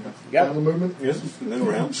 And Got final movement. Yes, move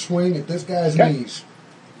around. Swing at this guy's Okay. knees.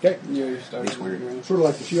 Okay, You're starting. Sort of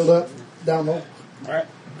like the shield up, down low. alright,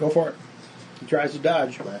 go for it. He tries to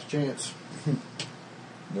dodge. Last chance.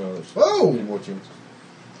 No, there's Oh! any more chances.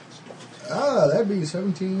 That'd be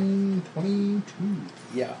 17, 22.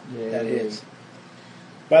 Yeah, that hits.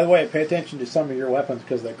 By the way, pay attention to some of your weapons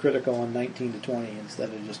because they're critical on 19 to 20 instead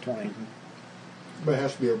of just 20. But it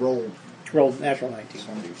has to be a roll. Rolled natural 19.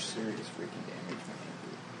 Some do serious freaking damage.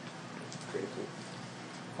 Critical.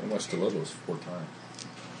 On my stilettos 4 times.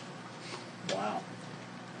 Wow.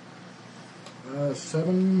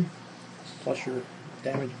 7. Plus your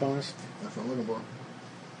damage bonus. That's what I'm looking for.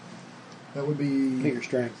 That would Get be your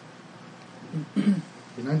strength.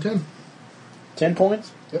 Be 9, 10. 10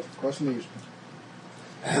 points? Yep, cross the knees.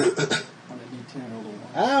 On a D10 roll a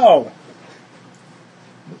 1. Ow!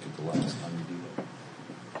 Look at the last time you do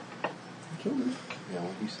that. Yeah,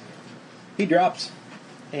 what you say? He drops.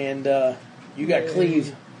 And you got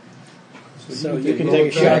cleave. So you can roll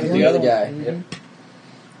take a shot at again. the other The guy. one. Yep.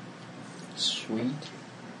 Sweet.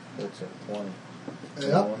 That's a 20.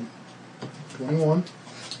 Yep. 21.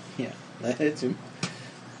 Yeah, that hits him.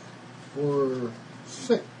 Or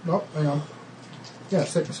 6. No, hang on. Yeah,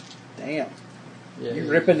 6. Damn. Yeah, You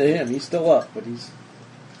rip into him. He's still up, but he's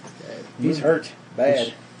hurt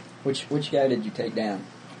bad. Which guy did you take down?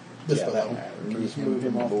 This Yeah, that fellow. one. Just move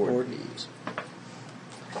him off the board.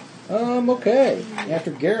 Okay.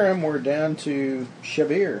 After Garum, we're down to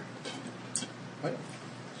Shabir.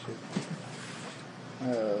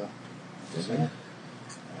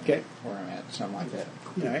 Okay. Where I'm at, something like that.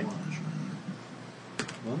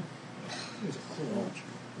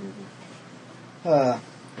 All right.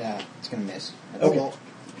 Yeah, it's gonna miss. Okay.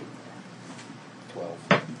 12.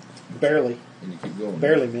 Barely. And you keep going.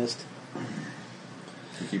 Barely missed.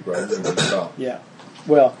 You keep riding and you stop. Yeah.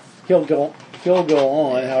 Well, he'll go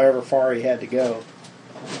on however far he had to go.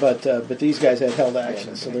 But these guys had held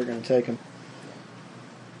action, so they're going to take him.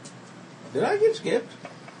 Did I get skipped?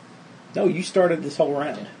 No, you started this whole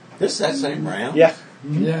round. This is that same round? Yeah.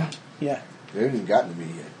 Yeah. Yeah. They haven't even gotten to me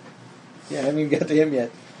yet. Yeah, I haven't even got to him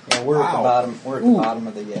yet. Yeah, we're at the bottom. We're at the bottom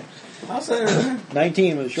of the. How's that?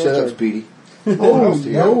 19 with a short Shut up, sword. Speedy. Oh,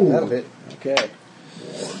 no. That'll hit. Okay.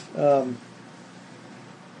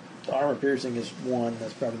 Armor piercing is 1.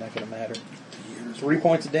 That's probably not going to matter. 3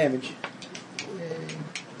 points of damage.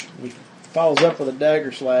 He follows up with a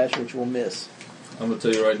dagger slash, which will miss. I'm going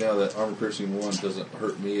to tell you right now that armor piercing 1 doesn't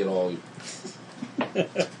hurt me at all.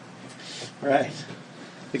 Right.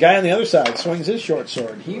 The guy on the other side swings his short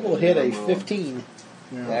sword. He will hit a 15.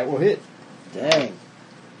 That will hit. Dang.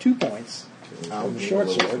 2 points from the short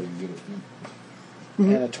sword.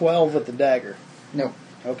 And a 12 with the dagger. No.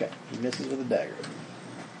 Okay. He misses with a dagger.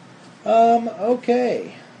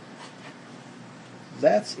 Okay.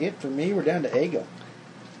 That's it for me. We're down to Egil.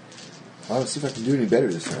 I'll see if I can do any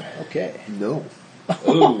better this time. Okay. No.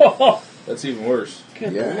 Ooh, that's even worse.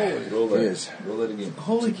 Good Yeah. Lord. Roll that. Yes. Roll that again.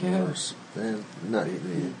 Holy cow. Worse. Man, not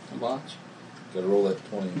hitting me. A botch. Got to roll that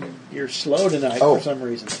 20 again. You're slow tonight Oh. for some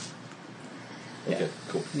reason. Okay,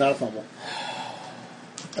 cool. Not a fumble.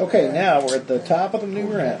 Okay, now we're at the top of the new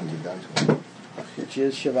round, which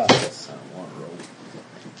is Shavastas. I don't want to roll.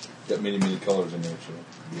 Got many colors in there,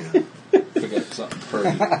 so. Pick up something pretty.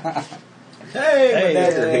 Hey, my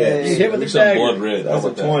dagger hit. You hit with the Some dagger. blood red. How That's a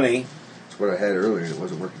about that? 20. That's what I had earlier and it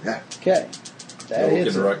wasn't working. Ah. Okay. That Gotta get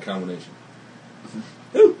hits the it. right combination.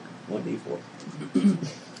 Ooh, 1d4.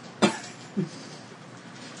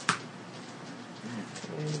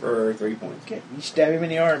 For 3 points. Okay, you stab him in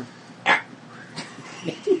the arm.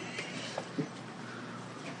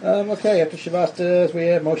 Okay, after Shavastas, we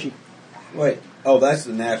have Moshi. Wait. Oh, that's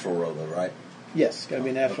the natural roll, though, right? Yes, got to be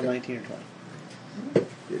a natural Okay. 19 or 20.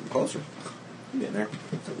 Getting closer. Getting there.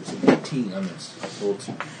 It was an 18 on this. Roll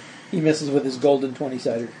 2. He misses with his golden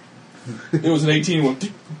 20-sider. It was an 18 one.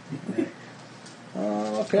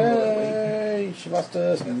 Okay,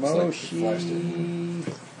 Shavastas, Moshi,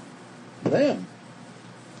 them.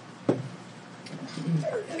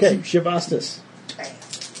 Okay, Shavastas.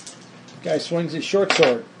 Guy swings his short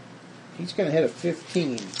sword. He's going to hit a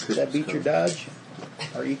 15. Does that beat your dodge?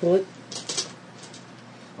 Or equal it?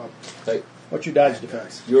 Hey, What's your dodge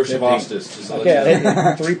defense? you're Shavastas. Just to let Okay, you know.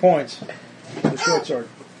 I hit 3 points. The short sword.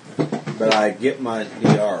 But I get my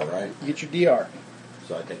DR, right? You get your DR.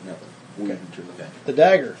 So I take nothing. Okay. Okay. The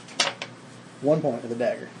dagger. 1 point with the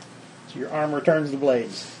dagger. So your arm returns the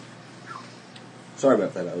blades. Sorry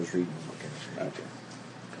about that. I was reading. Okay.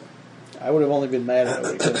 I would have only been mad if I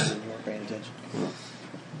would have killed you weren't paying attention.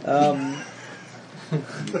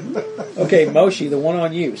 Okay, Moshi, the one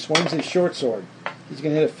on you, swings his short sword. He's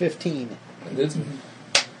going to hit a 15. That hits me.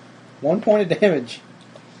 1 point of damage.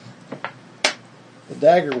 The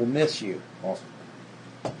dagger will miss you. Awesome.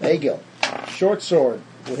 Egil, short sword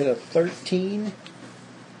will hit a 13.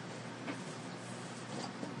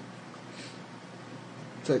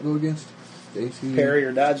 What's that go against? AC? Parry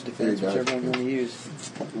or dodge defense, Parry, dodge whichever one you want to use.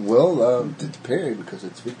 Well, it's parry because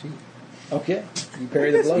it's 15. Okay, you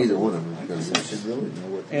parry the blow. Either one of them. I should really know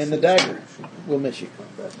what And the dagger will miss you.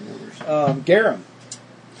 Garum,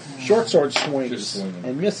 short sword Just swings swinging.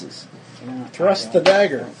 and misses. Thrusts the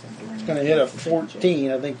dagger. It's going to hit a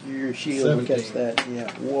 14. I think your shield will catch 17. that.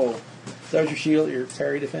 Yeah. Whoa. Is that what your shield, your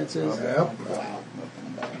parry defense is? Yep.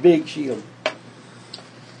 Big shield.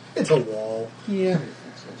 It's a wall. Yeah.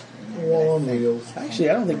 Wall on wheels. Actually,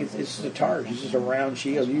 I don't think it's just a targe. It's just a round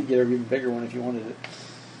shield. You could get an even bigger one if you wanted it.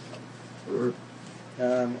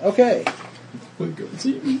 Okay.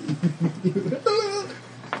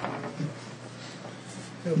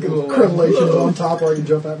 Crenellations on top where I can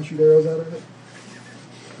jump out and shoot arrows out of it.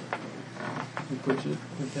 Push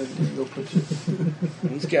it. Go push it.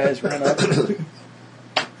 These guys run up.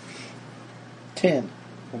 10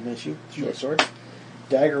 will miss you. Short sword.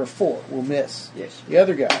 Dagger of 4 will miss. Yes. The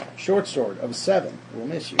other guy, short sword of 7 will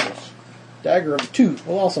miss you. Dagger of 2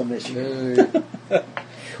 will also miss you.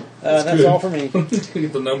 That's all for me.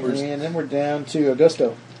 Get the numbers. And then we're down to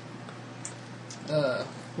Augusto.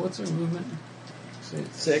 What's our movement?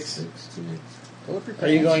 6. Pull up your Are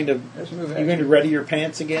you pants. going to ready your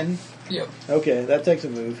pants again? Yep. Okay, that takes a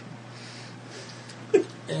move.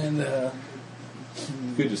 And You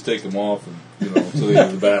could just take them off and, until the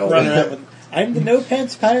end of the battle. Run around with, I'm the no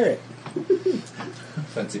pants pirate.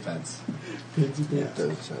 Fancy pants. That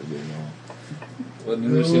doesn't sound good at all. Well,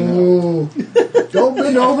 neither's him. Ooh. Don't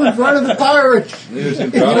bend over in front of the pirate. Neither's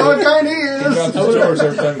him. You know what kind he He is. drops his drawers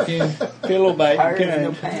every time he can. Pillow bite. Pirates with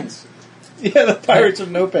no pants. Yeah, the pirates of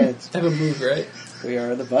no pants. have a move, right? We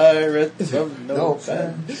are the pirates of no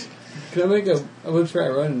pants. Can I make I'm gonna try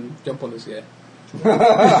to run and jump on this guy.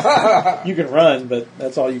 You can run, but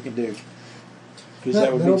that's all you can do. Because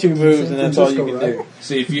that would That'll be 2 be moves, San and that's all you Francisco, can do. right?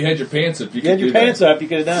 See, if you had your pants up, You had your pants up, you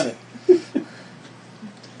could have done it.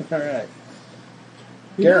 All right.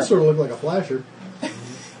 He Garrett. does sort of look like a flasher.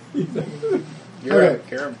 You're Okay. up,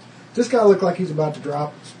 Karen. This guy looked like he's about to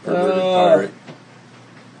drop. pirate.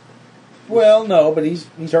 Well, no, but he's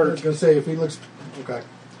I was hurt. going to say, if he looks... Okay.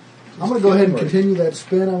 I'm going to go ahead and continue that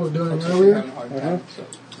spin I was doing earlier. Having a hard time, so.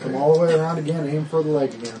 Come all the way around again, aim for the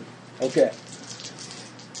leg again. Okay.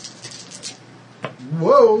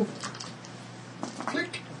 Whoa!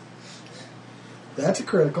 Click! That's a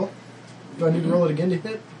critical. Do I need to roll it again to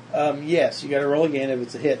hit? Yes, you got to roll again. If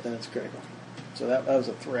it's a hit, then it's critical. So that was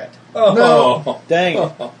a threat. Oh, No. Dang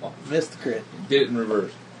it. Missed the crit. Did it in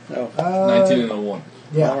reverse. No. 19 and a 1.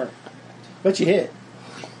 Yeah. Bummer. But you hit.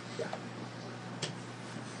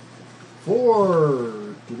 4.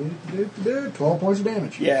 12 points of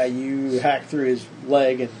damage. Yeah, you hack through his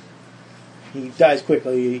leg and he dies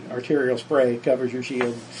quickly. Arterial spray covers your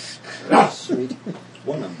shield. Sweet.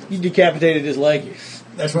 One of them. You decapitated his leg.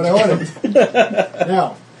 That's what I wanted.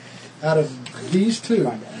 Now, out of these two,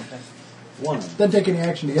 One of them. doesn't take any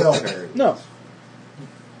action to yell. No.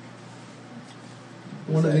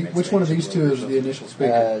 Which one of these two is the initial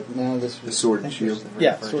speaker? No, this was The sword and shield.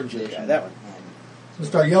 Yeah, sword and shield guy. That one. So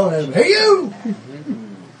start yelling at him. Hey, you!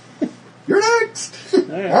 You're next! All right.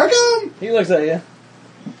 Here I come! He looks at you.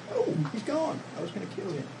 Oh, he's gone. I was going to kill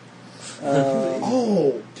him. Um,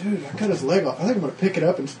 Oh, dude, I cut his leg off. I think I'm going to pick it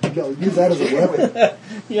up and use that as a weapon.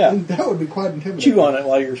 yeah. That would be quite intimidating. Chew on it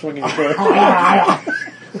while you're swinging your sword.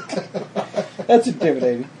 That's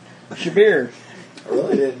intimidating. Shabir. I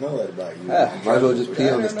really didn't know that about you. Might as well just pee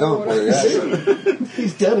on the stump where you're at.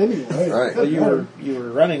 He's dead anyway. Right. Well, you were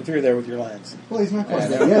running through there with your lance. Well, he's not quite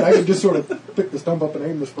dead yet. I could just sort of pick the stump up and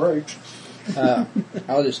aim the spray.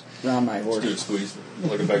 I'll just round my horse. Do a squeeze.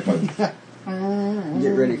 Like a bagpipe. Get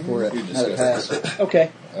ready for it. You're Another pass. disgusting.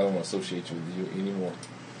 Okay. I don't want to associate you with you anymore.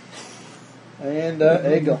 And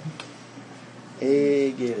Egil.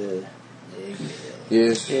 Egil.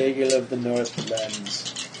 Yes, Egil of the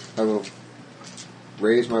Northlands. I will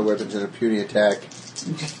raise my weapons in a puny attack.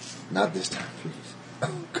 Not this time, please.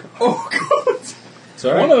 Oh, God.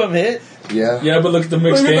 Sorry. One of them hit. Yeah. Yeah, but look at the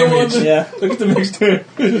mixed Look at the one damage. Yeah. Look at the mixed damage.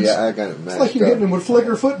 Yeah, I got it It's matched like you're hitting up. him with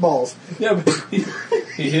flicker footballs. Yeah, but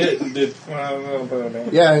he hit and did.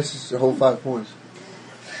 Yeah, it's just a whole 5 points.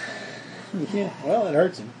 Yeah. Well, it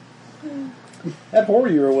hurts him. That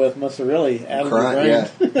whore you were with must have really added Crying,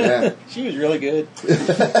 the brain. yeah. She was really good. So good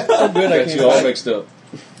I Got can't you all fight. mixed up.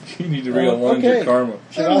 You need to realign okay. your karma.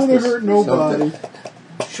 I don't want to hurt nobody.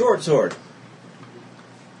 Short sword.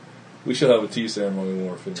 We shall have a tea ceremony when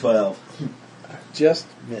we're finished. 12. Just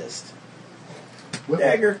missed.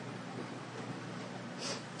 Dagger.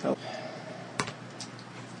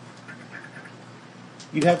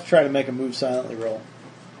 You'd have to try to make a move silently roll.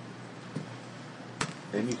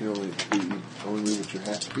 And you can only move at your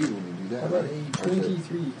half speed when you do that, How about right? a Or is that-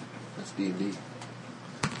 23? That's D&D.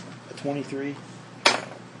 A 23.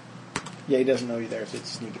 Yeah, he doesn't know you're there, so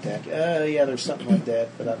it's a sneak attack. Yeah, there's something like that,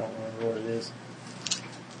 but I don't remember what it is.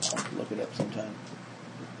 I'll have to look it up sometime.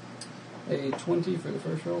 A 20 for the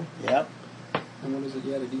first roll. Yep. And what is it?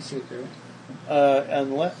 You had a D6, right?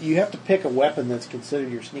 Unless you have to pick a weapon that's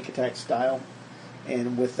considered your sneak attack style,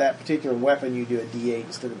 and with that particular weapon, you do a D8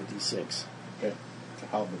 instead of a D6. Okay. It's a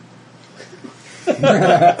halberd.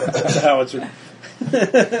 Howitzer.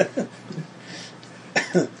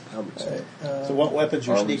 So what weapon's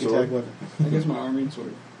your Army sneak sword? attack weapon? I guess my arming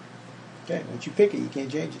sword. Okay, once you pick it, you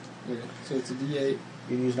can't change it. Okay, so it's a D8. You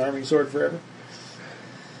can use an arming sword forever?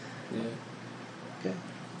 Yeah. Okay.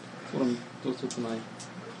 That's what's my.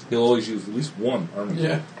 He'll always use at least one armor.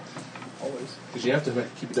 Yeah. Always. Because you have to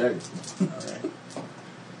keep a dagger.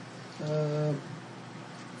 Alright.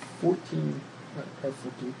 14. Or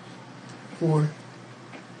 14. 4.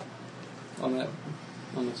 On the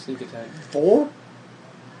sneak attack. 4?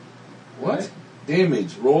 What?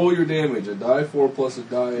 Damage. Roll your damage. A die 4 plus a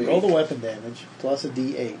die 8. Roll the weapon damage plus a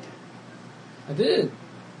d8. I did.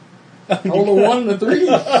 I rolled a 1 and a 3.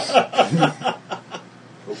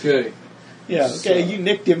 Okay. Yeah, okay, you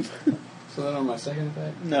nicked him. So then on my second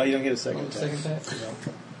attack? No, you don't get a second On the attack. second attack?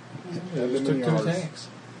 Yeah, I just took 2 attacks.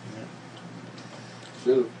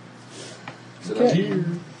 Should have. Sit Okay. up here.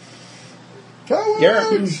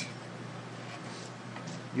 Garrett.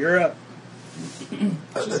 You're up. Can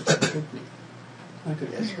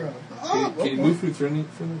you move through for this?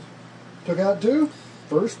 Took out 2.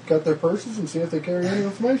 First, cut their purses and see if they carry any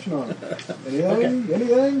information on them.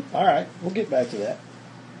 Anything? All right, we'll get back to that.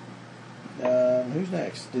 Who's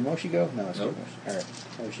next? Did Moshi go? No, it's Nope. Moshi. All right,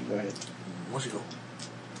 Moshi, go ahead. Where's he go?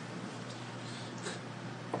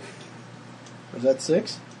 Was that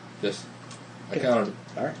 6? Yes. I Okay. counted it.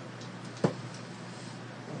 All right.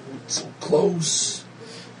 So close.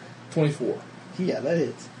 24. Yeah, that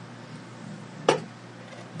hits.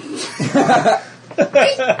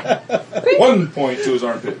 1 point to his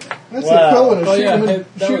armpit. That's Wow. the equivalent of Oh, yeah, shooting that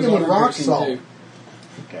him was with on rock piercing, salt. too.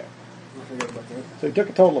 Okay. I forgot about that. So he took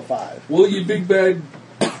a total of 5. Well, you big bad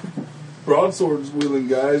broadswords wielding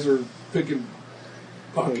guys are picking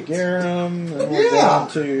Okay, pockets. Garum, then we're Yeah. down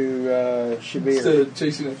to Instead Shabir. of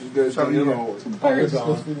chasing after these guys, you know, Pirates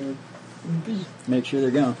supposed to be Make sure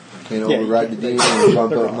they're gone. Can't Yeah, override you the can't. DM and bump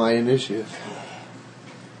They're up wrong. my initiative.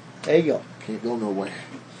 There you go. Can't go nowhere.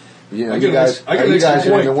 You know, I you get an guys, I get an you extra guys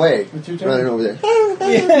are in the point. way. It's your turn. Running over there. I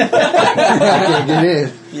can't get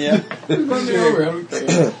in. Yeah. Run me over. I don't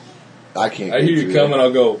care. I can't I get hear you through coming,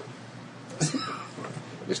 I'll go. there.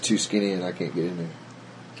 It's too skinny and I can't get in there.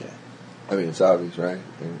 Okay. I mean, it's obvious, right?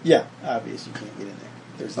 Yeah, obvious you can't get in there.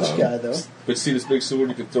 There's this guy, though. But see this big sword,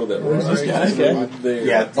 you can throw that Where's right this guy? Okay. there.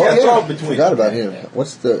 Yeah, Oh, yeah, yeah. throw it I between. forgot about him.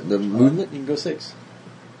 What's the movement? You can go 6.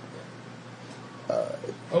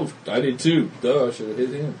 Oh, I did too. Duh, I should have hit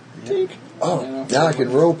him. Oh, now I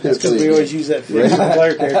can roll That's because pistol. we always use that fixed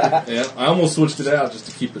player character. Yeah, I almost switched it out just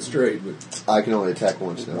to keep it straight, but I can only attack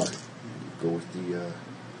once now. Go with the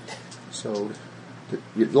sword.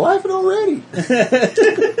 You're laughing already.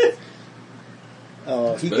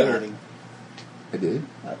 Oh, he better. got him. I did.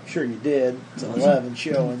 I'm sure you did. It's an 11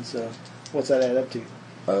 showing, so what's that add up to?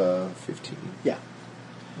 15. Yeah.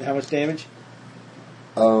 And how much damage?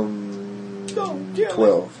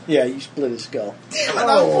 12. Yeah, you split his skull. Damn it,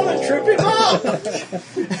 I want to trip him up.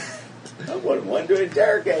 I wasn't one to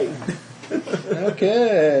interrogate.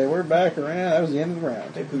 Okay, we're back around. That was the end of the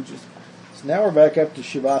round. Hey, pooches. So now we're back up to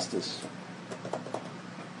Shivastas.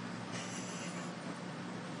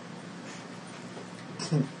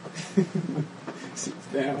 Sits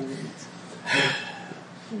down.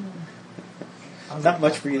 Not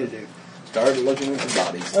much for you to do. Started looking at the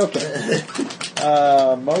bodies. Okay.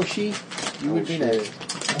 Moshi, you would be next.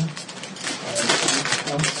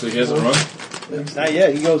 so he hasn't run. Not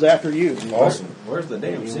yet. He goes after you. Awesome. Where's the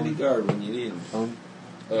damn city guard when you need him?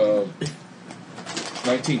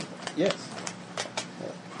 19. Yes.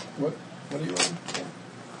 What do you want?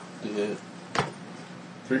 Yeah.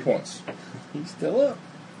 3 points. He's still up.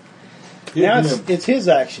 Now it's his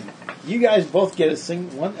action. You guys both get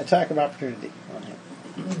one attack of opportunity on him.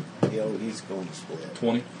 Yo, he's going to split.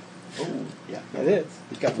 20. Oh, yeah, that is.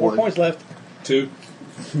 He's got 4 One. points left. 2.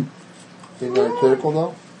 Isn't that critical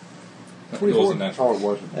though? It wasn't natural. Oh, it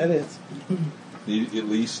wasn't. That is. Need at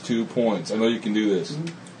least 2 points. I know you can do this.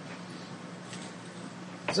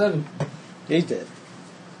 7. He's dead.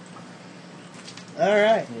 All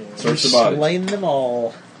right. Search the body. Slaying them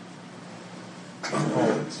all.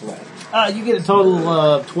 Oh, it's like. You get a total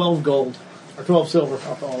of 12 gold. Or 12 silver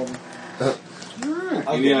off all of them.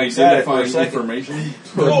 Any excited for a identifying second. information?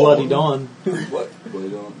 For Bloody Dawn. What? Bloody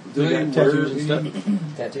Dawn. They got tattoos and stuff.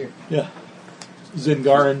 Tattoo. Yeah.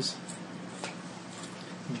 Zingarans.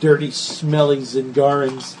 Dirty, smelly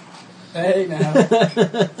Zingarans. Hey, now. Not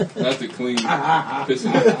the clean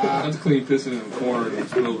pissing in the corner in the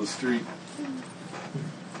middle of the street.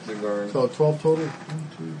 Cigar. So 12 total. 1,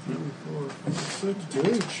 2, 3, 4, 5, 6 to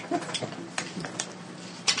each.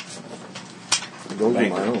 Those are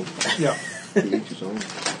my own. Yeah. To each his own.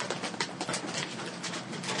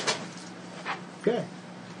 Okay.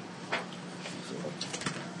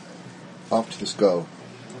 Off to the skull.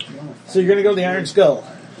 So you're going to go to the Iron Skull.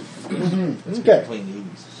 Okay.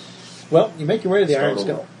 Well, you make your way to the Iron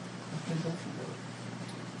Skull.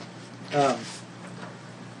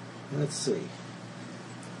 Let's see.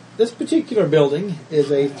 This particular building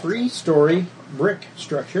is a 3-story brick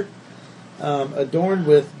structure adorned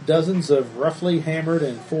with dozens of roughly hammered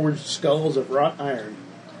and forged skulls of wrought iron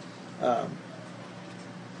on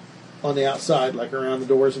the outside, like around the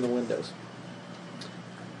doors and the windows.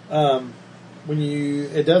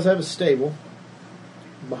 It does have a stable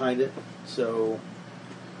behind it, so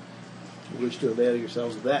if you wish to avail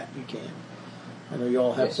yourselves of that, you can. I know you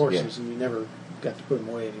all have horses, and you never got to put them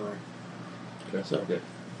away anywhere. Okay. So, okay.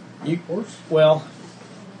 Horse? well,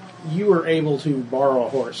 you were able to borrow a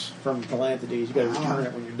horse from Philanthropies. You got to return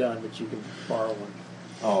it when you're done, but you can borrow one.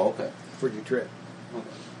 Oh, okay. For your trip. Okay.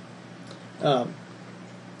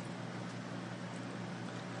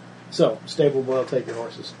 So, stable will take your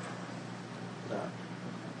horses.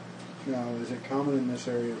 Now, is it common in this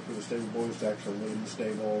area for the stable boys to actually live in the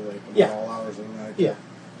stable? They come Yeah. at all hours of the night? Yeah.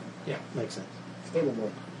 Yeah, makes sense. Stable boy.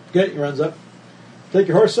 Good, he runs up. Take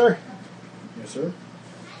your horse, sir. Yes, sir.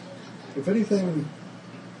 If anything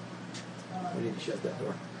We need to shut that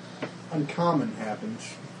door. uncommon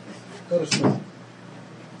happens, let us know.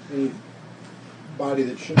 Anybody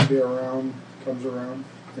that shouldn't be around comes around.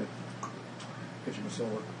 Here, get you a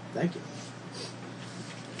silver. Thank you.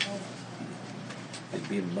 Like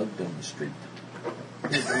being mugged on the street.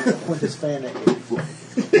 Point this fan at you.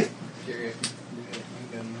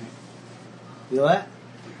 Feel that?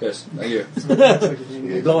 Yes, thank you.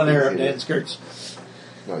 You're blowing air up Dan's skirts.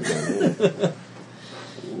 Not done yet.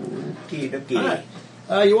 Okay.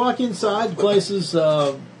 Right. You walk inside. The place is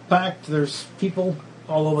packed. There's people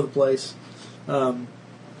all over the place.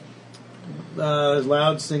 There's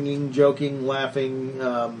loud singing, joking, laughing.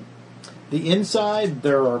 The inside,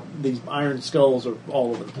 there are these iron skulls are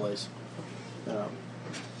all over the place.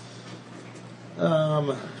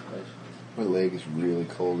 My leg is really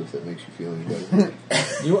cold, if that makes you feel any better.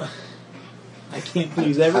 I can't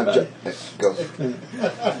please everybody. Go.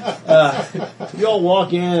 You all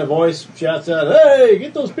walk in, a voice shouts out, "Hey,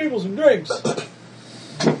 get those people some drinks!"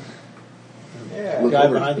 Yeah. The guy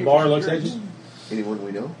behind the bar looks at you. Anyone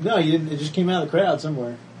we know? No, you didn't. It just came out of the crowd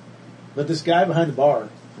somewhere. But this guy behind the bar,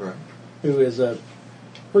 Right. who is a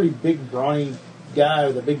pretty big, brawny guy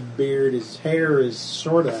with a big beard, his hair is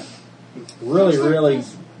sort of really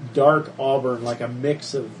dark auburn, like a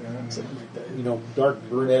mix of, dark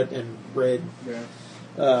brunette and red. Yeah.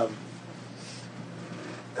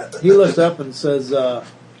 He looks up and says,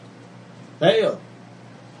 "Hey,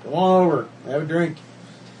 come on over, have a drink."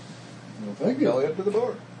 Well, thank you. Belly up to the bar.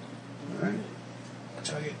 All right.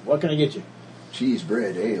 What can I get you? Cheese,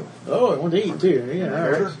 bread, ale. Oh, I want to eat too. Yeah, all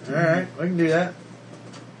right. All right, we can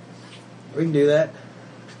do that.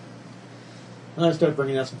 I start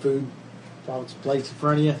bringing out some food. Probably some plates in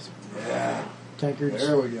front of you. Yeah. Tankards.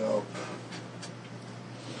 There we go.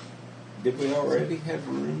 Did we already have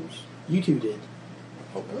rooms? You two did.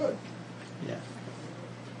 Oh, good. Yeah.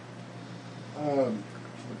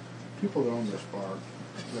 People that own this bar,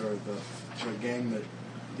 they're the gang that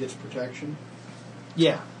gets protection.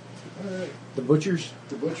 Yeah. Alright. The butchers.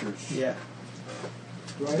 The butchers. Yeah.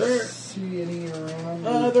 Do I see any around?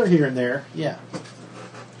 They're here and there. Yeah.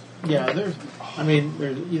 Yeah. There's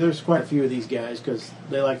quite a few of these guys because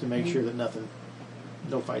they like to make sure that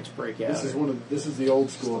no fights break out. This is the old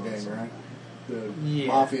school gang, right? The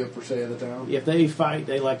mafia per se of the town. If they fight,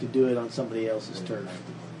 they like to do it on somebody else's turn.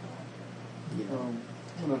 I'm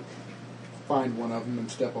gonna find one of them and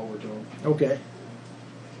step over to them. Okay.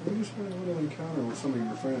 We just had a little encounter with some of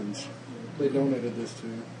your friends. They donated this to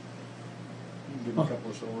you. You can give them a couple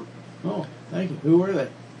of silver. Oh, thank you. Who were they?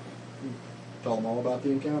 Tell them all about the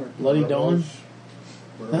encounter. Bloody Dawn?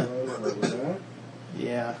 Where it was at.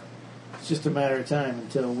 Yeah. It's just a matter of time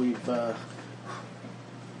until we've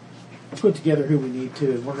put together who we need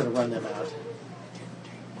to, and we're going to run them out.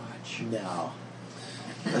 No.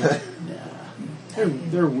 No.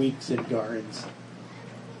 They're weak, said Garins.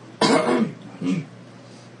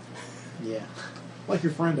 Yeah. Like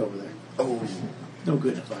your friend over there. Oh. No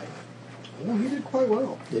good in a fight. Well, he did quite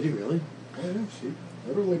well. Did he really? Oh, yeah, she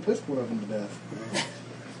literally pissed one of them to death.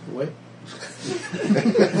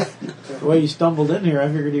 The way he stumbled in here, I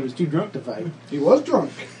figured he was too drunk to fight. He was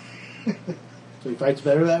drunk. So he fights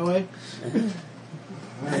better that way?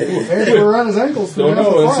 Hands were around his ankles. Don't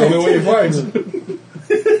know, that's the only way he fights.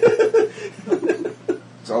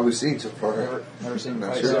 It's all we've seen so far. Never seen him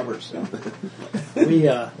Not fight sure. sober, so. We,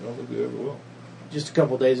 I don't think they ever will. just a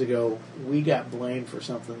couple days ago, we got blamed for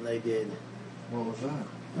something they did What was that?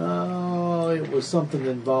 Oh, it was something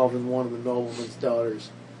involving one of the nobleman's daughters.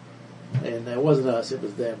 And it wasn't us, it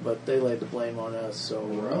was them, but they laid the blame on us.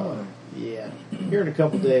 So, yeah. Here in a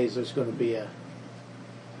couple days, there's going to be an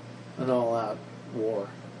all-out war.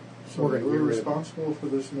 So We're we're going to be responsible for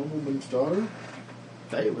this nobleman's daughter?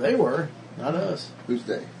 They were, not us. Who's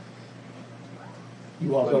they? You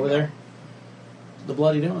walk over there. The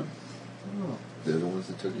bloody doing. Oh. They're the ones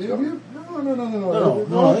that took his Did daughter? you?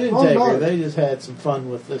 No, they didn't wrong take her. daughter. They just had some fun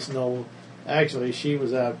with this noble. Actually, she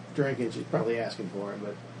was out drinking. She's probably asking for it,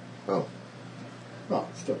 but Oh. No,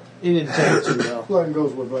 still. he didn't take it too well. Blood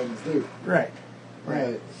goes what buttons do. Right.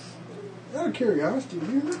 Right. Out of curiosity,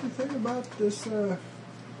 have you heard anything about this, oh,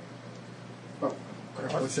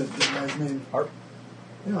 crap, what's that guy's name? Harp.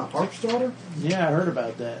 Yeah, Harp's daughter? Yeah, I heard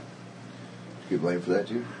about that. You get blamed for that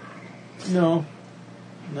too? No,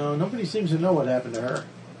 nobody seems to know what happened to her.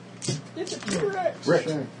 It's a T-Rex. Rick.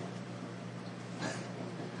 Shame.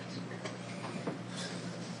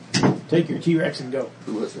 Take your T-Rex and go.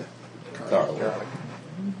 Who was that? Carla.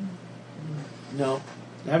 No,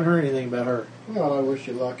 I haven't heard anything about her. Well, I wish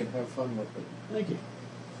you luck and have fun with it. Thank you.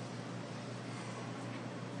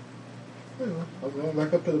 Anyway, I'll go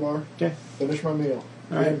back up to the bar. Okay. Finish my meal. All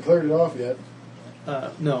I right. haven't cleared it off yet.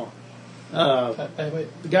 No. Wait,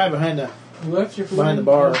 The guy behind the you left your food Behind the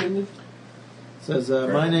bar. unattended? says,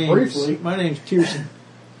 Briefly. my name's Tierson.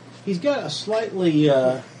 He's got a slightly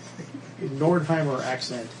Nordheimer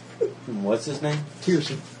accent. What's his name?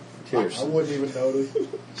 Tierson. I wouldn't even notice.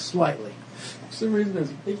 Slightly. For some reason, there's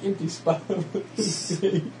a big empty spot over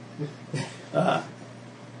the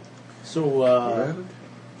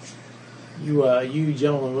you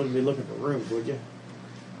gentlemen wouldn't be looking for rooms, would you?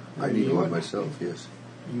 I need one myself, yes.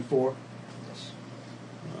 You four?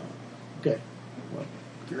 Okay. Well,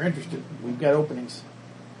 if you're interested, we've got openings.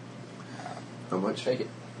 How much? Take it.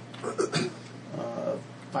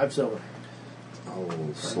 5 silver.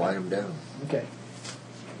 I'll slide him down. Okay.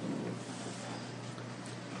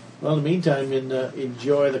 Well, in the meantime,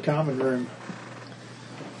 enjoy the common room.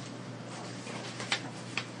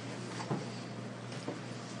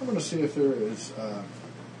 I'm going to see if there is a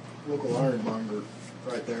local ironmonger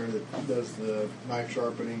right there that does the knife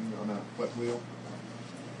sharpening on a wet wheel.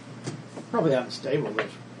 Probably out in the stable, but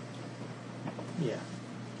yeah.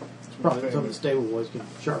 It's probably some of the stable boys can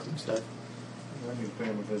sharpen stuff. I need to pay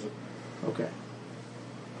him a visit. Okay.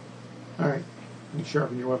 All right. You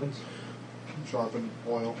sharpen your weapons? Sharpen,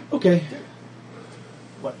 oil. Okay.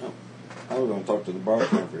 What? No. I was going to talk to the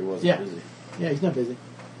bartender. He wasn't Yeah. busy. Yeah, he's not busy.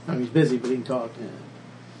 I mean, he's busy, but he can talk. Yeah.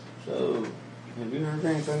 So, have you heard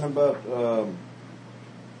anything about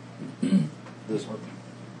this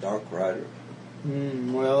Dark Rider?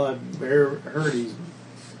 Well, I've heard he's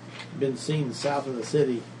been seen south of the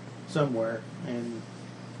city somewhere, and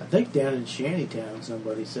I think down in Shantytown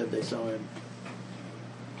somebody said they saw him.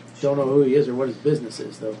 Don't know who he is or what his business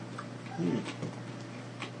is, though. Do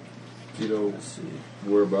you know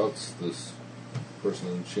whereabouts this person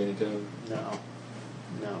in Shantytown? No.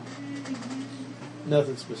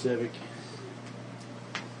 Nothing specific.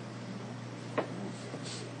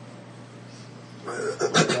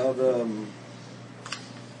 About,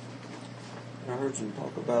 I heard some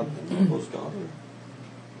talk about the noble's daughter.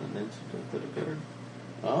 An incident that occurred.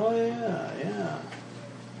 Oh, yeah.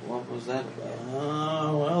 What was that about?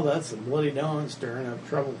 Well, that's the bloody dawn stirring up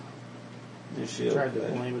trouble. Is she Tried to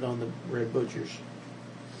okay? blame it on the Red Butchers.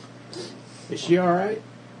 Is she all right?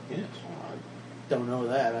 Yes. I don't know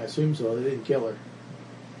that. I assume so. They didn't kill her.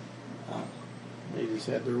 Ah. They just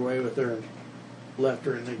had their way with her and left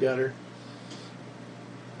her in the gutter.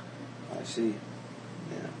 I see.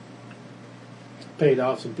 Yeah. Paid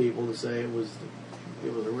off some people to say it was a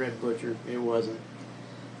Red Butcher. It wasn't.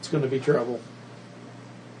 It's going to be trouble.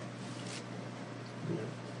 Yeah.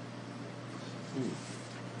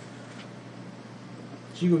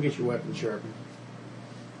 So you go get your weapon sharpened.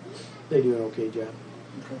 They do an okay job.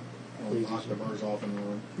 Okay. I'll Please. knock the bars off in the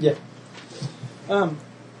room. Yeah.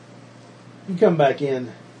 You come back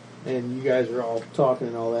in, and you guys are all talking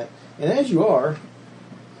and all that. And as you are,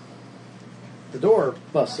 the door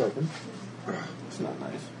busts open. It's not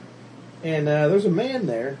nice. And there's a man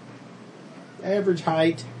there, average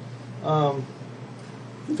height,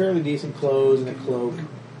 fairly decent clothes and a cloak.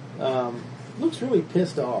 Looks really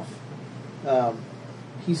pissed off.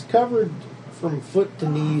 He's covered from foot to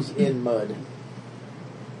knees in mud.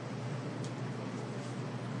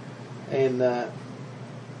 And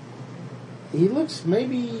he looks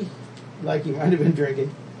maybe like he might have been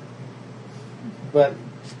drinking. But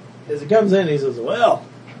as he comes in, he says, well,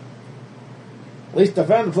 at least I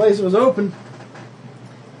found the place that was open.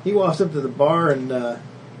 He walks up to the bar and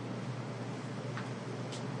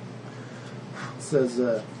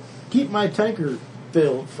says, keep my tanker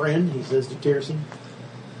filled, friend, he says to Tierson.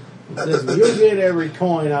 He says, you'll get every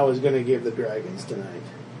coin I was going to give the dragons tonight.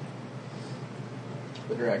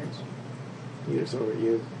 The dragons. He looks over at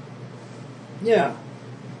you. Yeah.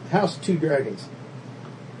 House of Two Dragons.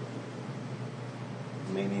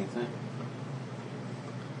 Mean anything?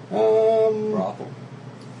 Brothel.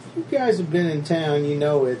 You guys have been in town, you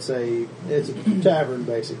know it's a tavern,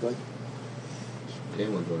 basically.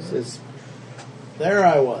 Says, there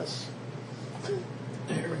I was.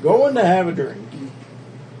 Going to have a drink.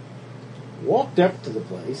 Walked up to the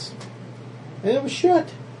place, and it was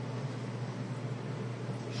shut.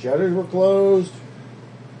 Shutters were closed.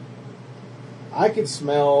 I could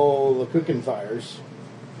smell the cooking fires.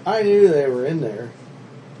 I knew they were in there.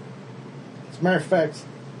 As a matter of fact,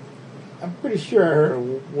 I'm pretty sure I heard a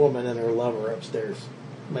woman and her lover upstairs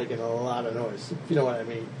making a lot of noise, if you know what I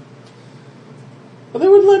mean. But they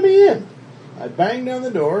wouldn't let me in. I banged on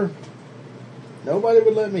the door. Nobody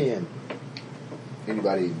would let me in.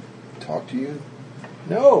 Anybody talk to you?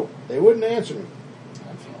 No, they wouldn't answer me.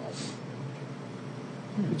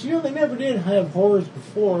 But you know, they never did have horrors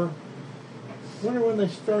before. Wonder when they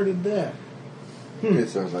started that. It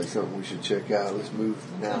sounds like something we should check out. Let's move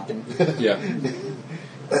now. Yeah.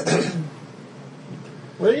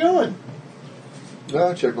 Where are you going?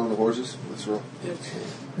 No, check on the horses. Let's roll.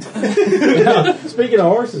 Speaking of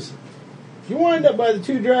horses, if you wind up by the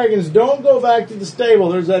Two Dragons, don't go back to the stable.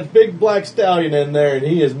 There's that big black stallion in there, and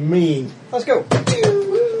he is mean. Let's go.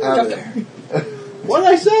 Out of there. What did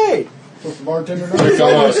I say? What's the bartender Here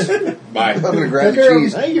know? comes. Bye. I'm going to grab the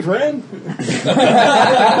cheese. Thank you, friend.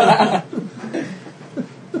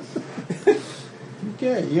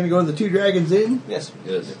 Okay, you gonna go to the Two Dragons Inn? Yes.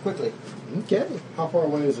 Yes. Quickly. Okay. How far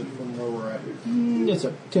away is it from where we're at? It's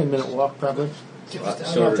a 10-minute walk, probably. I'm not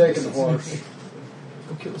taking the horse.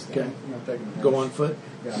 Okay. I'm not taking the horse. Go on foot.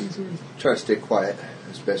 Yeah. Try to stay quiet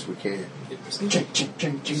as best we can. Okay. Sneak,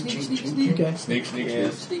 sneak, Yeah.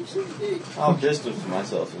 sneak. I'll distance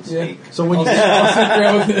myself and sneak. So when you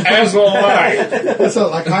As will I. What's that,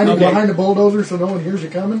 like hiding behind the bulldozer so no one hears you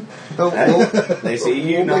coming? They see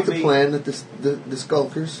you, We'll not make a me. plan that the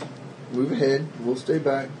skulkers move ahead. We'll stay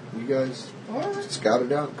back. You guys scout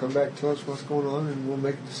it out and come back and tell us what's going on, and we'll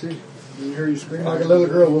make a decision. You hear you scream like a little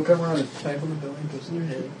girl. We'll come around and tap on the building, push in your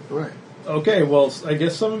head. Right. Okay, well, I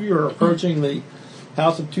guess some of you are approaching the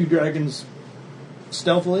House of Two Dragons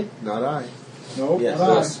stealthily, Not I. Nope, Yes,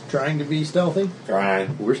 not yes. trying to be stealthy.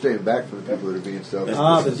 Trying. We're staying back from the people that are being stealthy.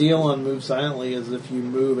 The deal on move silently is if you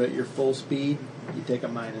move at your full speed, you take a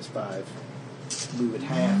 -5. Move at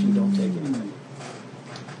half, you don't take anything.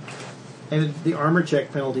 And the armor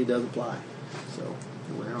check penalty does apply. So,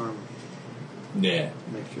 you wear armor. Yeah.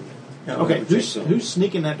 Make sure. No, Okay, armor check's who's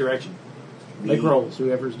sneaking that direction? Make rolls,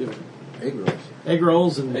 whoever's doing it. Egg rolls. Egg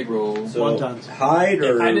rolls and Egg rolls. So, wontons. hide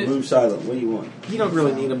or Hide it. move silent? What do you want? You don't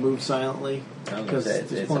really need to move silently because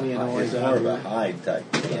there's plenty of noise It's out more of of a it. hide type.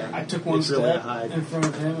 Yeah, I took one it's really a step hide. in front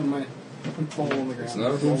of him and my fall on the ground. It's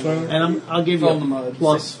not a full silent? And I'll give you Fell in the a mud.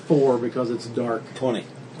 +4 because it's dark. 20.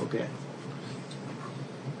 Okay.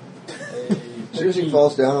 As soon as he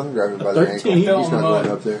falls down, I'm grabbing him by the ankle. 13. He's Fell not in the going mud.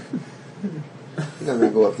 up there. He's not going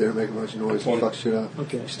to go up there and make a bunch of noise and fuck shit up.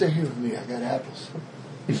 Okay. Stay here with me. I got apples.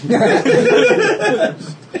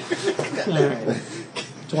 All right.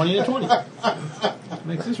 20 to 20.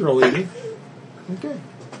 Makes this real easy. Okay.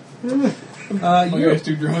 My guy's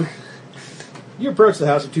too drunk. You approach the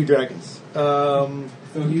House of Two Dragons. Found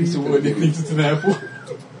a piece of wood. He thinks it's an apple.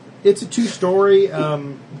 It's a 2-story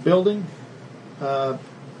building.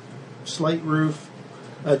 Slate roof,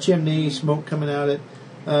 chimney, smoke coming out it.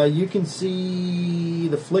 You can see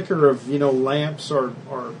the flicker of lamps or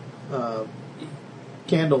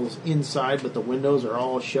candles inside, but the windows are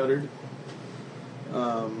all shuttered.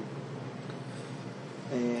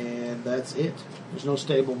 And that's it. There's no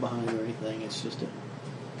stable behind or anything. It's just a.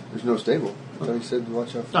 There's no stable. I thought you said to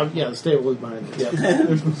watch out for. Oh yeah, the stable is behind it. Yeah.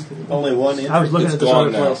 Only one entry. I was looking It's at this gone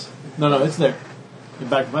other now. place. No, it's there. In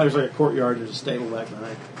back, there's like a courtyard. There's a stable back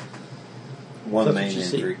behind. One That's what main you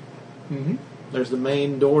see. entry. Mm-hmm. There's the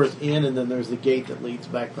main doors in, and then there's the gate that leads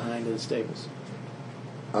back behind to the stables.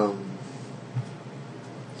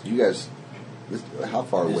 You guys, how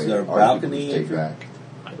far Is away there a are balcony you going to stay entry? back?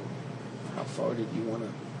 How far did you want to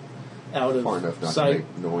out of Far enough not to sight?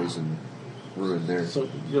 make noise and ruin their So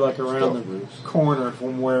you're like around stealth the moves. corner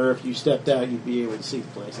from where if you stepped out, you'd be able to see the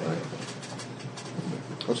place. Right.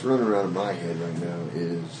 What's running around in my head right now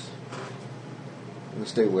is I'm going to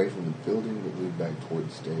stay away from the building but move back toward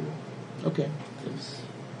the stable. Okay.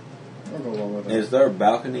 I'll go along with it. Is there a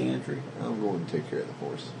balcony entry? I'm going to take care of the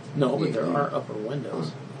horse. No, but Yeah, there yeah. are upper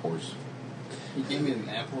windows. Horse. He gave me an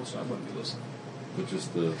apple, so I wouldn't be listening. But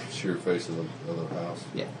just the sheer face of the house.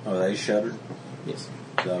 Yeah. Are they shuttered? Yes.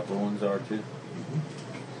 The upper ones are too.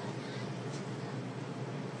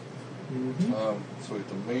 Mm-hmm. So we have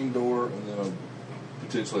the main door and then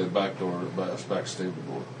potentially a back door, a back stable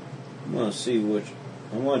door. I'm going to see which.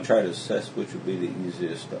 I'm going to try to assess which would be the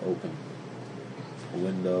easiest to open. A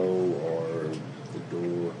window or the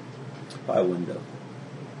door. By window.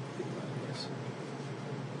 Yes.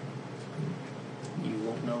 You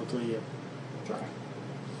won't know until you try.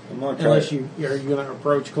 I'm going to try. Unless are you going to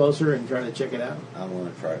approach closer and try to check it out? I'm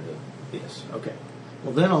going to try to. Yes. Okay.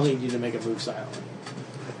 Well, then I'll need you to make a move silently.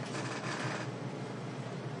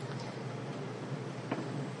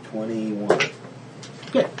 21.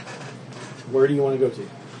 Okay. Where do you want to go to?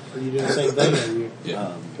 Are you doing the same thing? Or are you?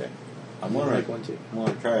 Yeah. Okay. I'm going to make one too. I'm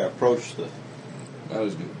going to try to approach the. That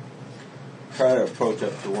was good. Try to approach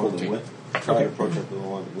up to one of the 14. try to approach up to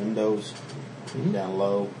one of the windows, down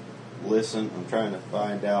low. Listen. I'm trying to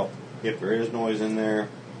find out if there is noise in there.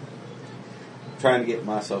 Trying to get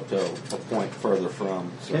myself to a point further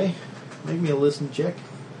from. So. Okay. Make me a listen check.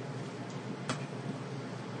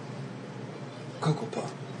 Cocoa Pop.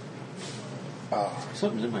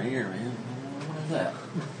 Something's in my ear, man. What is that?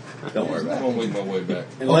 Don't worry I'm about going to it. make my way back.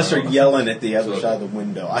 Unless they're yelling at the other So- side of the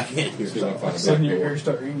window, I can't hear See if I can something. find a Suddenly back your door. ears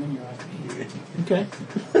start ringing, you're like, Okay.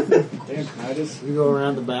 Damn, Titus. You go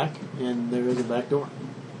around the back, and there is a back door.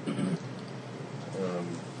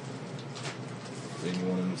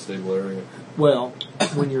 Anyone in the stable area? Well,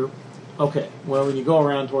 when you go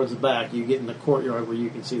around towards the back, you get in the courtyard where you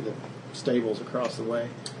can see the stables across the way.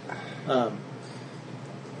 I'm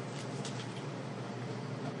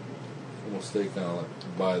going to stay kind of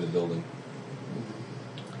like by the building.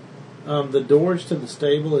 The doors to the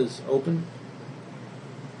stable is open,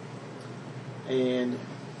 and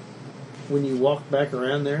when you walk back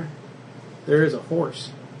around there is a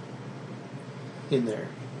horse in there.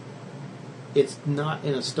 It's not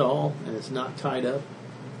in a stall, and it's not tied up,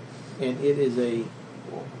 and it is a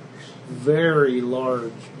very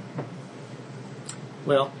large.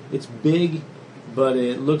 Well, it's big, but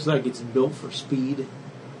it looks like it's built for speed.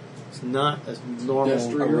 It's not a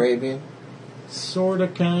normal. Arabian. Sorta,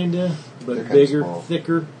 kinda, but They're kinda bigger, small.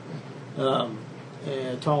 thicker,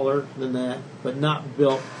 and taller than that, but not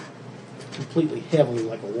built completely heavily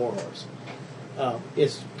like a war horse.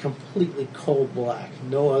 It's completely cold black,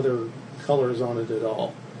 no other colors on it at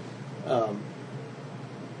all,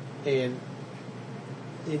 and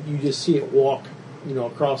you just see it walk,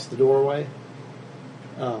 across the doorway.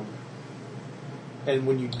 And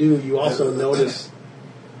when you do, you also notice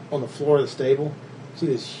on the floor of the stable. See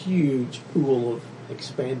this huge pool of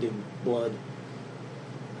expanding blood.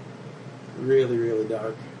 Really, really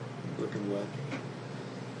dark looking blood.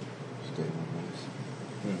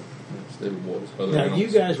 Stable boys. Other Now, animals. you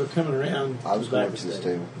guys were coming around. I was the back going of to the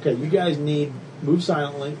stable. stable. Okay, you guys need move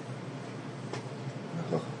silently.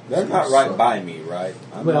 They're not right by me, right?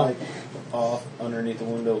 I'm Well- like off underneath the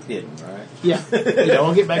window hidden, right? Yeah,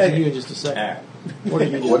 I'll get back to you in just a second. Alright. What are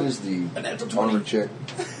you doing? What is the armor check?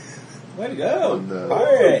 Way to go. On the-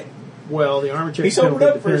 Alright. Well, the armor check He sobered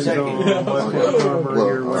up for a depends second. on what Okay. armor Well,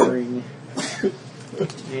 you're wearing,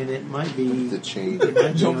 and it might be. The chain. It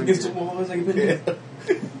might be jump on against the your- wall as I get in.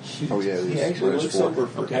 Oh yeah, it was He actually minus looked 4. sober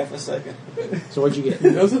for Okay. half a second. So what'd you get? He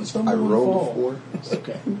doesn't stumble I and rolled fall. a 4.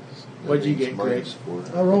 Okay. What'd you get, Greg? Minus 4.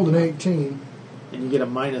 I rolled an 18. And you get a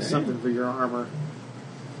minus something for your armor.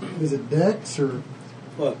 Is it Dex or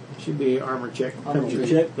What? Should be armor check. Armor Your check.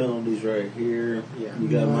 check penalties right here. Yeah. You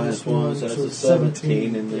got Minus -1, so one, that's so a it's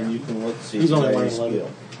 17, and then Yeah. you can look to see He's only today's minus 11. skill.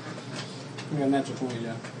 I got a natural 20,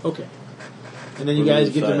 yeah. Okay. And then you guys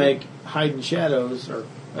get to make hide and shadows or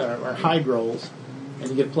hide rolls, and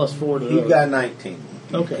you get +4 to He those. got 19.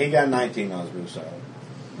 Okay. He got 19 on his move side.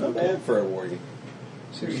 Not bad for a warrior.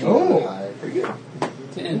 Oh. Pretty good.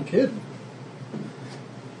 10. no kidding?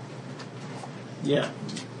 Yeah.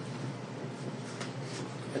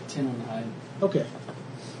 A 10 on the hide. Okay.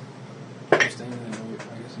 I'm standing in the window.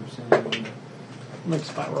 I guess I'm standing in the window. Make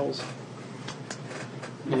spot rolls.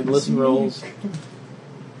 And listen rolls.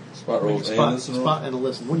 Spot rolls and Spot, listen roll? spot and a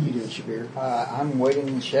listen. What are you doing, Shabir? I'm waiting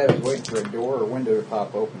in the shadows, waiting for a door or window to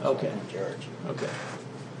pop open. So Okay. I can charge. Okay.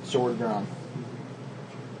 Sword drawn.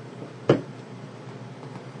 I'm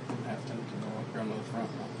half tempted to walk around to the front,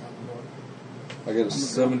 knock on the door. I got a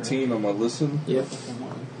 17 on my listen Yep.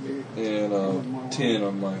 and a 10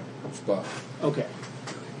 on my spot. Okay.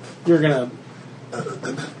 You're going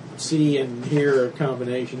to see and hear a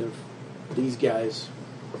combination of these guys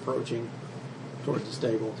approaching towards the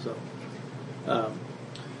stable. So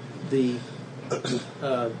the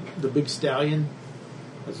big stallion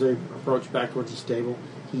As they approach back towards the stable,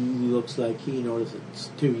 he looks like he notices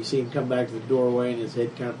too. You see him come back to the doorway, and his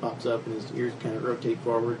head kind of pops up, and his ears kind of rotate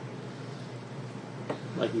forward,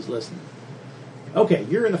 like he's listening. Okay,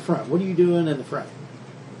 you're in the front. What are you doing in the front?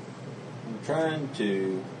 I'm trying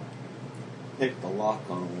to pick the lock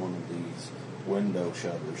on one of these window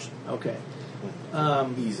shutters. Okay.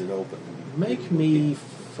 Ease it open. Make me,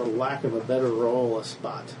 for lack of a better roll, a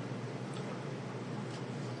spot.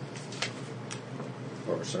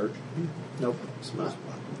 Or a search. Nope, spot.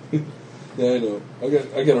 Yeah, I know. I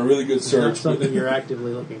got a really good It's not search. something you're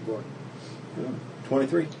actively looking for.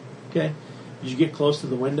 23. Okay. As you get close to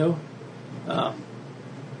the window, a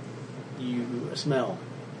smell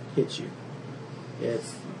hits you.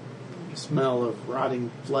 It's the smell of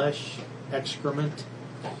rotting flesh, excrement,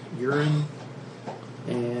 urine,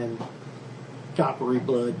 and coppery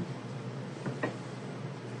blood.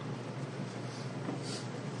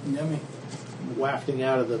 Yummy. Wafting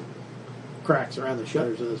out of the cracks around the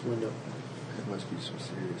shutters of this window. That must be some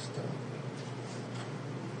serious stuff.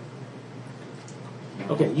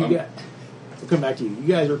 Okay, we'll come back to you. You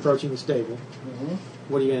guys are approaching the stable. Mm-hmm.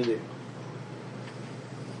 What are you going to do?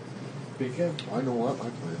 I know what my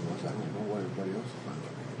plan was. I don't know what everybody else is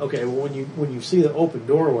planning. Okay, well, when you see the open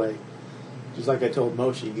doorway, just like I told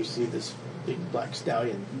Moshe, you see this big black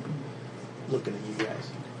stallion looking at you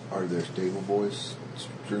guys. Are there stable boys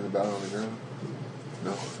strewn about on the ground?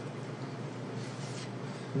 No.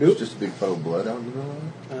 Nope. It's just a big puddle of blood out in the middle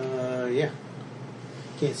of it? Yeah.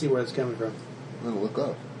 Can't see where it's coming from. I'm going to look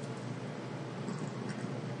up.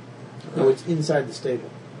 No, it's inside the stable.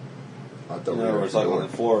 I thought In other words, like on the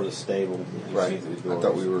floor of the stable. You Right. see the I doors.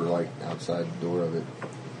 thought we were like outside the door of it.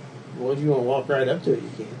 Well, if you want to walk right up to it, you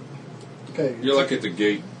can. Okay. You're like at the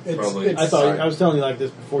gate, probably. I was telling you like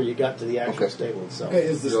this before you got to the actual Okay. stable itself. Okay,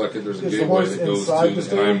 is this, You're like there's a is the gateway horse that goes inside the to,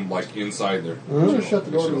 stable? and I'm like inside there. Mhm. Just shut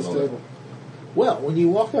the door to the You should know that. stable. Well, when you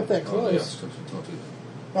walk up that Oh, close, yes. Don't do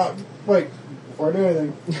that. Wait, before I do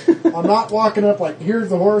anything, I'm not walking up like, here's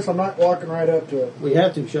the horse, I'm not walking right up to it. we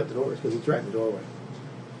have to shut the doors because it's right in the doorway.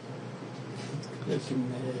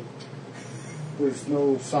 There's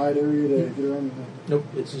no side area to get around. Nope,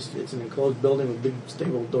 it's an enclosed building with big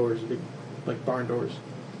stable doors, big like barn doors.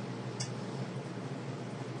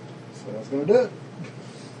 So I was going to do it.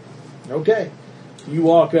 Okay, you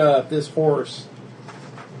walk up. This horse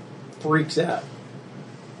freaks out.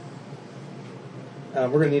 We're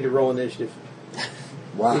going to need to roll initiative.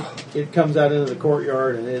 Wow. It comes out into the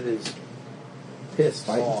courtyard and it is pissed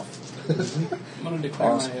Fighting. off. I'm going to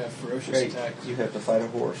declare my ferocious Great. attack. You have to fight a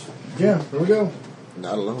horse. Yeah, here we go.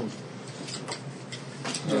 Not alone.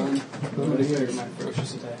 John, I'm going to declare my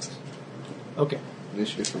ferocious attacks. Okay.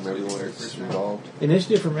 Initiative from everyone that's involved.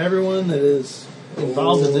 Initiative from everyone that is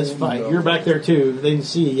involved in this fight. no. You're back there too. They didn't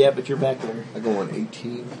see you yet, but you're back there. I go on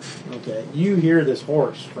 18. Okay. You hear this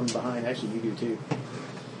horse from behind. Actually, you do too.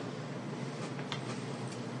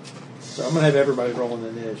 So I'm going to have everybody roll an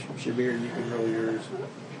initiative. Shabir, you can roll yours.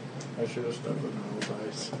 I should have stuck with my old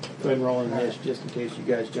dice. Go ahead and roll an initiative just in case you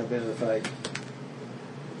guys jump into the fight.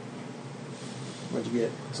 What'd you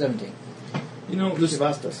get? 17. You know, this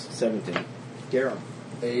Shavastas. 17. Garum.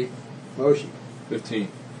 8. Moshi. 15.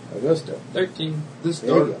 Augusto. 13. This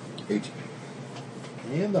There you dark, go. 18.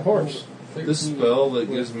 And the horse. this spell that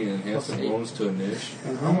gives me an enhancement bonus to a niche.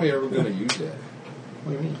 How am I ever going to use that?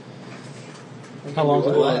 What do you mean? How long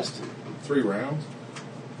does it last? 3 rounds.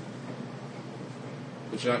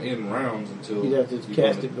 But you're not in rounds until You'd have to you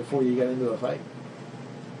cast go it before you got into a fight.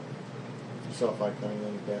 You saw fight coming,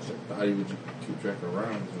 then you pass it. How would you keep track of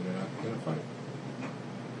rounds when you're not in a fight?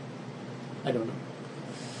 I don't know.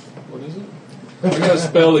 What is it? I got a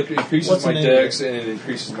spell that increases What's my the name of dex and it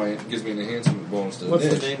gives me an enhancement bonus to What's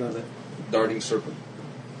niche. the name of it? Darting Serpent.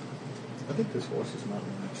 I think this horse is not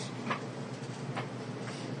nice.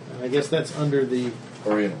 I guess that's under the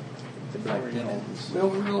Oriental. black Orientals. Bill,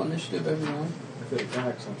 we roll initiative every round. If it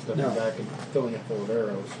attacks, I'm stepping No. back and filling it full of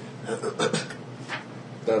arrows.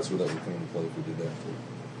 That's where that would come into play if we did that.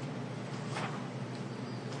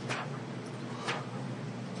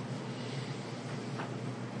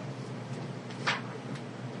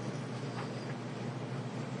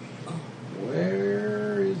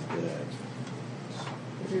 Where is that?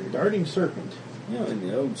 Darting Serpent. You know, in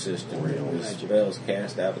the old system, Real there was magic. spells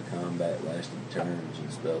cast out of combat lasting turns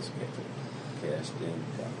and spells cast in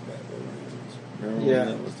combat rounds. Remember Yeah.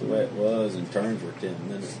 when that was the way it was, and turns were 10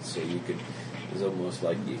 minutes, so you could, it was almost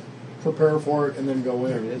like Prepare for it and then go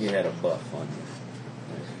in. you had a buff on you.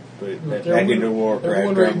 Put it back Everyone- into Warcraft,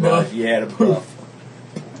 everyone drum read buff, buff. you had a buff.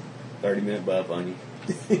 30-minute buff on you.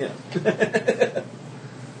 Yeah.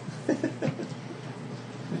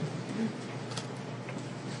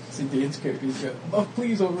 Kate's character. He's got, oh,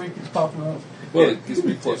 please, old Rick keeps popping up. Well, it gives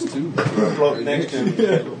me +2. Floating next to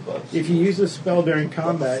him. If you use this spell during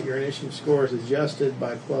combat, your initiative score is adjusted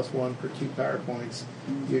by +1 per 2 power points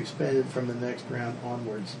you expended from the next round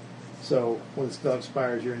onwards. So when the spell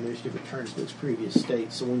expires, your initiative returns to its previous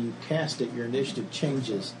state. So when you cast it, your initiative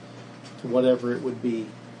changes to whatever it would be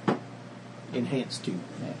enhanced to.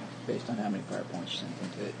 Yeah, based on how many power points you sent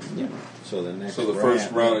into it. Yeah. So the next So the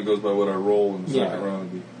first round it goes by what I roll, and the second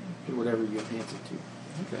round would be whatever you enhance it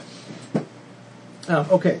to. okay.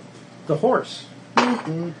 Okay, the horse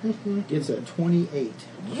gets a 28.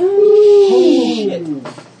 Holy shit.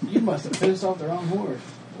 You must have pissed off the wrong horse.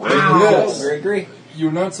 Yes. Gregory.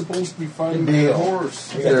 You're not supposed to be fighting a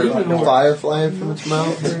horse. Is there a fire flying from its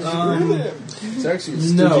mouth? It's actually a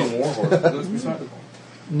Stygian No. warhorse. That's beside the point.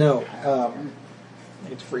 No,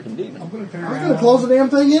 It's a freaking demon. I'm going to turn I was around. going to close the damn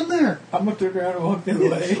thing in there. I'm going to turn around and walk the other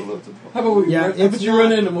way. How about we Yeah, how it's about you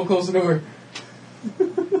run in and we'll close the door?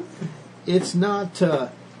 it's not.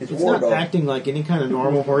 It's war not dog. acting like any kind of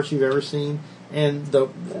normal horse you've ever seen, and the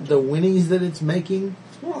whinnies that it's making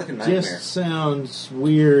It's more like a nightmare. just sounds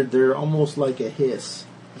weird. They're almost like a hiss.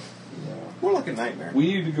 More like a nightmare. We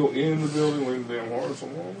need to go in the building, leave the damn horse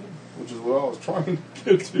alone, which is what I was trying to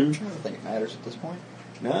get to. I don't think it matters at this point.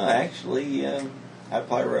 No, actually, I'd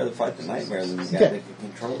probably rather fight the nightmare than the guy Okay. that can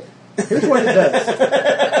control it. Here's what it does.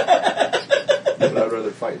 But I'd rather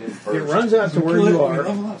fight him first. It runs out to where you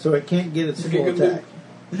are, so it can't get its full attack.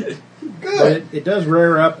 But it does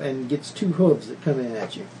rear up and gets 2 hooves that come in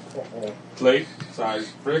at you. Plate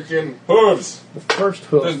size freaking hooves. The first This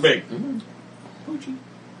hoof big.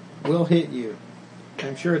 will hit you.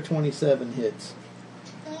 I'm sure a 27 hits.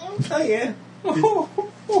 Oh yeah.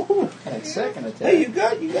 And second attack. Hey, you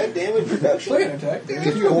got damage reduction. Second attack.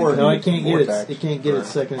 No, it can't get its. It can't get its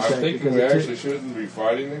second I'm attack thinking because we it actually took, shouldn't be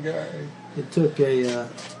fighting the guy. it took a.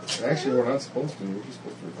 Actually, we're not supposed to. We're just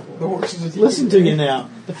supposed to The record. horse is a Listen to you now.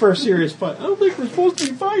 The first serious fight. I don't think we're supposed to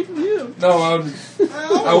be fighting him. No,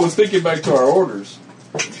 I was thinking back to our orders.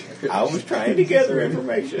 I was trying to gather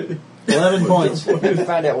information. 11 points. We're going to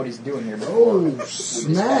find out what he's doing here before. Oh,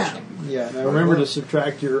 snap. Yeah. Now remember to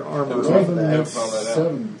subtract your armor off Seven. that. Haven't found that out.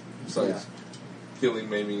 7. Besides killing,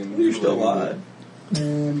 maiming, and You're still mutilating. alive.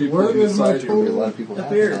 And People where is my inside you. A total? lot of people Up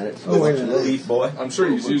have here. at it. Oh, wait a minute. Beat boy. I'm sure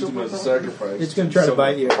he's used him as a sacrifice. It's going to try to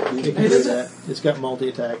bite you. It can do that. It's got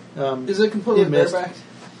multi-attack. Is it completely It missed. bareback?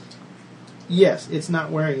 Yes, it's not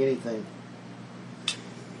wearing anything.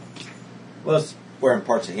 Well, it's wearing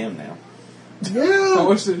parts of him now. How Yeah.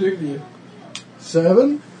 much did it do to you?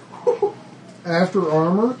 7. After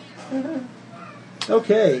armor.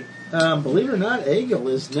 Okay. Believe it or not, Egil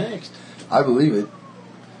is next. I believe it.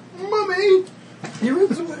 Mummy. He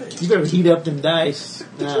runs away. You better heat up them dice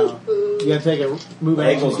now. You got to take a move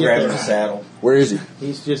action Eagle's to get grabbing the there. saddle. Where is he?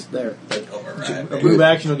 He's just there. Alright. A move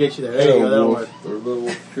action will get you there. There you go. That'll work. Or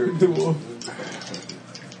little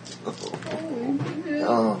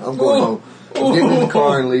I'm going home. I'm getting in the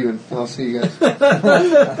car and leaving. I'll see you guys.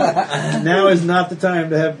 Now is not the time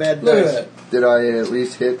to have bad Look at dice. that. Did I at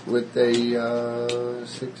least hit with a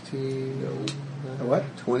 16? A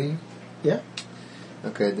what? 20? Yeah.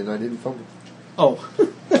 Okay, then I didn't fumble. Oh.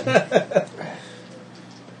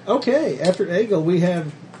 Okay. After Egil, we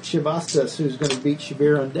have Shivastas, who's going to beat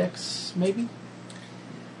Shabir on Dex, maybe?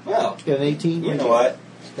 Well, Got an 18? you know what?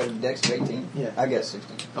 Got a dex of 18. Yeah. I got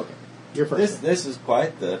 16. Okay. You're first. This is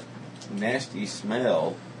quite the nasty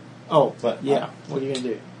smell. Oh, But yeah. What are you going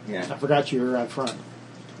to do? Yeah. I forgot you were out front.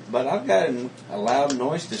 But I've got a loud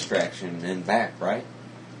noise distraction in back, right?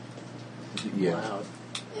 Yeah. Loud.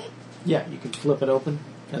 Yeah, you can flip it open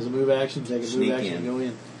as a move action, take a Sneak move action, in. and go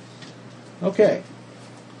in. Okay.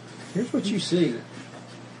 Here's what you see.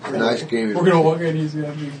 Nice game. We're going to walk in, he's going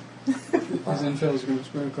to have his intel's going to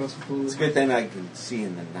spread across the floor. It's a good thing I can see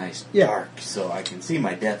in the nice Yeah. dark, so I can see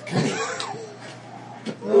my death coming.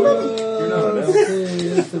 Let's see,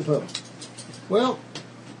 that's the vote. Well,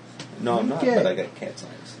 No, I'm not, Okay. but I got cat's eyes.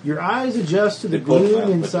 your eyes adjust to the They both gloom have,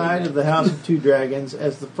 but inside they're of the House of Two Dragons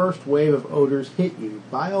as the first wave of odors hit you.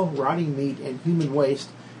 Bile, rotting meat, and human waste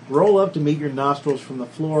roll up to meet your nostrils from the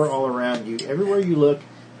floor all around you. Everywhere you look,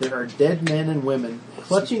 there are dead men and women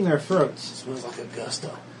clutching their throats. Smells like a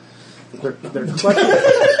gusto. They're clutching,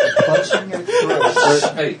 Clutching your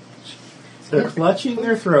throat. Hey, they're clutching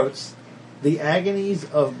their throats, the agonies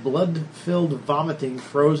of blood-filled vomiting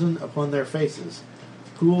frozen upon their faces.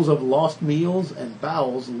 Pools of lost meals and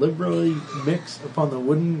bowels liberally mix upon the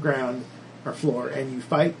wooden ground or floor, and you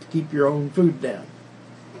fight to keep your own food down.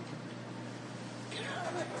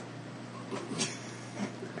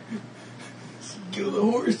 with a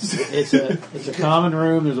horse. It's a common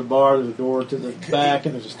room. There's a bar. There's a door to the back,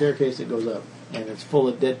 and there's a staircase that goes up, and it's full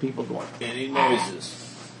of dead people going. Any noises?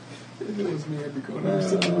 It knows me every corner. I'm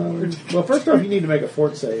such a word. Well, first off, you need to make a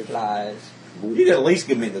fort save. Lies. You could at least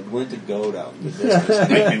give me the glint of gold out in the distance to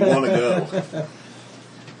make me want to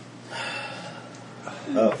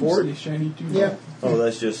go. Fort? See shiny too. Yeah. Oh,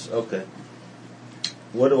 that's just okay.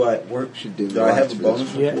 What do I work? Should do Do I have a lights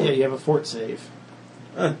bonus? for Yeah, this yeah, you have a fort save.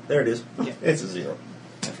 There it is. Yeah. It's a 0.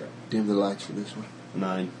 That's right. one. Dim the lights for this one.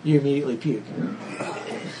 9. You immediately puke.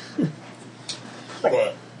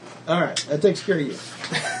 All right, that takes care of you.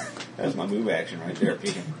 That's my move action right there.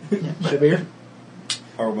 Peeking. Shabir?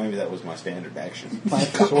 Or maybe that was my standard action.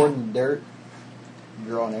 Plant the sword in the dirt,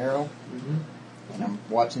 draw an arrow, and I'm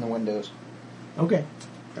watching the windows. Okay.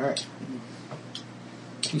 All right.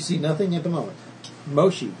 You see nothing at the moment.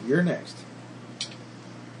 Moshi, you're next.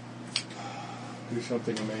 Do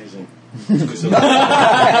something amazing.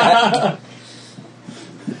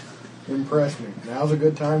 Impress me. Now's a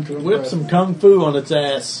good time to impress Whip some me. kung fu on its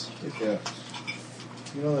ass. Yeah.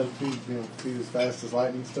 You know that feed as fast as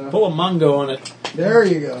lightning stuff? Pull a mango on it. There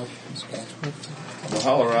you go. We'll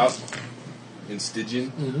holler out in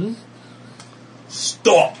Stygian. Mm-hmm.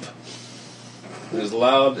 Stop! As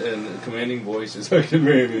loud and commanding voice as I can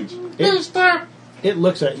manage. It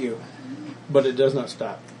looks at you, but it does not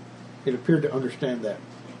stop. It appeared to understand that.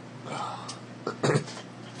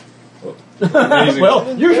 Amazing.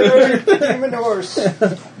 Well, you're Demon horse.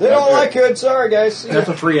 They don't like it. Sorry, guys. that's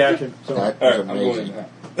a free action. So. That All was right, I'm going amazing.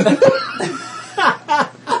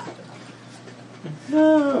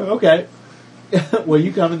 No, okay. Well,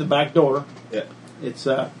 you come in the back door. Yeah. It's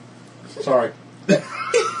Sorry.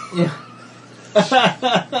 yeah.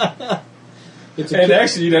 It's a And ki-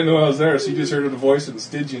 actually, you didn't know I was there, so you just heard the voice in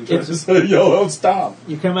Stygian trying It's to a- say, yo, don't stop.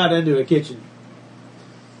 You come out into a kitchen.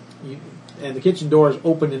 And the kitchen door is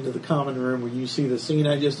open into the common room where you see the scene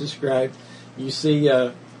I just described. You see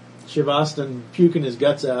Shivastan puking his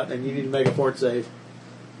guts out, and you need to make a fort save.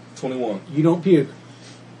 21. You don't puke.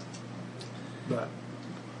 But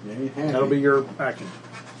that'll be your action.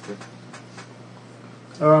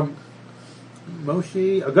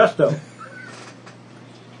 Moshi Augusto.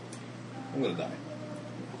 I'm going to die.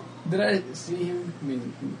 Did I see him? I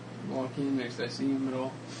mean, walk in next. Did I see him at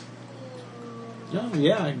all? Oh,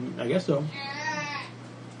 yeah, I guess so.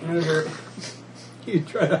 Whenever, You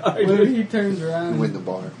try to hide whenever it. he turns around, Win the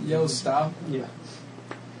bar. yells stop. Yeah.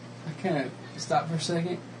 I kind of stop for a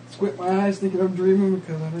second, squint my eyes, thinking I'm dreaming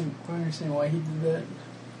because I didn't quite understand why he did that.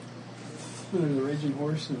 Look at the raging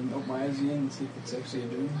horse and open my eyes again and see if it's actually a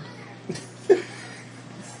dream.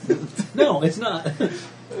 No, it's not.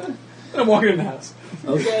 I'm walking in the house.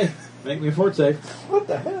 Okay, make me a fort save. What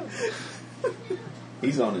the hell?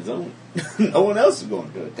 He's on his own. No one else is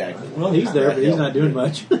going to attack him. Well, he's there, but he's not doing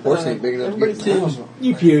much. Horse ain't big enough to get in the house.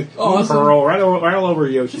 You puke. Oh, You awesome. roll right all over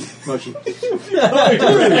Yoshi. Moshi. He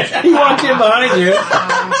walked in behind you.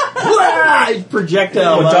 Wah!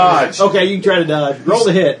 Projectile. Oh, dodge. Okay, you can try to dodge. Roll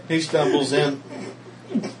the hit. He stumbles in.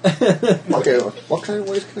 Okay, what kind of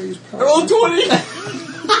ways can I use power? Roll 20! So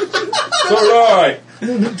do I.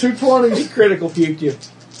 220s. He critical puked you.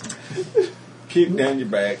 Puke down your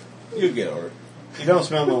back. You get over it. You don't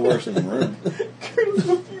smell no worse in the room.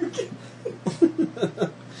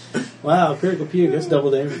 Wow, critical puke. That's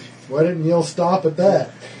double damage. Why didn't Yell stop at that?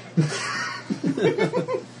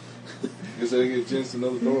 Guess I didn't get a chance to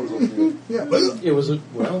know the door was open. Yeah. It was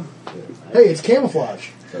well. Hey, it's camouflage.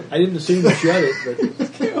 I didn't assume you shut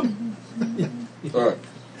it, All right.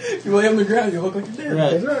 If you lay on the ground, you look like you're but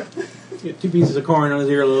dead. right. That's right. Get 2 pieces of corn on his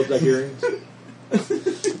earlobe like earrings.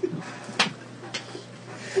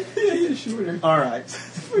 Yeah, you're shorter. All right.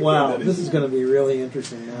 Wow, this is going to be really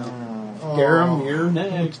interesting now. Garum, you're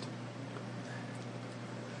next.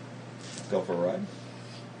 Go for a ride.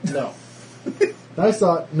 No. I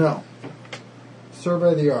thought, no.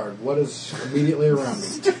 Survey the yard. What is immediately around me?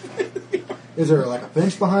 Is there like a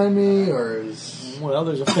fence behind me, or is... Well,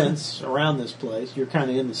 there's a fence around this place. You're kind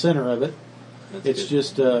of in the center of it. It's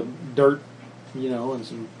just dirt, and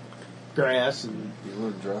some grass, and You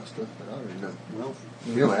want to draw stuff? I already know. well,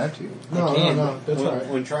 You don't have to. No, can. no, that's all right.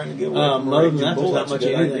 When trying to get away from other raging than that, bull, there's not that's a much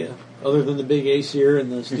good anything idea. other than the big Aesir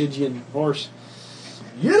and the Stygian horse.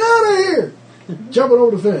 Get out of here! Jumping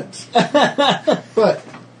over the fence. But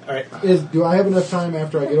All right. do I have enough time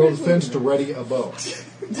after I get over the fence to ready a bow?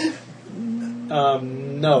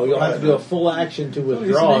 No, you'll have to do a full action to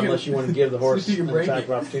withdraw sneaking- unless you want to give the horse so you can an break attack it.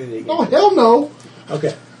 of opportunity again. Oh, hell no!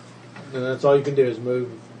 Okay. And that's all you can do is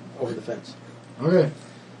move over the fence. Okay.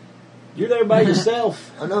 You're there by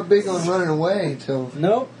yourself. I'm not big on running away until...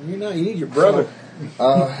 No, you're not. You need your brother.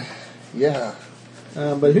 Yeah.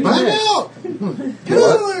 But who's Find next? out!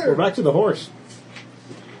 We're back to the horse.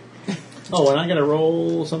 Oh, and I got to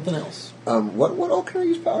roll something else. What all can I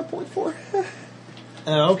use PowerPoint for?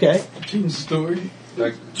 Okay. Change the story.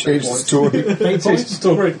 Change the story. Fate Change the points?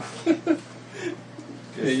 story.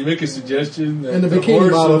 Okay, you make a suggestion that And the the bikini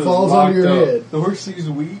horse bottle is falls onto your locked up. head. The horse sees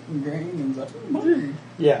wheat and grain and is like,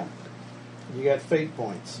 Yeah. You got fate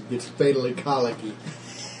points. Gets fatally colicky.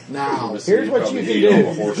 Now. Here's what you can All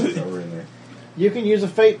the do. horses that were in there. You can use a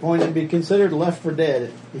fate point and be considered left for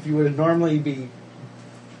dead. If you would normally be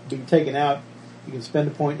taken out, you can spend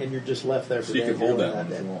a point and you're just left there for So you dead. can hold You're that not one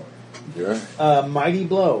if dead. you want. You're right. Mighty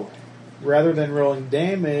Blow. Rather than rolling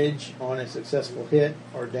damage on a successful hit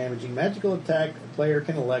or damaging magical attack, a player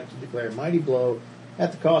can elect to declare Mighty Blow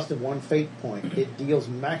at the cost of 1 fate point. It deals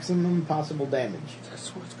maximum possible damage,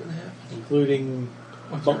 That's what's going to happen. including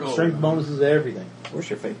What's your goal? strength bonuses and everything. Where's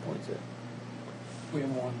your fate points at? we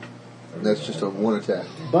have one. That's just on one attack.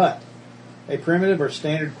 But a primitive or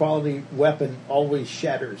standard quality weapon always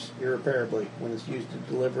shatters irreparably when it's used to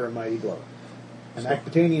deliver a mighty blow. An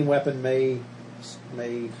Aquilonian weapon may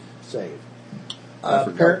save. I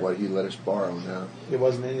forgot par- what he let us borrow now. It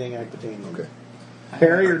wasn't anything Aquilonian. Okay.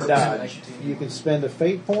 Parry or dodge. You can spend a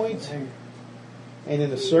fate point, and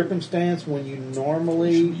in a circumstance when you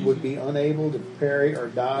normally would be unable to parry or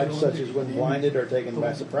dodge, such as when blinded or taken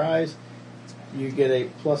by surprise, you get a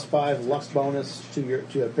 +5 luck bonus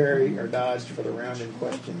to a parry or dodge for the round in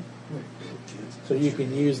question. So you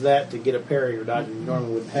can use that to get a parry or dodge, and you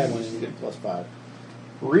normally wouldn't have one, and you get +5.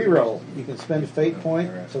 Reroll. You can spend a fate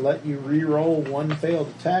point to let you reroll 1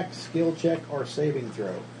 failed attack, skill check, or saving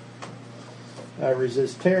throw.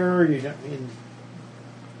 Resist terror. You don't mean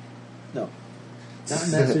no, not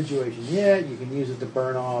in that situation yet. You can use it to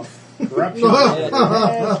burn off corruption.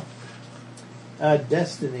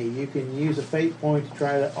 Destiny. You can use a fate point to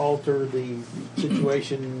try to alter the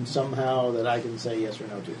situation somehow that I can say yes or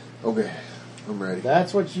no to. Okay. I'm ready.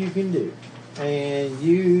 That's what you can do. And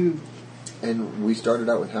you And we started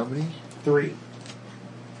out with how many? 3.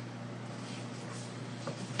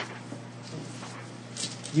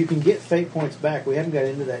 You can get fate points back. We haven't got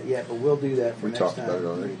into that yet, but we'll do that for We next talked time. about it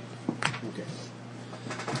already. Okay.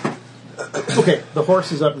 Okay, the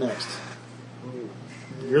horse is up next.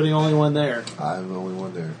 You're the only one there. I'm the only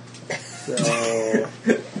one there. So,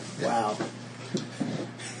 wow.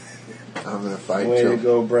 I'm going to fight Way to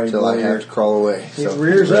go, brave till I warrior. have to crawl away. It So,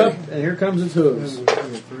 rears ready. up, and here comes its hooves.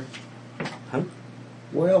 Huh?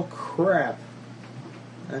 Well, crap.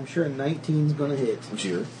 I'm sure 19's going to hit.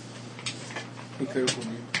 Sure. Be critical,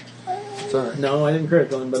 man. It's all right. No, I didn't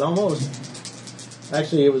critical him, but almost.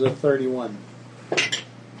 Actually, it was a 31.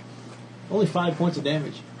 Only 5 points of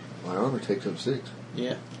damage. My armor takes up 6.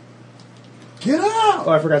 Yeah. Get out!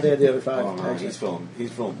 Oh, I forgot they had the other 5. Oh, no, actually.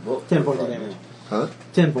 he's feeling booked. 10 points of right damage. Huh?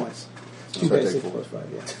 10 points. So 2 I take basic 4. plus 5,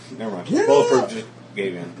 yeah. Never mind. Get Bulletproof up! just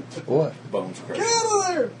gave in. What? Bones crack. Get out of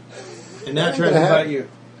there! And now try to bite you.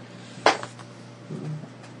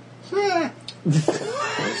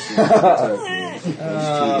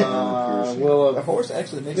 Will The a horse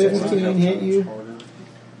actually makes that 15 hit you?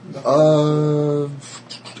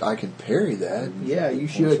 I can parry that. Yeah, you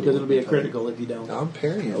should, because it'll be a critical if you don't. I'm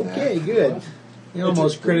parrying Okay, good. He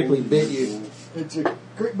almost critically bit you. It's a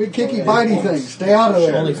great big kicky bitey thing. Stay out of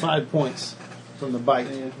there. Only 5 points from the bite.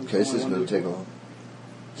 that. Okay, this is going to take long.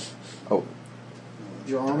 Oh,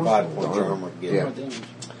 Your armor? 5 points your armor. Yeah. More damage.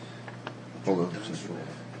 hold on.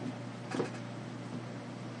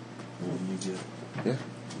 Yeah.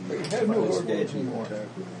 Have no Lord Gage anymore.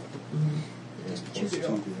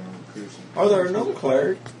 Are there no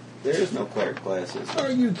cleric? There is no cleric classes.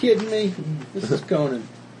 Are you kidding me? This is Conan.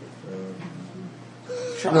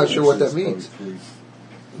 I'm not sure what that means.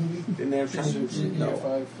 Didn't have shamans? No.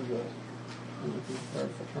 5 for the.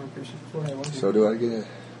 So do I get a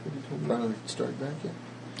finally start back yet?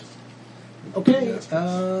 Okay,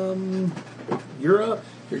 you're up.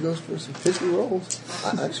 Here goes for some 50 rolls.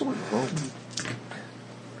 I actually went home.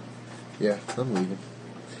 Yeah, I'm leaving.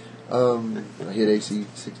 I hit AC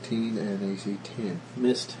 16 and AC 10.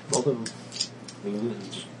 Missed both of them.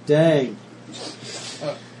 Dang.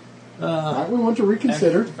 Alright, we want to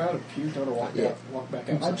reconsider. If I would have puked, I would have walked Yeah. out, walked back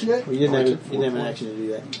Not outside. yet. Well, you didn't have an action to do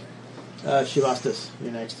that. Shivastas,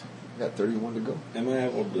 you're next. Got 31 to go. Am I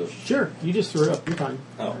able to? Sure, you just threw it up. You're fine.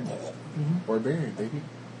 Oh. Barbarian, baby.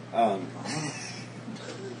 Um,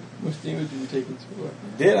 Much damage did you take in school?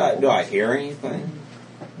 do I hear anything?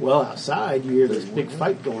 Well, outside you hear this big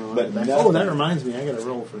fight going on. But in the back. nothing- Oh, that reminds me, I got to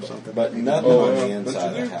roll for something. But nothing on the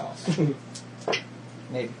inside of the house.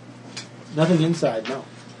 Maybe. Nothing inside, no.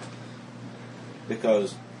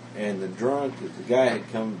 Because And the guy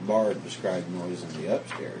had come, Bard described noise in the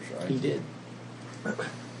upstairs, right? He did.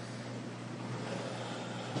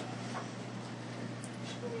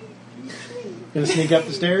 Gonna sneak up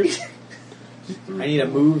the stairs? I need to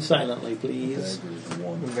move silently, please.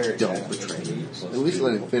 Don't betray me. At least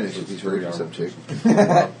let him finish if he's ready for some chick.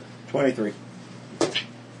 23.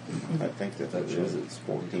 I think that is it's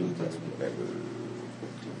 14 plus whatever.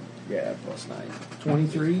 Yeah, plus 9.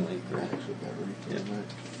 23?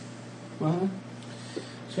 Uh-huh.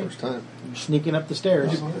 First time. You're sneaking up the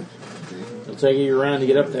stairs. It'll take you around to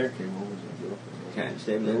get up there. Can't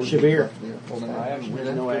stay there. Shabir. I haven't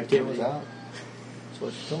There's no activity. That's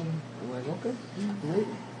what she told me. I'm like, okay. Great.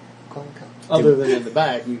 Call the cops. Other than in the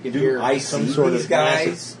back, you can Do hear I some see sort these of guys?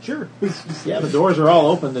 massive- Sure. Yeah, the doors are all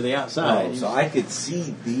open to the outside. Oh, so I could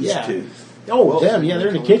see these Yeah. two. Oh, them, yeah, they're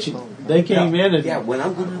in the kitchen. They came in and... Yeah, when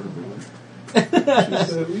I'm going you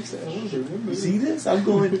see this? I'm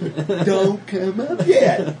going, don't come up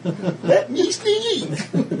yet. Let me sneak.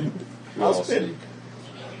 I'll spin.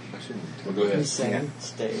 Well, go ahead. Stay there.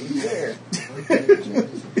 Is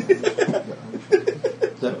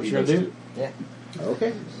that what you're going to do? Yeah.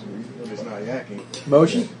 Okay. It's not yakking.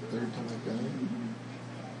 Motion?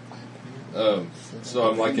 So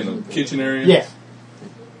I'm like in a kitchen area? Yeah.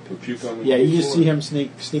 Put puke on me? Yeah, you just see him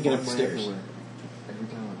sneaking up the stairs.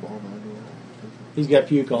 He's got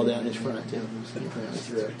puke all down his front, too.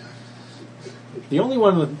 The only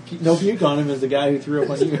one with no puke on him is the guy who threw up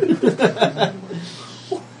on you.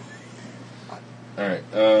 Alright,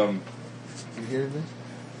 You hearing this?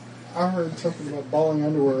 I heard something about balling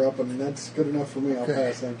underwear up, and that's good enough for me. I'll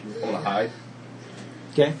pass, thank you. I want to hide.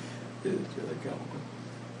 Okay.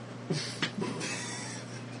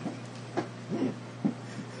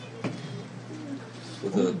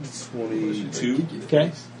 With a 22.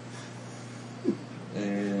 Okay.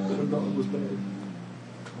 And then I'm going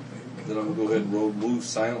to go ahead and move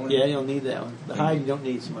silently. Yeah, you'll need that one. The hide you don't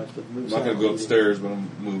need so much, but move I'm not going to go upstairs, but I'm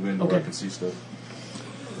move in where I can see stuff.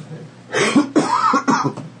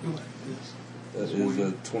 That is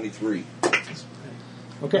a 23.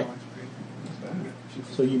 Okay.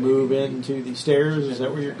 So you move into the stairs. Is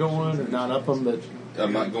that where you're going, or not up them? But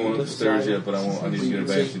I'm not going up the stairs yet, but I need to get a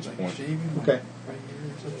vantage point. okay.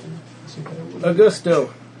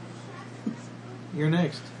 Augusto, you're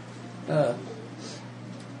next. I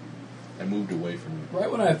moved away from you. Right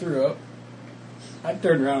when I threw up, I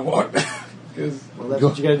turned around and walked back. Because Well, that's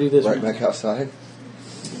what you got to do this Right round. back outside.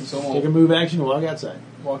 so Take a move action and walk outside.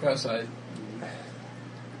 walk outside.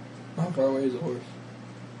 How far away is the horse?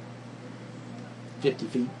 50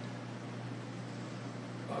 feet.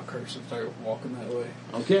 I'll curse and start walking that way.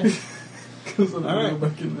 Okay. Because I'm All right. going to go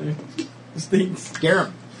back in there. It stinks. Scare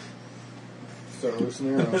him. Start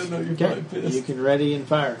listening I arrows. know you're Okay. probably pissed. You can ready and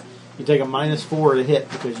fire. You take a -4 to hit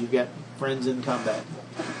because you've got friends in combat.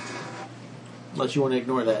 Unless you want to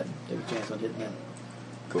ignore that. Take a chance on hitting them.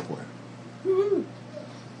 Go for it.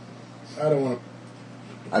 I don't want to.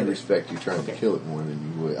 I'd respect you trying to Okay. kill it more than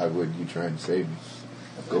you would. I would you trying to save me.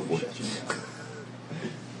 Go for it.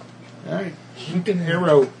 Alright. Shooting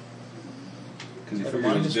arrow. Because you At a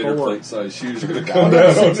figure those dinner -4. plate size shoes are going to I come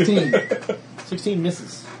got down. 16. 16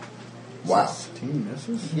 misses. Wow. 16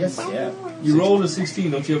 misses? Yes. Yeah. You rolled a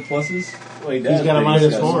 16, don't you have pluses? Well, he He's got a but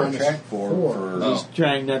minus got 4. subtract 4 4. for He's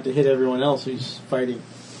trying not to hit everyone else who's fighting.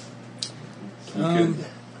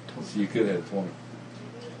 You could have 20.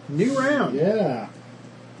 New round. Yeah.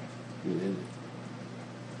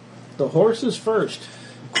 The horse is first.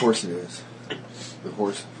 Of course it is. The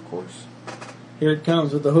horse, of course. Here it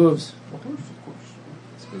comes with the hooves Of course, of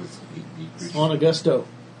course. on Augusto.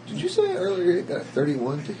 Did you say earlier it got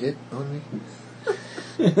 31 to hit on me?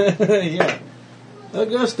 Yeah.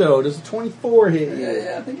 Augusto, does a 24 hit you?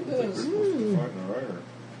 Yeah, I think it does.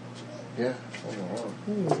 Yeah.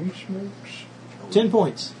 Holy smokes. 10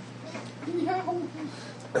 points. You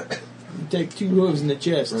take 2 hooves in the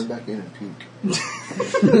chest. Run back in and puke.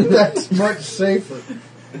 That's much safer.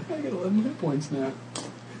 I got 11 hit points now.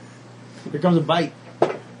 Here comes a bite.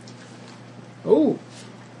 Oh,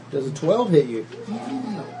 does a 12 hit you?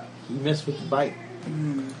 You missed with the bite.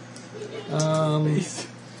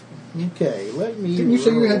 Okay, let me. Didn't you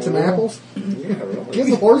say you had some roll apples? Yeah, really. Give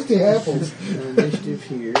the horse the apples. an initiative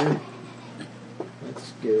here.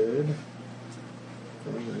 That's good.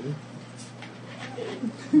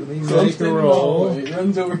 Let me make a roll. He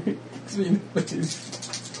runs over, kicks me in the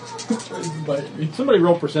face. Tries to bite me. Somebody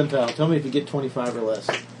roll percentile. Tell me if you get 25 or less.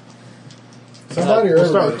 Somebody or We'll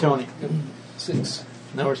start with everybody? Tony. 6.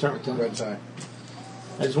 Now we're starting with Tony. Red tie.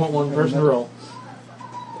 I just want one person to roll.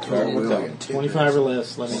 Well, 25 or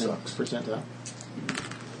less. Let me know Sucks. percentile.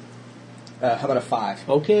 How about a 5?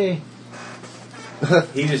 Okay.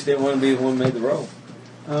 He just didn't want to be the one who made the roll.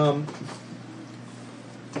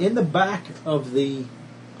 In the back of the...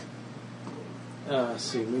 let's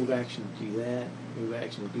see, move action to do that. Move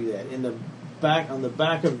action to do that. In the back, on the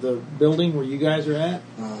back of the building where you guys are at,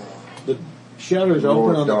 the shutter's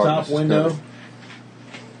open on the top window,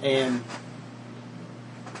 and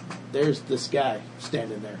there's this guy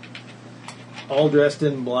standing there, all dressed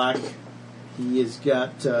in black. He has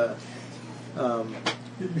got,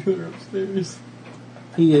 upstairs.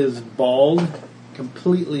 he is bald,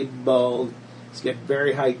 completely bald. He's got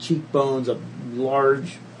very high cheekbones, a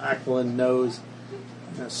large aquiline nose,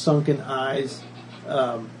 sunken eyes.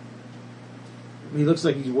 He looks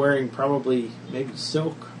like he's wearing probably maybe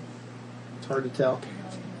silk. It's hard to tell.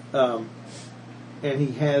 And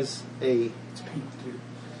he has a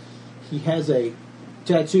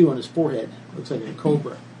tattoo on his forehead. Looks like a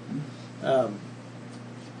cobra.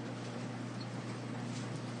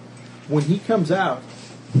 When he comes out,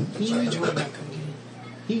 he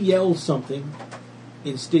yells something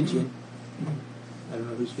in Stygian. I don't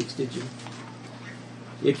know who speaks Stygian.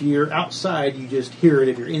 If you're outside, you just hear it.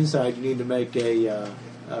 If you're inside, you need to make a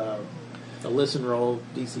listen roll,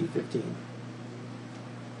 DC 15.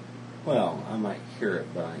 Well, I might hear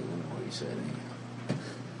it, but I ain't gonna know what he said.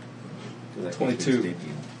 22.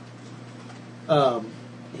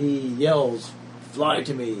 He yells, "Fly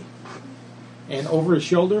to me!" And over his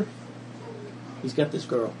shoulder, he's got this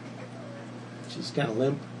girl. She's kind of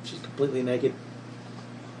limp. She's completely naked,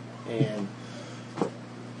 and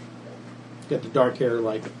got the dark hair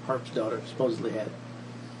like Harp's daughter supposedly had.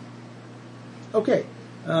 Okay,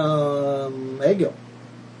 Eggo.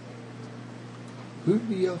 Who did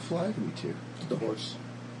he yell fly to me to? The horse.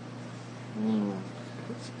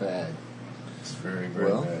 That's bad. It's very,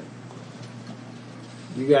 very bad.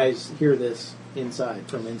 You guys hear this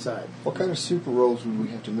from inside. What kind of super rolls would we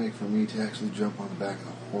have to make for me to actually jump on the back of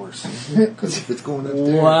the horse? Because if it's going up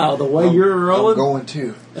there... Wow, the way you're rolling? I'm going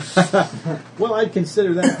too. Well, I'd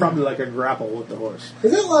consider that probably like a grapple with the horse.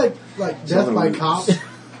 Is it like death by cop?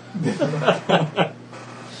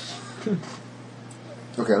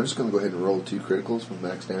 Okay, I'm just going to go ahead and roll 2 criticals with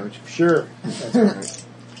max damage. Sure. That's all right.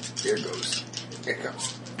 Here it goes. Here it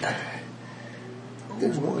comes.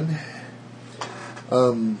 There's one.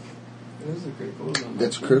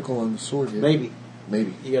 That's critical on the sword. Yeah. Maybe.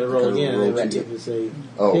 You got to roll again. And if it's a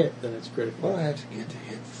hit, then it's critical. Well, I have to get to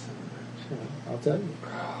hit. I'll tell you.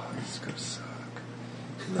 Oh, this is going to suck.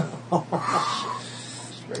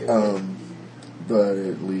 No. But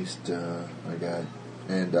at least I got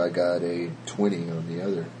a 20 on the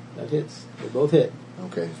other. That hits. They both hit.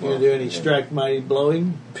 Okay. You going to do any strike mighty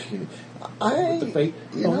blowing? You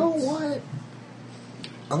points? know what?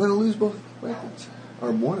 I'm going to lose both weapons.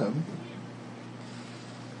 Or one of them.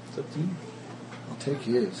 It's up to you. I'll take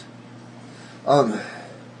his. Get on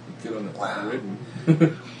that written.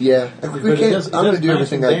 Yeah. But I'm going to do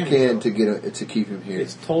everything I can to keep him here.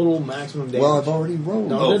 It's total maximum damage. Well, I've already rolled.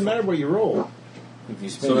 No, it doesn't matter what you roll. If you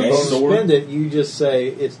spend it, you just say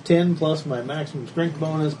it's 10 plus my maximum strength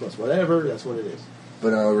bonus plus whatever. That's what it is.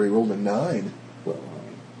 But I already rolled a 9. Well,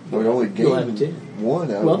 we only you'll have a gained 10.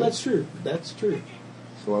 1 out Well, of it. that's true. That's true.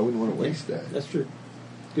 So I wouldn't want to waste that. That's true.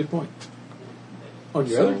 Good point. On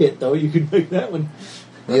your other hit, though, you could make that one.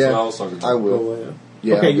 That's what I was talking about. I will.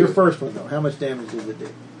 Yeah, okay, I'll your do it. first one, though. How much damage does it do?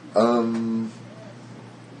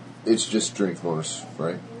 It's just strength bonus,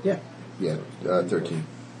 right? Yeah. Yeah, 13.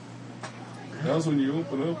 That was when you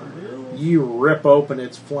open up a barrel. You rip open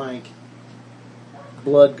its flank.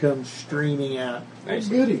 Blood comes streaming out. Nice.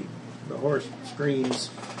 Goody. The horse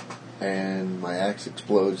screams. And my axe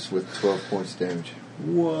explodes with 12 points damage.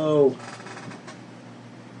 Whoa.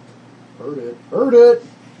 Heard it.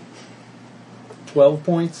 12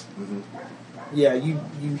 points? Mm-hmm. Yeah, you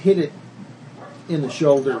hit it in the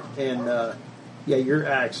shoulder, and your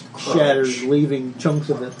axe shatters, leaving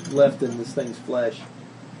chunks of it left in this thing's flesh.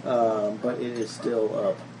 But it is still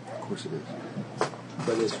up. Of course it is.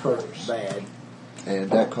 But it's hurt bad. And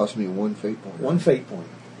that cost me 1 fate point. 1 fate point.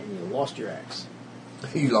 And you lost your axe.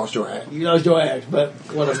 You lost your axe. You lost your axe, but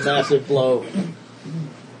what a massive blow.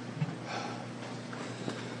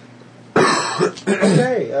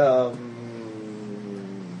 Okay,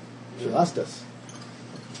 Justice.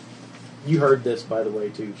 You heard this, by the way,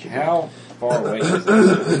 too. How far away is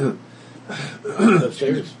this?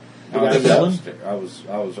 Upstairs. I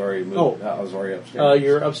was already moved. Oh. I was already upstairs.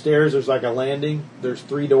 You're upstairs. There's like a landing. There's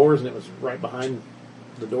 3 doors, and it was right behind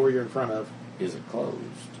the door you're in front of. Is it closed?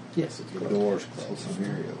 Yes, it's The closed. door's closed.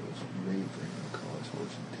 Scenario is made for him to call his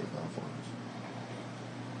horse and take off on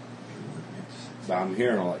us. But I'm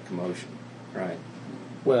hearing all that commotion, right?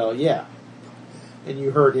 Well, yeah. And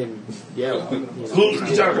you heard him yell.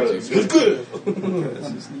 It's good.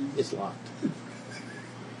 It's locked.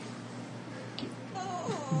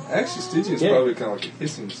 Actually, Stygian's probably kind of like a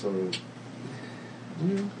hissing sort of.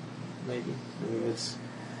 Maybe. I mean, it's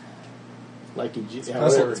like it's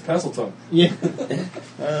Pestle tongue. Yeah.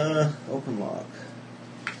 Open lock.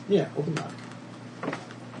 Yeah, open lock.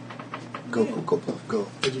 Go, Puff, go.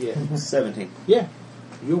 What'd you get? 17. Yeah,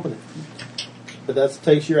 you open it. But that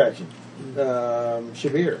takes your action.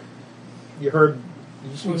 Shabir, you heard.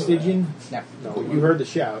 Did you speak Stygian? No. No, you heard the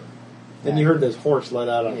shout. Then you heard this horse let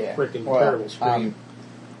out a freaking terrible scream.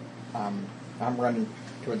 I'm running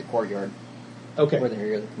toward the courtyard. Okay. Where they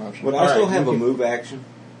hear the commotion. Would I still have a move action?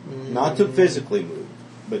 Not to physically move,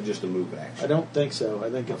 but just a move action. I don't think so. I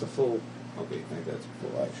think it's a full. Okay, I think that's a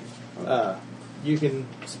full action. Okay. You can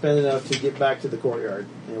spend enough to get back to the courtyard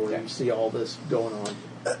where you see all this going on.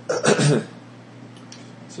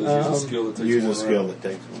 So use a skill that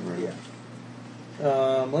takes one round.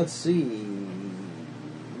 Yeah. Let's see.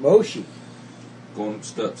 Moshi. Going up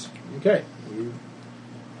steps. Okay. You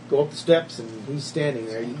go up the steps and he's standing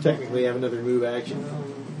there. You technically have another move action.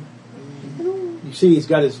 You see he's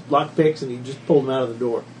got his lock picks and you just pulled him out of the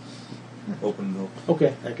door. Open the door.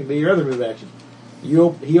 Okay, that can be your other move action.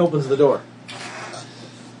 He opens the door.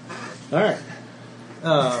 All right.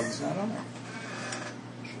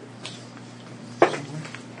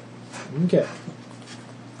 Okay.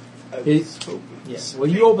 Yes. Well,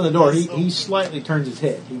 you open the door. He slightly turns his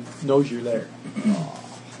head. He knows you're there.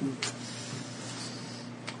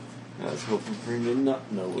 I was hoping for him to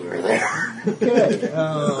not know we were there. Okay.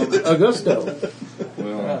 Augusto.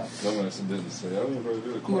 Well, Dumbass didn't say. I don't know if I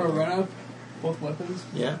do a I'm going to corner. run up both weapons.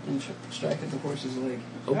 Yeah. And strike at the horse's leg.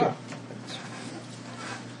 Okay.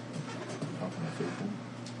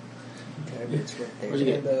 Okay, it's right there. What'd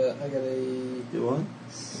you get? I got a Do what?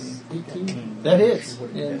 18. That hits.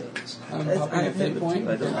 And I'm popping a fate point.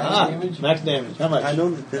 I don't- Max damage. Max damage. How much? I know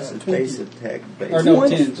that this is base attack based. Or no, What?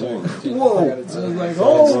 10. Sorry. Whoa. I got it. So Like,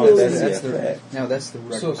 Oh, oh, that's the effect. No, that's the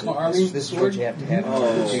requisite. it's not army, This is sword? what you have to have in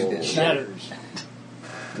order to do this. shatters.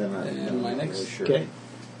 Then I'm And my not next- really sure. Okay. You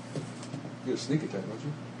get a sneak attack, don't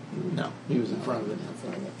you? No, he was in front of it.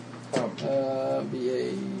 Be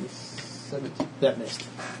a 17. That missed.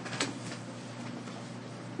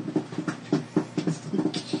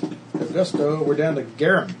 Augusto, we're down to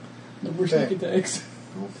Garum. No more sneak attacks.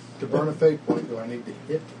 To burn a fate point, do I need to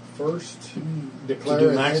hit first? To Declare do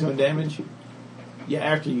and maximum then- damage? Yeah,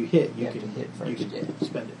 after you hit, you You have can to hit first, you can yeah.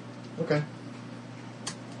 spend it, Okay.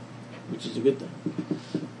 which is a good thing.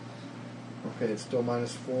 Okay, it's still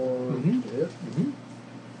 -4 Mhm. to hit.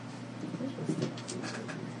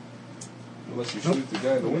 Unless you shoot the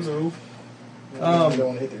guy in the window. I don't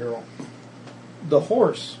want to hit the girl. The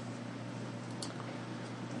horse.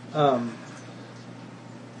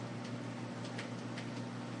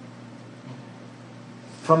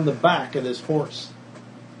 From the back of this horse,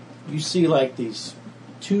 you see like these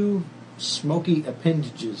two smoky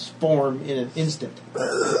appendages form in an instant.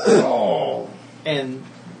 And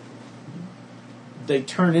they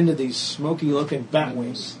turn into these smoky looking bat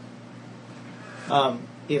wings.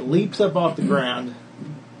 It leaps up off the ground,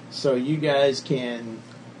 so you guys can,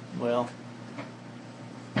 well,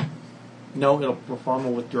 no, it'll perform a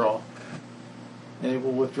withdrawal. And it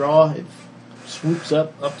will withdraw, it swoops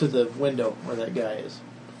up to the window where that guy is.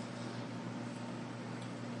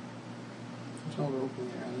 There's no rope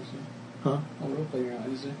playing around, is there? Huh? No rope playing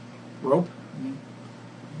around, is there? Rope?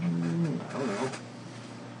 I don't know.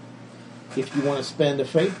 If you want to spend a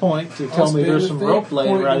fate point to tell me there's some rope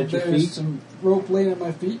laying right at your There's feet. some rope laying at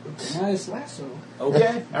my feet with a nice lasso.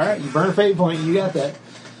 Okay, alright, you burn a fate point, you got that.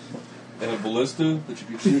 And a ballista that you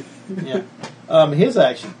can shoot. Yeah. His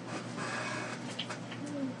action.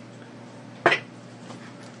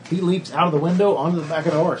 He leaps out of the window onto the back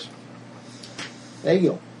of the horse.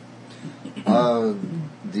 Egil.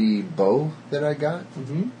 The bow that I got,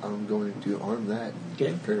 Mm-hmm. I'm going to arm that and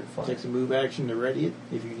Okay. prepare to fire. Takes a move action to ready it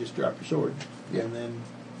if you just drop your sword. Yeah. And then,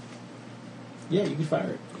 yeah, you can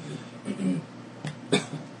fire it.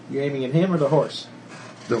 You aiming at him or the horse?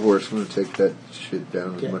 The horse, I'm going to take that shit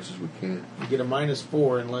down Okay. as much as we can. You get a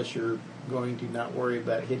 -4 unless you're going to not worry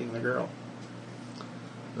about hitting the girl.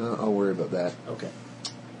 I'll worry about that. Okay.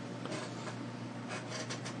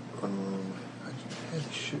 I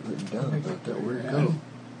had shit written down about that. Where'd it go?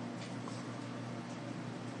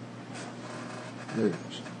 There it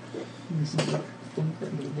is.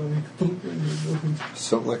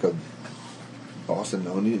 Something like a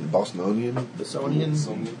Bostonian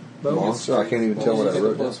bow. monster. I can't even tell what I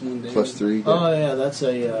wrote down. +3. Oh yeah, that's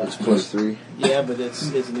a. It's +3. Yeah, but it's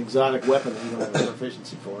an exotic weapon that you don't have a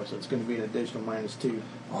proficiency for, so it's going to be an additional -2.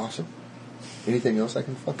 Awesome. Anything else I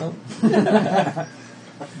can fuck up?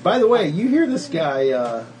 By the way, you hear this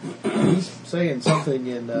guy? He's saying something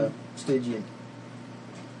in Stygian.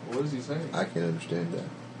 What is he saying? I can't understand that.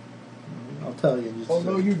 I'll tell you. Just Oh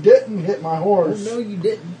no, you didn't hit my horse. Oh no, you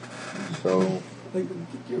didn't. So,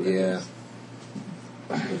 yeah.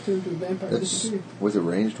 That's with a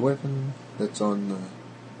ranged weapon that's on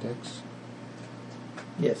Dex.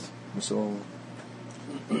 Yes. Missile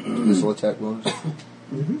attack bonus.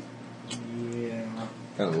 Mm-hmm. Yeah.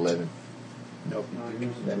 Got an 11. Nope.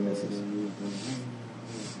 That misses.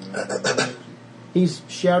 He's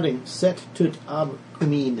shouting, "Set tut ab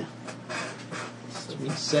Conan." Which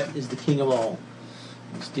means Set is the king of all.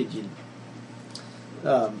 Stygian.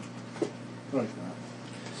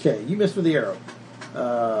 Okay, you missed with the arrow.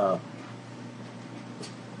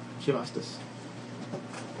 Shivastas.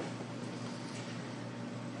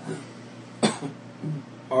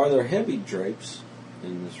 Are there heavy drapes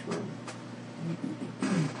in this room?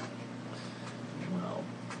 Well,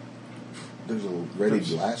 there's a ready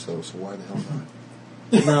lasso, so why the hell not?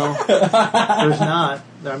 No, there's not.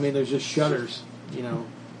 I mean, there's just shutters, you know,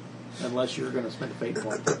 unless you're going to spend a fate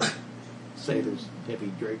point to say there's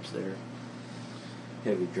heavy drapes there.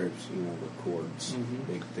 Heavy drapes, you know, the cords, Mhm.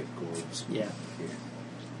 big thick cords. Yeah.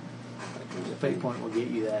 The fate point will get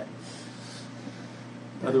you that.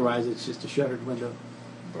 Otherwise, it's just a shuttered window.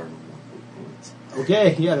 Burn them points.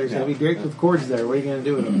 Okay, yeah, there's heavy drapes with cords there. What are you going to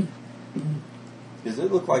do with them? Does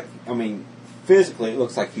it look like, I mean, physically it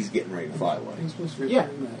looks like he's getting ready to fly away. He's supposed to be Yeah.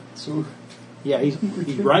 doing that. So Yeah, he's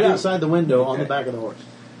right outside the window on the back of the horse.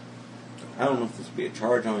 I don't know if this would be a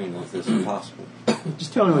charge. I don't even know if this is possible.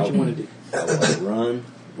 Just tell me what you want to do. I would run,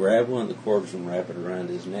 grab one of the cords and wrap it around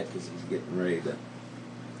his neck as he's getting ready to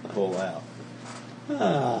pull out.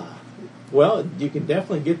 Well, you can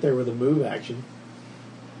definitely get there with a move action.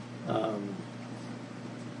 Wow.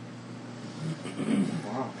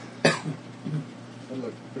 That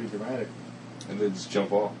looked pretty dramatic. And then just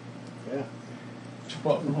jump off. Yeah. jump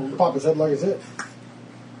up and hold it. Pop his head like his hit.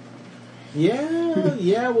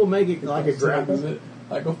 Yeah, we'll make it like a grapple. Is it?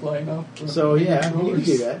 I go flying off. So yeah, you can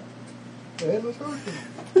do that. Headless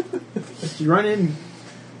horse. You run in,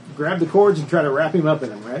 grab the cords, and try to wrap him up in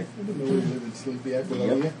them, right? I didn't know we lived in sleepy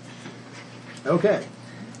Aquilonian. Okay.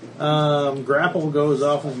 Grapple goes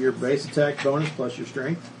off of your base attack bonus plus your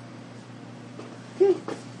strength.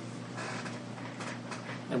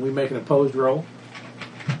 And we make an opposed roll.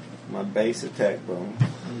 My base attack bonus.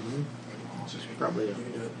 Which is probably a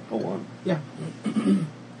 1. Yeah.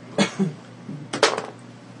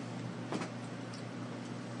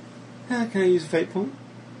 Can I use a fate point?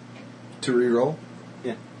 To reroll?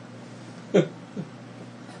 Yeah.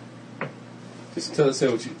 Just say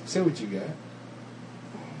what you got.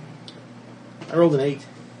 I rolled an 8.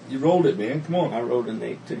 You rolled it, man. Come on. I rolled an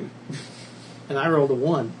 8 too. And I rolled a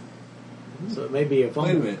 1. So it may be a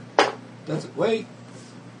fumble. Wait a minute. Wait.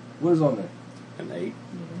 What is on there? An 8.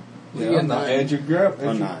 Yeah, I'm not. Add your grab.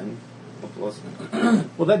 A 9. A plus.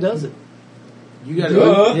 Well, that does it. You got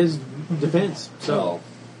his defense. So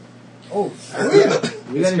Oh, you It's got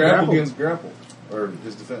him grapple grappled. against grapple. Or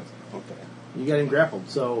his defense. Okay. You got him grappled.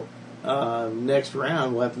 So next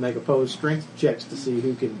round we'll have to make opposed strength checks to see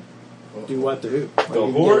who can do what to who. Whether you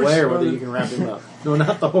can horse get away or or whether the- you can wrap him up. No,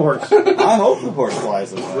 not the horse. I hope the horse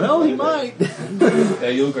flies away. Well, he might. Yeah,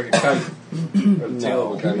 you look like a kite. Or the tail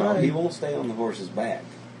No, of a kite. no, he won't stay on the horse's back.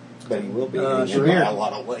 But he will be. Sure. He'll buy a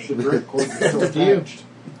lot of weight. It's up to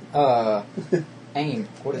you. Aim.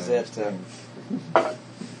 What is that?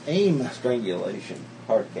 Aim. Strangulation.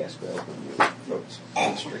 Hard cast spell when your throat's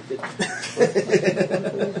constricted.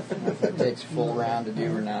 If that takes a full round to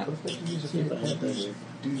do or not. See if I have that here.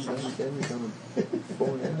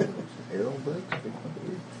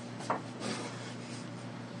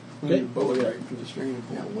 Okay. Bow right for the string.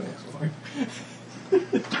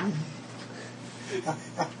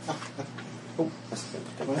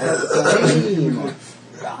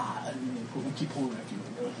 Keep pulling after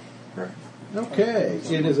you. Okay,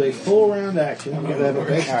 it is a full round action. You got to have a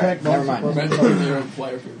base attack never bonus mind. Fly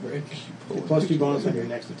if you break. plus 2 bonus on your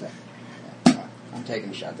next attack. I'm taking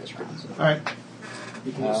a shot this round. So. All right.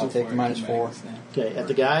 You can I'll take the -4. Okay, at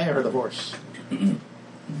the guy or the horse?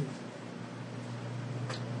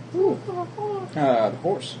 The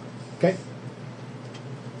horse. Okay.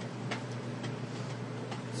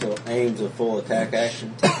 So aim's a full attack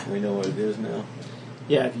action. We know what it is now.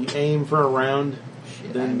 Yeah, if you aim for a round, Shit,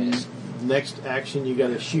 I then missed. next action, you got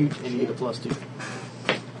to shoot, and you get a +2.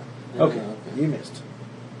 Okay, you missed.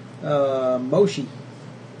 Moshi.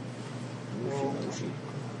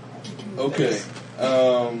 Okay.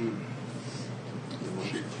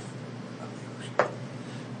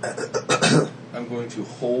 I'm going to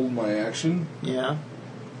hold my action. Yeah.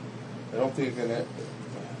 I don't think I'm gonna.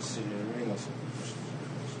 See,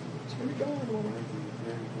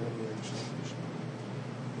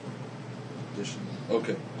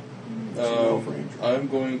 okay. I'm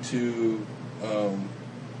going to. I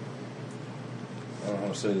don't know how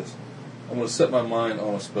to say this. I'm going to set my mind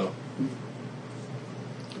on a spell.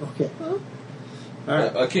 Okay. All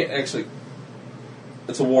right. I can't actually.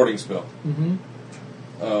 It's a warding spell. Mm-hmm.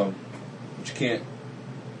 But you can't.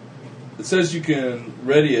 It says you can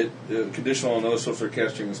ready it conditional on another sorcerer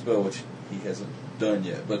casting a spell, which he hasn't done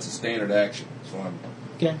yet. But it's a standard action, so I'm.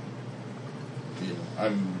 Okay.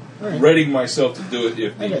 I'm right. readying myself to do it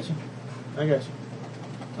if I needed. got you.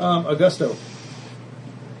 Augusto.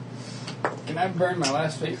 Can I burn my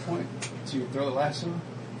last fate point to throw the lasso?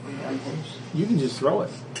 You can just throw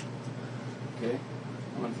it. Okay.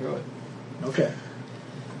 I'm going to throw it. Okay.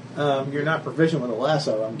 You're not proficient with a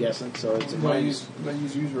lasso, I'm guessing, so it's a Do I use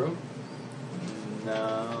rope?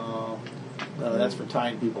 No, that's for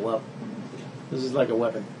tying people up. This is like a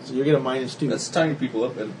weapon, so you get a -2. That's tying people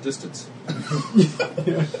up at a distance.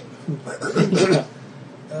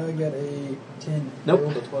 I got a 10. Nope. I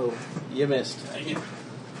rolled a 12. You missed.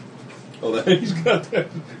 Oh, that, he's got that.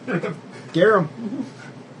 Garum.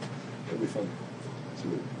 That'd be fun.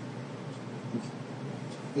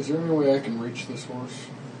 Is there any way I can reach this horse?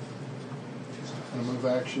 In a move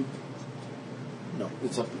action? No.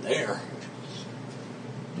 It's up in there.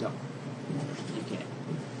 No. You can't.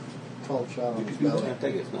 Called shot on You his could do belly. that. I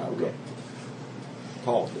think it's not a real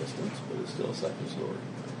tall distance, but it's still a second story.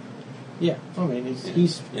 Yeah, I mean,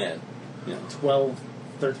 he's Yeah. 12,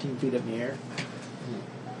 13 feet up in the air.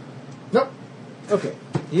 Nope. Okay,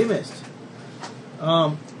 you missed.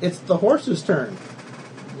 It's the horse's turn.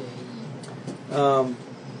 The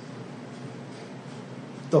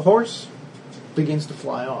horse begins to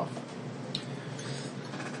fly off.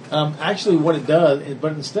 Actually, what it does,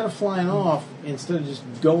 but instead of flying off, instead of just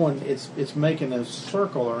going, it's making a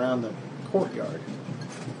circle around the courtyard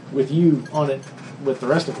with you on it, with the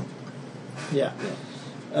rest of them. Yeah.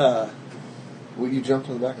 Will you jump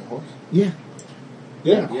to the back of the horse? Yeah.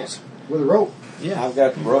 Yeah. Yes. With a rope. Yeah. I've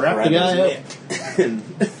got the rope Wrap around the guy his up. neck.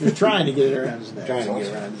 You're trying to get it around his neck. Trying to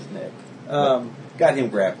get around his neck. Got him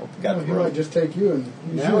grappled. Got the He rope. might just take you and use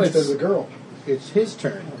Now you instead it's- of the girl. It's his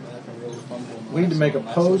turn. We need to make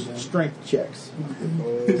opposed strength checks.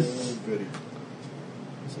 Oh, goody.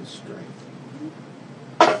 This is strength.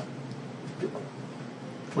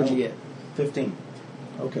 What'd you get? 15.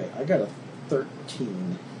 Okay, I got a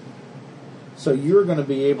 13. So you're going to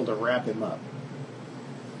be able to wrap him up.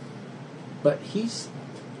 But he's...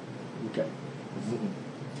 Okay.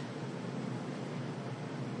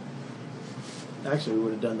 Actually, we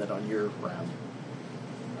would have done that on your round.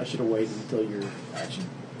 I should have waited until your action,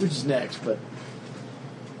 which is next, but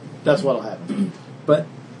that's what'll happen. But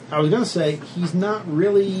I was going to say, he's not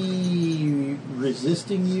really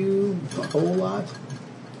resisting you a whole lot.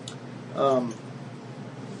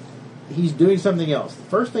 He's doing something else. The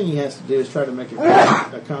first thing he has to do is try to make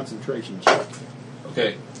a concentration check.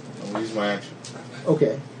 Okay, I'm going to use my action.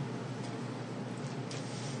 Okay.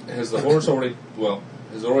 Has the horse already... Well,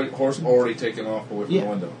 has the horse already taken off away from the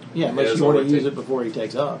window? Yeah, It unless has you want to already use taken- it before he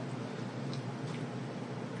takes off.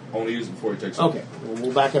 I want to use it before he takes off. Okay, well,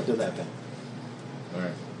 we'll back up to that then.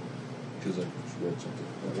 Alright. Because I just rolled something.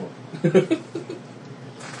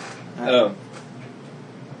 That worked.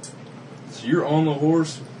 So you're on the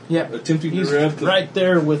horse? Yeah. Attempting He's to wrap the... right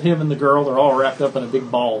there with him and the girl. They're all wrapped up in a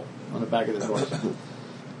big ball on the back of the horse.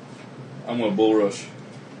 I'm going to bull rush.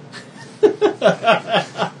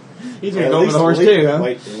 He's going to go over the horse too, huh?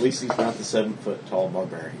 Wait, at least he's not the 7-foot tall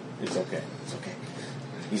barbarian. It's okay. It's okay.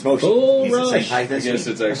 He's motion. Bull He's the same rush. height I as guess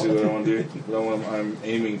me. it's actually what I want to do. But I'm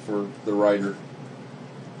aiming for the rider.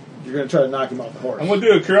 You're going to try to knock him off the horse. I'm going to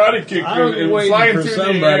do a karate kick. I was and waiting flying for through the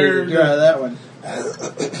somebody air. to try that one. I'm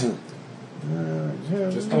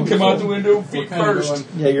going to come out the window feet first.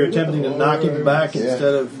 Yeah, you're attempting to knock him back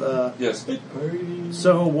instead of... Yes.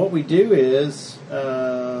 So what we do is... It's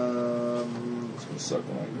going to suck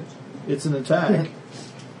when I get it's an attack.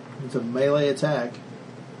 It's a melee attack.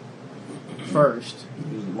 First.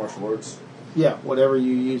 use the martial arts. Yeah, whatever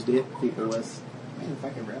you use to hit people with. Man, if I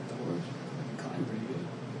can wrap the horse, I can climb pretty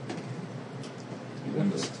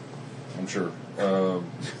good. I'm sure.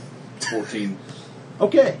 14.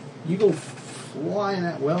 Okay, you go flying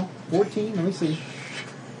at, 14, let me see.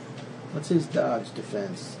 What's his dodge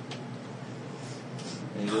defense?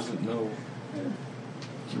 And he doesn't know.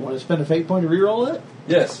 Do you want to spend a fate point to reroll it?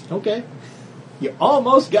 Yes. Okay. You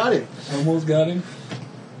almost got him. Almost got him.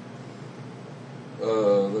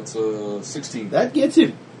 That's a 16. That gets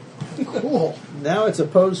him. Cool. Now it's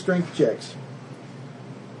opposed strength checks.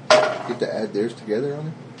 Get to add theirs together on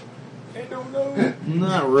it? I don't know.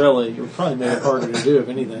 Not really. It would probably make it harder to do, if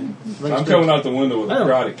anything. I'm coming out the window with a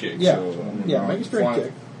karate kick. Yeah. So I'm Make a strength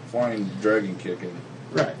check. Flying dragon kick and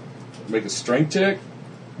Right. make a strength check?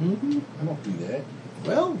 Mm-hmm. I don't do that.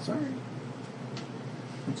 Well, sorry.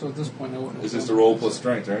 So at this point, I wouldn't. It's just a roll plus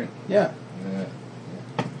strength, right? Yeah. Yeah.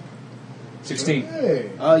 16.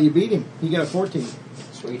 Hey. You beat him. You got a 14.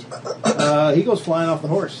 Sweet. He goes flying off the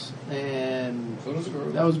horse. And So does it go.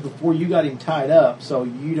 that was before you got him tied up, so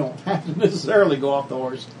you don't have to necessarily go off the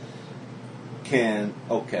horse.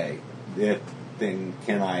 Then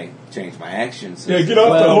can I change my actions? Yeah, get off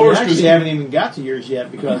the Well, horse. we actually haven't even got to yours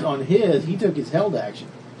yet, because on his, he took his held action.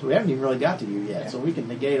 So we haven't even really got to you yet, so we can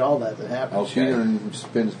negate all that happened. She didn't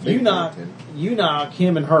spend his fate point then. You knock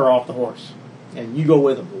him and her off the horse, and you go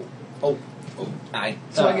with them. So I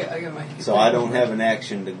got my. So I don't have an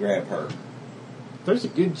action to grab her. There's a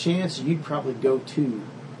good chance you'd probably go too.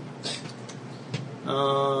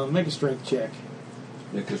 Make a strength check.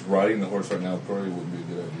 Yeah, because riding the horse right now probably wouldn't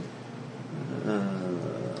be a good idea.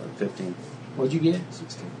 15. What'd you get?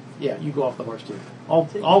 16. Yeah, you go off the horse too. All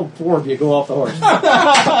four of you go off the horse.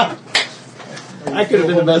 That could have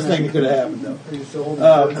been the best thing that could have happened, though. Are you still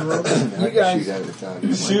holding the rope? You guys, Shoot out of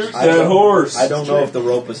time. Shoot that horse! I don't know if the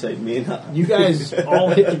rope will save me or not. you guys all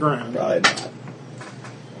hit the ground. Probably not.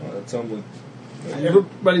 Tumbling.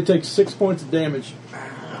 Everybody takes 6 points of damage.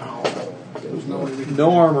 There's no way we could.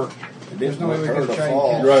 No armor. There's no way we could have tried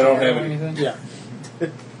fall. and catch You're right, I don't the have girl or any. anything. Yeah.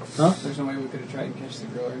 Huh? There's no way we could have tried and catch the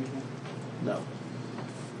girl or anything. No.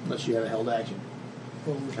 Unless you had a held action. I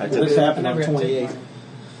Well, this happened on never got to 28. take mine.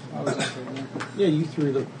 I was up there. Yeah, you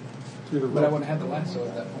threw the But I rope. wouldn't have had the lasso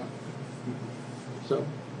at that point. So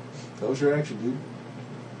That was your action, dude.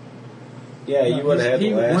 Yeah, you would have had the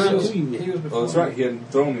he last. went- one. He was before. Oh, that's right. He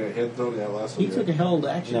hadn't thrown me. He hadn't thrown me that last one. he took a held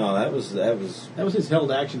action. No, that was That was his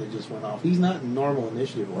held action that just went off. He's not in normal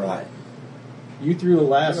initiative order. right. You threw a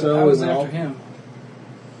lasso. I was and after all. him.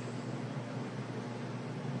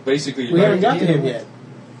 Basically, We haven't got to him yet.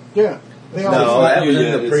 Yeah. They all No, that was Yeah,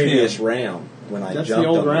 in the it's previous him. round when I That's jumped the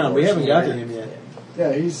old on the round. We horse. haven't got to him yet.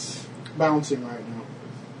 Yeah, he's bouncing right now.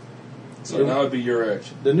 So now it'd be your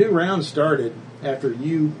action. The new round started after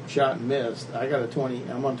you shot and missed. I got a 20.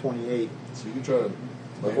 I'm on 28. So you can try to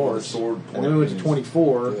The land horse. with a sword. And then we went to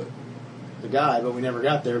 24, Yeah. the guy, but we never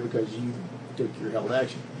got there because you took your held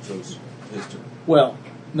action. So it's his turn. Well,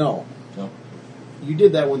 no. No. You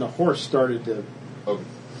did that when the horse started to Okay.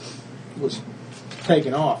 was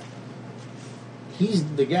taking off. He's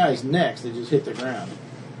the guy's next that just hit the ground.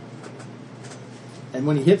 And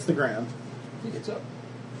when he hits the ground, He gets up.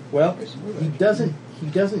 well, he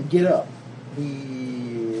doesn't get up.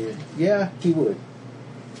 He would.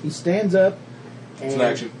 He stands up and It's an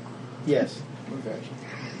action. Yes. Move action.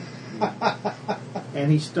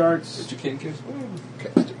 And he starts Did you can't kiss?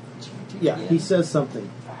 yeah, he says something.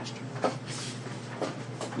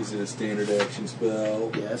 Is it a standard action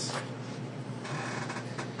spell? Yes.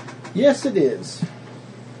 Yes, it is.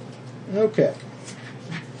 Okay.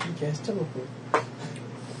 You cast teleport.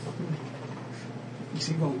 You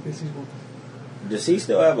see going like this, he's going. Does he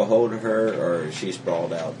still have a hold of her, or is she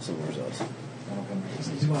sprawled out somewhere else?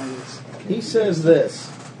 He's going like this. He says this.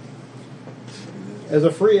 As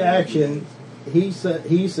a free action, he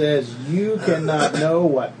says, "You cannot know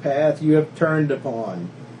what path you have turned upon.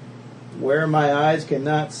 Where my eyes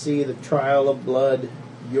cannot see the trial of blood,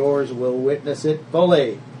 yours will witness it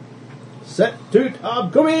fully. Set to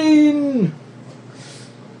Tabcomin!"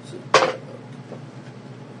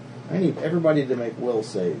 I need everybody to make will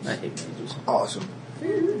saves. I hate mages. Awesome.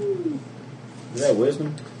 Is that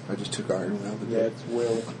wisdom? I just took iron out of the Yeah, deck. it's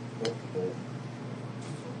will.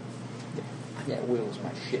 Yeah, will's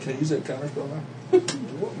my shit. Can I use that counter spell now?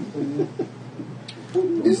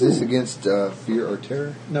 Is this against fear or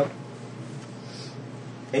terror? Nope.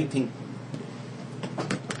 18.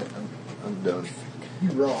 I'm done. You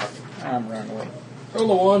rock. I'm running away.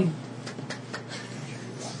 Roll a 1.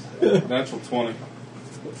 Natural 20.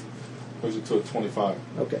 Goes it to a 25.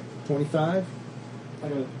 Okay. 25. I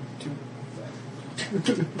got a 2.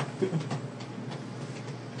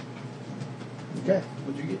 Okay.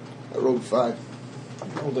 What'd you get? I rolled 5.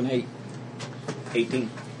 Rolled an 8. 18.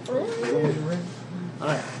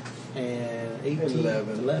 Alright. And 18,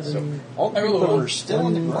 11. 11. All the people are still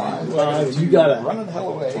in the ground. You got a Run the hell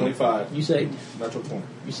away. 25. You saved. Natural 20.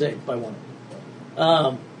 You saved by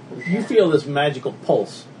 1. You feel this magical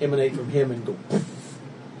pulse emanate from him and go.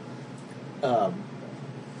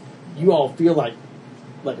 You all feel like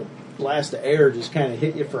a blast of air just kind of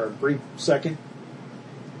hit you for a brief second,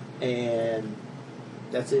 and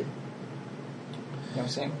that's it. You know what I'm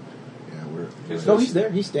saying? Yeah, we're. No, he's there.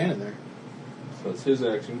 He's standing there. So it's his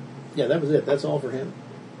action. Yeah, that was it. That's all for him.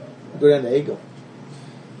 Go down to Eagle.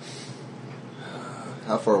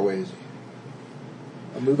 How far away is he?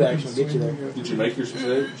 A move action will get you there. Did you make your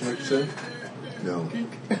save? Did you make your save? No.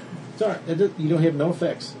 It's all right. You don't have no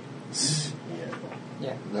effects.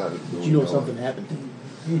 Yeah. Not, But you know something happened.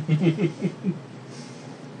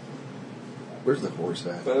 Where's the horse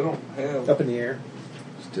at? But I don't have. Up in the air.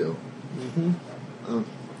 Still. Mm-hmm.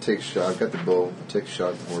 Take a shot. I've got the bow. Take a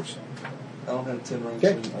shot at the horse. I don't have 10 ranks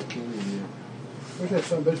Okay. in Aquilonian Wish that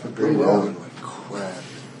some bitch would They're grade rolling out. like crap.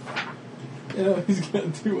 Yeah, he's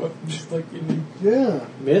got 2 up just like you need. Yeah.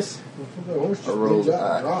 Miss. That horse just I rolled bleeds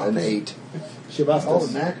out and an drops. 8 Shavastas. All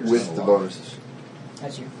the knackers. with the bonuses.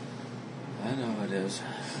 That's you. I know it is.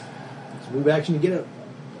 It's move action to get up.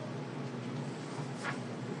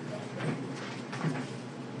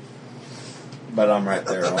 But I'm right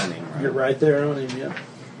there on him, right? You're right there on him, yeah.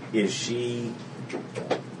 Is she...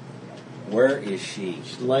 Where is she?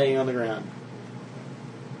 She's laying on the ground.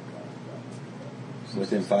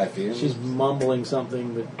 Within 5 feet of me? She's mumbling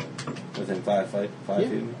something, but Within 5 feet Yeah.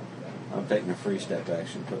 of me? I'm taking a free step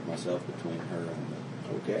action, put myself between her and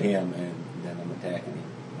okay. him, and then I'm attacking him.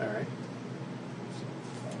 All right.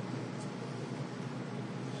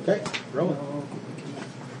 Okay, roll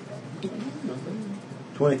it.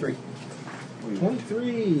 23.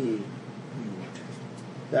 23.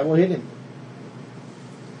 That will hit him.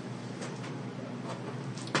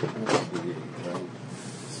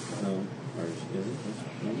 No, or is it?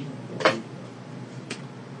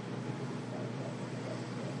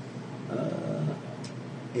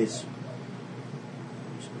 It's.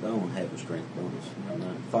 I don't have a strength bonus. I'm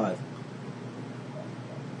not. 5.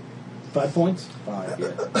 5 points. 5,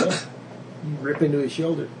 yeah. You rip into his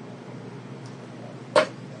shoulder.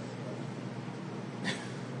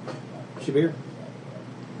 Shabir,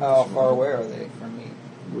 How far away are they from me?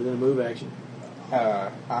 within a move action.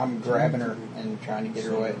 I'm grabbing her and trying to get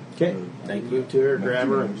her away. Okay. Thank Move to her, grab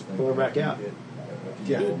her, and pull her back out.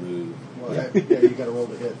 Yeah. Good move. Well, yeah, you got to roll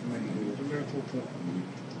to hit.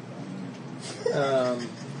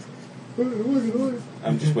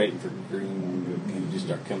 I'm just waiting for green to just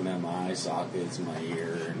start coming out of my eye sockets, my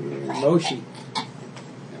ear. And, Moshi.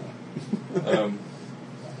 I'm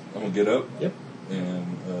going to get up Yep.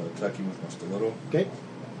 and attack him with my stiletto. Okay.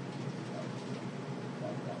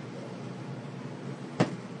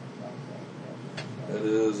 That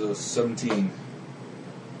is a 17.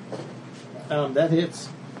 That hits.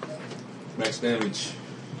 Max damage.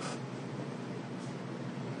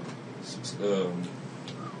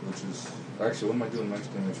 Which is actually, what am I doing max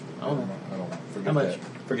damage for? I don't know. I don't know. Forget How much? that.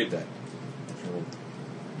 Forget that.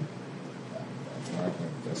 Alright,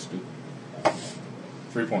 that's stupid.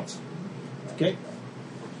 3 points. Okay.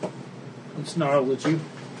 He snarls at you.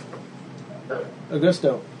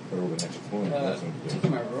 Augusto. Or with an extra point.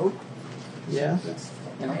 Taking my rope, Yeah.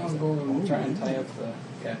 and I want to go and try and tie up the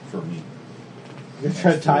guy. For me. You're going to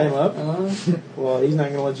try to tie him up? Uh-huh. Well, he's not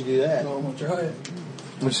going to let you do that. So I'm going to try it.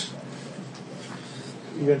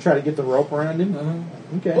 You're going to try to get the rope around him?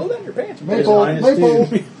 Uh-huh. Okay. Pull down your pants. It's Maple,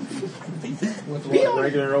 -2. With What, what?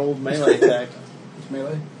 regular old melee attack.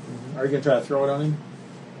 Melee? Are you going to try to throw it on him?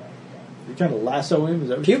 You're trying to lasso him? Is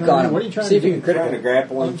that what Puke you're trying on to do? him. What are you trying See to if you do? can critical. trying to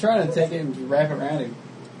grapple I'm him. trying to take it and wrap it around him.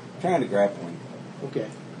 Trying to grapple him. Okay.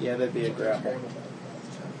 Yeah, that'd be a grapple.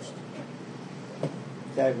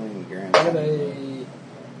 Tackling the ground. I got a...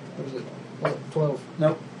 What is it? 12.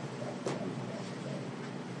 Nope.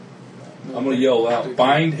 I'm going to yell out,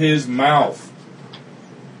 bind his mouth.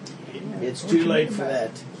 It's too late for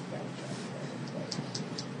that.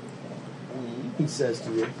 He says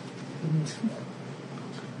to you.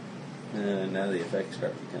 Now the effects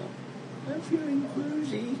start to come. I'm feeling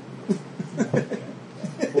woozy.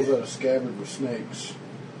 Pulls out a scabbard with snakes.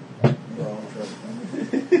 Bro, I'm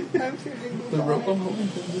trying I'm feeling The rope I'm holding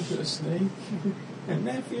turns into a snake. I'm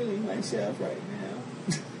not feeling myself right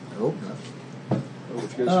now. I hope not.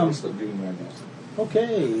 Which goes to stop doing that.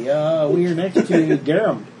 Okay, we are next to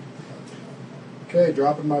Garum. Okay,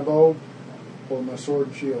 dropping my bow, pulling my sword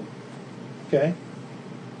and shield. Okay.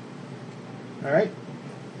 All right.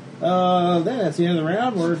 Then at the end of the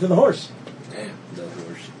round, we're to the horse. Damn, the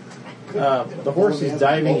horse. The horse is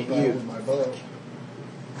diving at Bolt back you. with my bow.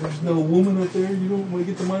 There's no woman up there. You don't want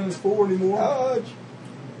to get the -4 anymore. Dodge.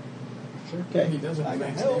 Okay. He doesn't have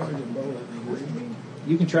max damage and bow that thing.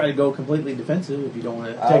 You can try to go completely defensive if you don't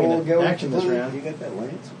want to I take will an go action this completely- round. You got that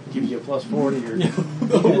lance? Gives you a +4 to your. Yeah,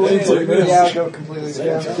 I'll go completely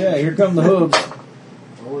defensive. Okay, here come the hooves.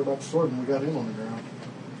 Don't worry about the sword, and we got him on the ground.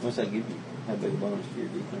 What's that give you? How big a bonus to your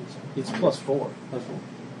defense? It's +4. Plus 4.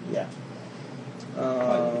 Yeah.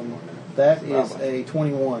 That is a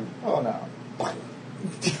 21. Oh no.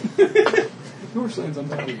 You were saying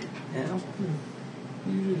something about you. Yeah.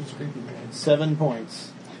 Usually just creepy man. 7 points.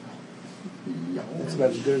 That's about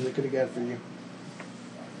as good as I could have got for you.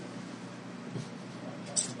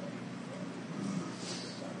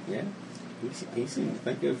 Yeah. He seemed to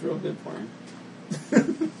think it was real good for him.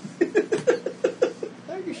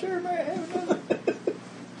 Thank you, sure, may I have another?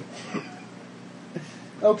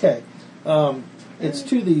 Okay. It's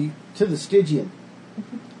to the Stygian.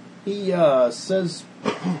 He says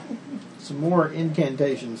some more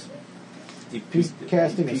incantations. He's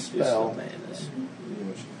casting a spell.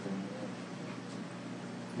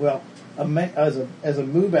 Well, as a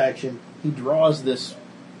move action, he draws this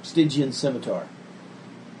Stygian scimitar.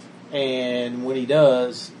 And when he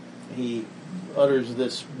does, he utters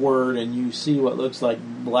this word, and you see what looks like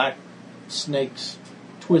black snakes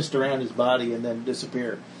twist around his body and then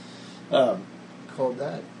disappear. Called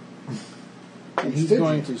that. And he's Stygian.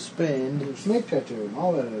 going to spend Snake tattoo and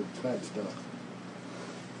all that bad stuff.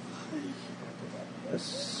 a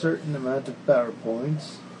certain amount of power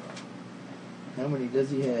points. How many does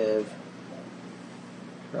he have?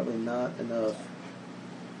 Probably not enough.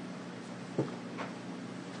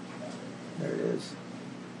 There it is.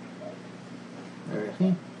 There it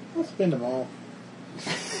is. I'll spend them all.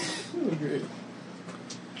 Great.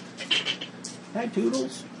 Hi,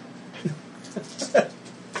 Toodles. That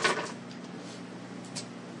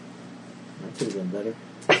could have been better.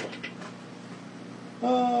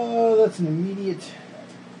 That's an immediate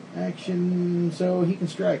action, so he can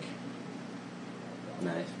strike.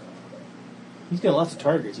 Nice. He's got lots of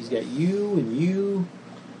targets. He's got you and you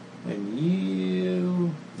and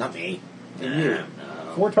you Not me. and you.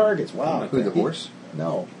 No. 4 targets. Wow. Who, the horse?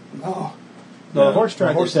 No. Oh. No, the horse tried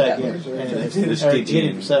to horse attack got him, loose. and The hit him for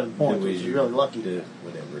Stygian 7 points, who which is is really lucky. the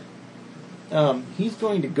whatever. He's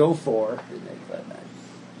going to go for.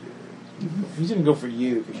 He's going to go for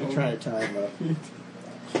you because you're trying to tie him up.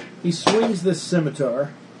 He swings this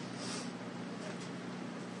scimitar.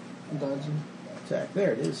 Dodging. Attack.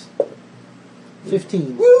 There it is.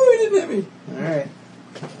 15. Woo! He didn't hit me. All right.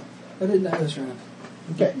 I didn't die this round.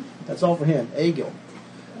 Okay. That's all for him. Agil.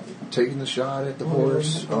 Taking the shot at the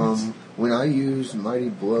horse. When I use Mighty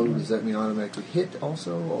Blow, does that mean automatically hit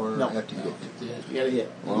also, or No. I have to hit? You got to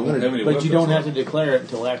hit. Well, I'm gonna, But you don't have to declare it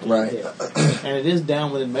until after Right. you hit. And it is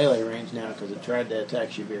down within melee range now because it tried to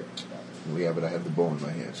attack Shavir. well, yeah, but I have the bow in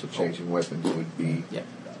my hand, so changing weapons would be Yep.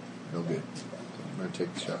 no good. So I'm going to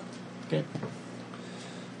take the shot. Okay.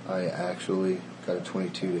 I actually got a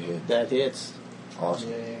 22 to hit. That hits. Awesome.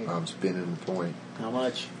 Yay. I'm spinning the point. How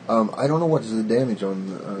much? I don't know what is the damage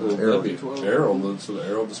on Well, arrow. that'd be arrow, so the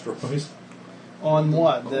arrow destroys. On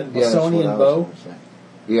what? The Yeah, that's what I Sonian was bow? gonna say.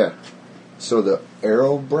 Yeah. So the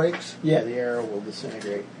arrow breaks? Yeah, the arrow will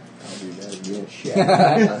disintegrate. I'll do that again.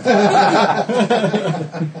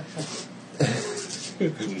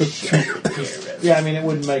 Yeah, I mean, it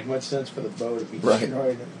wouldn't make much sense for the bow to be Right.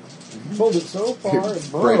 destroyed. Pulled it so far, it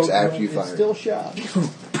broke, breaks after but you it's fire. still shot.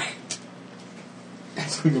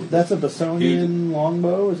 That's a Basonian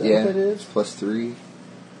longbow. Is that Yeah. what it is? +3.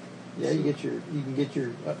 Yeah, you can get your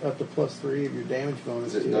up to +3 of your damage bonus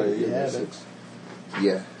Is it too, not if you even have it. 6?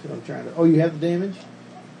 Yeah. That's what I'm trying to. Oh, you have the damage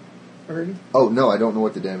already? Oh, no, I don't know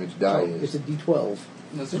what the damage die Oh, it's is. a D12.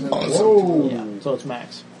 That's Whoa. Yeah, so it's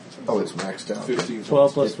max. Oh, it's maxed out. 15.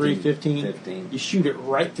 12 plus 3, 15. 15. You shoot it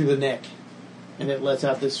right through the neck, and it lets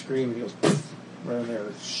out this scream and goes right in there.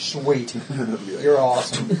 Sweet. You're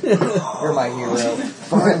awesome. You're my hero.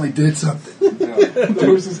 Finally did something.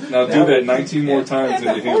 Now do that 19 more times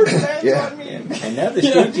and you hit me. Yeah. And now the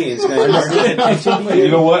Stygian is going to You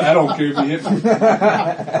know what? I don't care if you hit me. I'm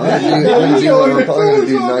going to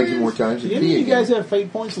do 19 more times. Do any of you guys have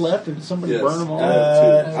fate points left, or did somebody Yes. burn them all?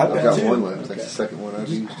 I've got 2. one left. That's the second one I've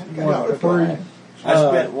used. I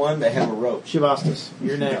spent 1 to have a rope. Shivastas,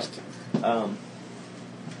 you're next.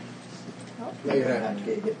 Now you have to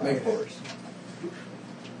get hit by a horse.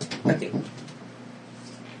 I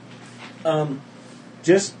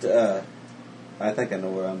think I know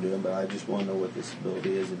what I'm doing, but I just want to know what this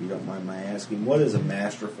ability is, if you don't mind my asking. What is a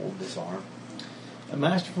masterful disarm? A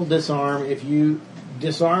masterful disarm, if you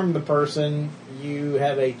disarm the person, you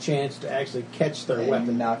have a chance to actually catch their And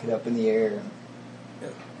weapon. knock it up in the air.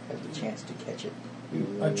 have the chance to catch it.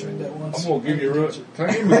 I tried that once. I'm gonna give you a can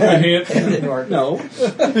I give you a hint? No.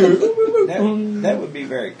 That would be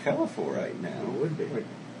very colorful right now. It would be.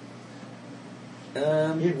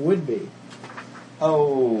 It would be.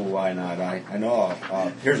 Oh, why not? I know.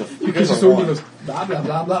 Here's a You here's can a sword one. goes blah blah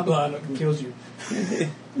blah blah blah and it kills you.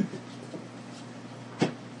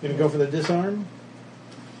 Gonna go for the disarm?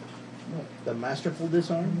 The masterful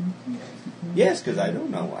disarm? Yes, because I don't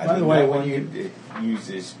know. I By the do way, not when want you to use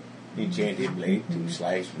this enchanted blade to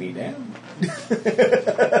slash me down.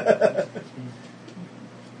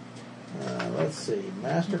 Let's see,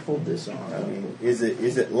 masterful disarm. I mean, is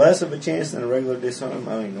it less of a chance than a regular disarm?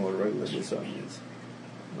 I don't even know what a regular disarm is.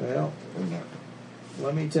 Well,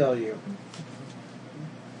 let me tell you.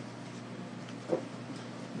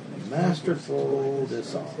 Masterful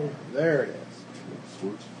disarm. There it is.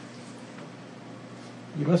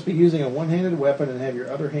 You must be using a one-handed weapon and have your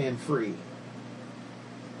other hand free.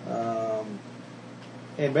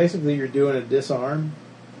 And basically you're doing a disarm,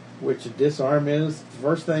 which a disarm is, the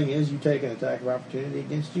first thing is you take an attack of opportunity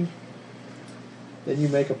against you. Then you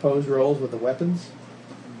make opposed rolls with the weapons.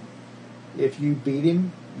 If you beat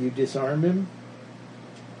him, you disarm him.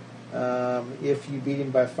 If you beat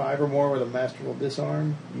him by 5 or more with a masterful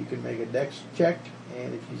disarm, you can make a dex check,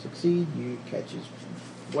 and if you succeed, you catch his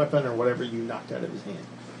weapon or whatever you knocked out of his hand.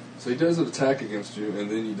 So he does an attack against you, and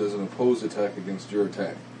then he does an opposed attack against your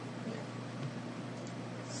attack.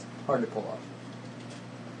 Hard to pull off.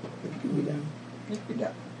 It could be done. It could be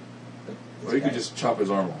done. But Or you could just chop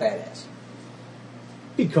his arm off. badass.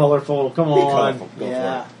 Be colorful, come on. colorful, go for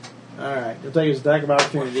yeah. Alright, he'll take his attack of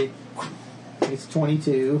opportunity. It's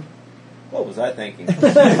 22. What was I thinking?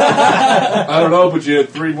 I don't know, but you had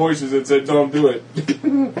 3 voices that said don't do it.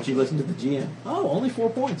 But you listen to the GM. Oh, only 4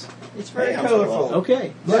 points. It's very Hey, I'm colorful. so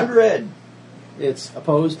Okay. Blood red. It's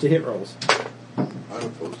opposed to hit rolls. I'm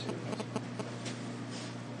opposed to it.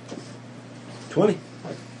 20.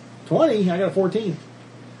 20? I got a 14.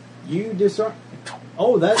 You disarm.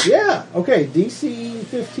 Oh, that, yeah. Okay, DC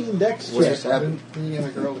 15 dex What check. just happened? You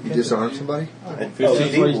disarm somebody? That's what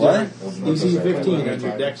he's doing. What? DC 15 on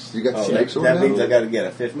your dex. You got the Oh, snake sword that now? means I got to get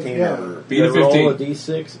a 15 Yeah. or... Beat a You roll a 15.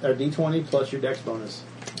 D6 or D20 plus your dex bonus.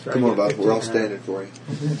 Try Come to on, get a Bob. We're all 15 or standing for you.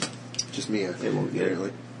 Just me, I think,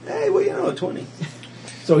 apparently. Hey, well, you know, a 20.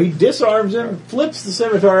 So he disarms him, flips the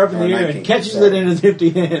scimitar up in the air, and 19, catches sorry. it in his empty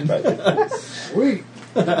hand. Sweet.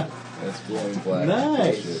 That's glowing black.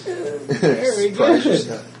 Nice. Bullshit. Very Surprise good.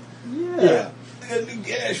 yourself. Yeah. I got a new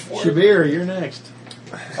gash for it. Shabir, you're next.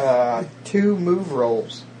 2 move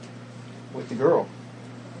rolls with the girl.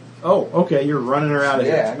 Oh, okay. You're running her out of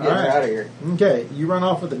here. Yeah, I'm getting her out of here. Okay, you run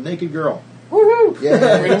off with a naked girl. Woohoo!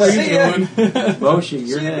 Yeah. See ya. Moshi,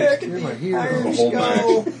 you're See you next. back at You're the my hero. Iron Hold my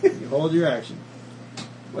Skull. You hold your action.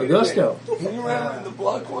 Augusto. Can you run in the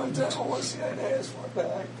block one time? I want to see that ass for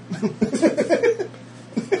back.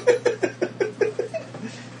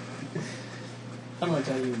 I'm going to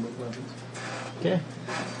tell you about weapons. Okay.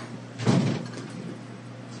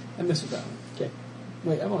 I missed that one. Okay.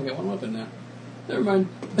 Wait, I've only got one weapon now. Never mind.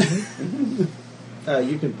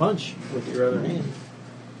 You can punch with your other hand.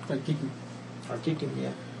 I kick him. Or kick him,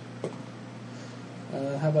 yeah.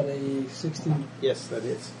 How about a 16? Yes, that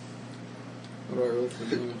is. What do I roll for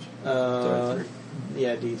damage?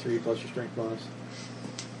 Yeah, D3 plus your strength bonus.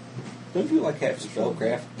 Don't you like have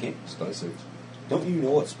spellcraft? Die 6. Don't you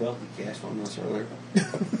know what spell you cast on us earlier?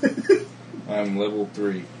 I'm level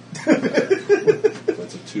 3.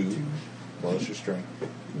 That's a 2. Plus your strength.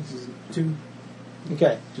 This is 2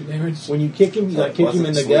 Okay. damage. When you kick him, you like kick him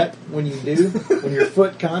in the Wasn't gut. When you do, when your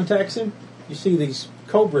foot contacts him, you see these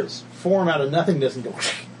cobras form out of nothingness and go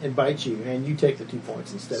and bite you, and you take the 2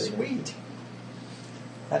 points instead of him. Sweet.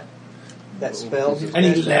 That spell. And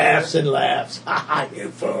he laughs and laughs. Ha ha, you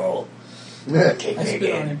fool. Kick I me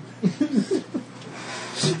spit on again. him.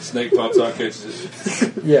 Snake pops out, catches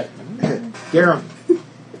it. Yeah. Garum.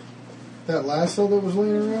 That lasso that was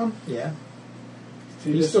laying around? Yeah.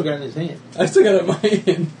 He's still got it in his hand. I still got it in my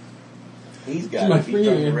hand. He's It's got my it. He's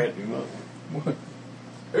trying to friend. wrap him up. What?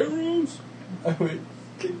 Arrows. Oh, wait.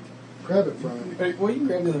 Grab it from him. Wait, well, you can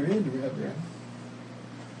grab the other end to grab it.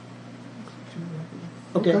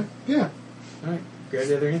 Okay. Yeah. All right. Grab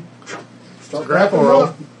the other end. Start Grapple wrapping roll.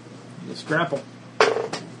 up. Just grapple. I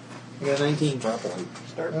got 19. Start Do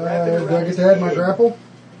wrapping I around get his to add my head. grapple?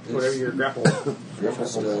 Whatever your grapple. Grapple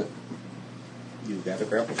stat. You got a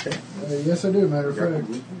grapple check? Yes, I do. Matter of Grapple fact.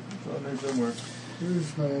 group. It's on there somewhere.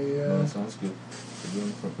 Here's my. That sounds good. We're doing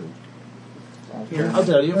the front page. Here, I'll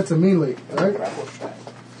tell you. That's a melee, right? Grapple strike.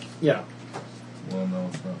 Yeah. Well, no,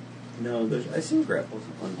 it's not. No, I see grapples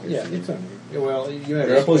on here. Yeah, it's on here. Well, you have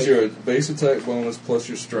Grapple's space. your base attack bonus plus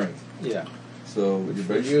your strength. Yeah. So your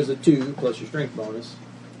For base. you is a 2 plus your strength bonus.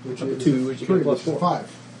 Which Up to is 2, which you three, get plus which is 4. 5.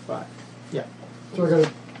 5. Yeah. So I got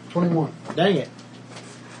a 21. Dang it.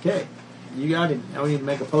 Okay. You got him. Now we need to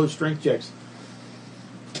make opposed strength checks.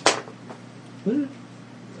 Oh.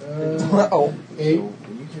 8. So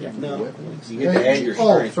when you hit Yeah, him no. with weapons, You get to add your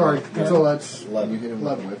Oh, strength. sorry. Yeah. So that's when you hit him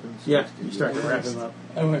with 11. weapons. Yeah, you start to wrap him up.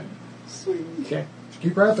 I went. Okay. Just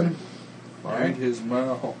keep wrapping him. Find his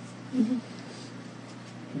mouth. All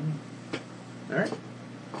right.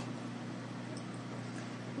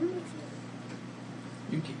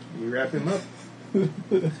 You wrap him up.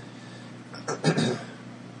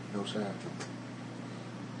 No sound.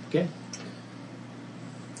 Okay.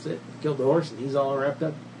 That's it. Killed the horse and he's all wrapped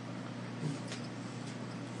up.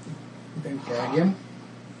 Gag him.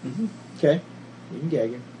 Okay. You can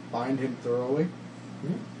gag him. Bind him thoroughly.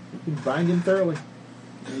 You can bind him thoroughly.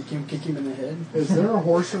 You can kick him in the head. Is there a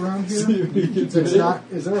horse around here See if he gets that's bit. not?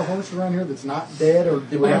 Is there a horse around here that's not dead or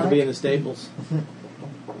It would have to be alive? in the stables.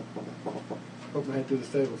 Open head to the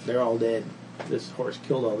stables. They're all dead. This horse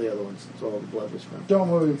killed all the other ones. That's where all the blood was from. Don't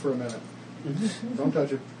move him for a minute. Don't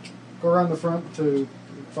touch him. Go around the front to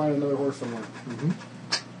find another horse somewhere.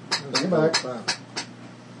 Bring it back.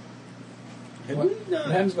 What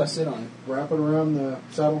happens if I sit on it? Wrap it around the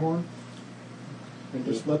saddle horn. And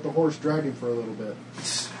just let the horse drag him for a little bit.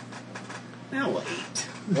 Now what?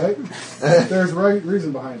 Right? There's right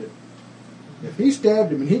reason behind it. If he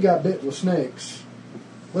stabbed him and he got bit with snakes,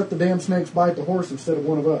 let the damn snakes bite the horse instead of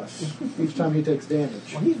one of us each time he takes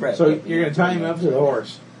damage. Well, he's wrapped So up. you're going to tie him up to the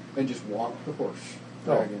horse. And just walk the horse.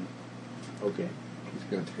 Oh. Drag him. Okay. It's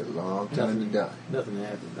going to take a long time to die. Nothing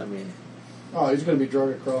happened. I mean, Oh, he's going to be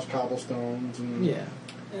dragged across cobblestones and yeah.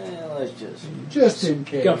 Let's just. just in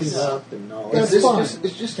case. Gupping up and all That's that. It's fine. just,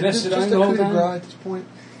 it's just, Can I it's sit just on a the whole coup de time? grace at this point.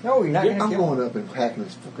 No, you're not I'm going to kill him. going up and hacking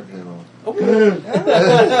his fucking head off.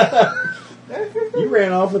 You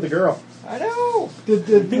ran off with the girl. I know. Are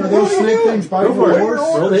those snake things biting Go the for it. horse?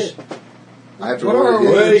 Roll the hit. I have to What roll are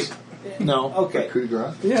it. wait? No. Okay. Coup de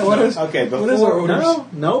grace? Yeah, what is? Okay, What is our before.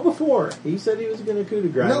 orders? No, before. He said he was going to coup de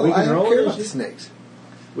grace. No, we I can don't roll care about the initiative. snakes.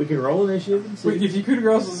 We can roll initiative and see. Wait, if you coup de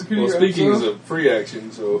grace, it's a coup de Well, grace. speaking so- is a free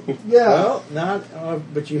action, so Yeah, Well,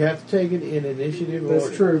 not, but you have to take it in initiative that's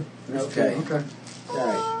order. true. Okay. Okay.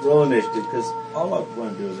 Alright, roll initiative, because all I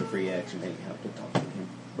want to do is a free action. They have to talk to him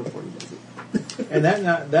before he does it. And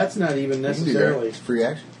that's not even You can do that. necessarily. It's free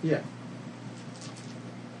action. Yeah.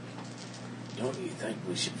 Don't you think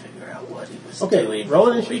we should figure out what he was Okay, doing roll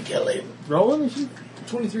before initiative. we kill him? Roll initiative.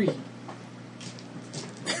 23.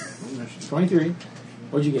 23.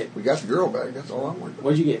 What'd you get? We got the girl back. That's all I'm worried about.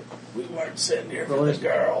 What'd you get? We weren't sitting here Roll for the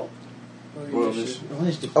initiative. girl. well, this Roll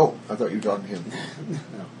initiative. Oh, I thought you were talking to him.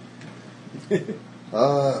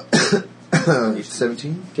 No.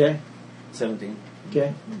 17? Okay. 17.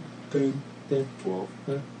 Okay. 10. 12.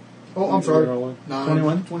 Oh, I'm sorry. 9. 9.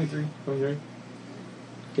 21. 23. 23.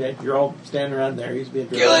 Okay, you're all standing around there. He's being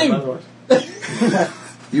Kill dragged him! by the horse.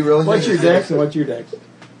 You really What's your think- dex and what's your dex?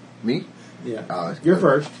 Me? Yeah. Oh, it's You're good.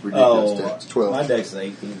 first. Ridiculous dex. 12. My deck's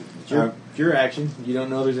 18. It's your action. You don't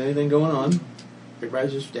know there's anything going on.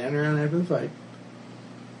 Everybody's just standing around after the fight.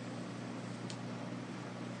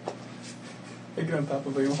 I get on top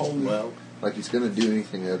of him, holding him. Well, Like he's going to do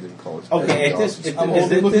anything other than call his okay, at parents this, off. at, I'm is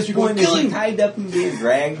holding at look this at you going, point, is "Kill he him!" tied up and being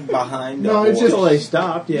dragged behind No, the it's horse? Until they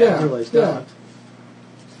stopped. Yeah, Yeah, until they stopped.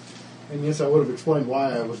 And yes, I would have explained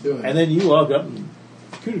why I was doing And it. then you walk up and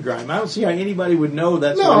coup de grace. I don't see how anybody would know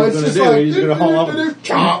that's No, what he's it's going to just do. like, He's going to haul off and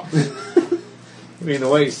chop. I mean, the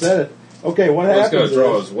way he said it. Okay, what Well, he's got happens to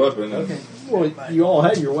draw is- his weapon. Okay. Well, you all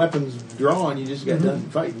had your weapons drawn. You just got done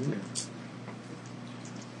fighting.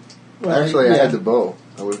 Well, Actually, I yeah. had the bow.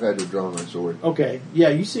 I would have had to draw my sword Okay. Yeah,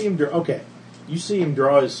 you see him. Okay, you see him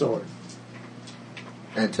draw his sword,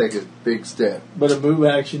 and take a big step. but a move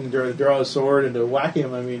action to draw his sword and to whack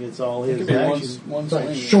him. I mean, it's all It his could be action. one It's like,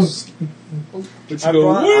 swing. shoom. But I you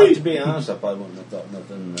go, probably, wait! to be honest, I probably wouldn't have thought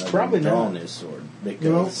nothing other Probably than drawing not. his sword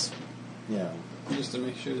because, you know, Just to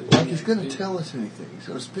make sure that Like he's going to tell us anything. He's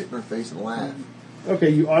going to spit in our face and laugh. Okay,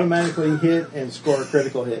 you automatically hit and score a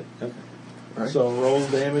critical hit. okay. Right? So roll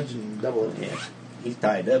damage and double it. Yeah, he's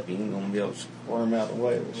tied up. He ain't gonna be able to squirm out the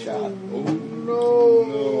way with a shot.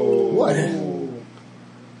 What?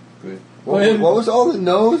 Good. What was all the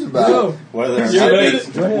no's about? Whether Yeah, or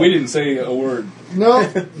but not we didn't say a word. No.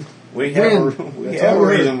 we have a, we That's have a all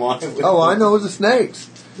right. reason why. Oh, I know it's the snakes.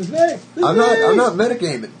 The snake. I'm not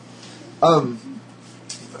metagaming.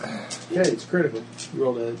 Okay, it's critical. You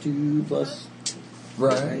rolled a 2 plus.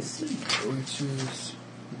 Right. Which is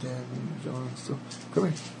damage on. So come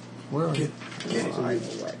here. Where are you?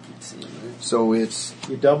 It's So it's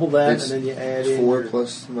You double that, It's- and then you add in 4 your-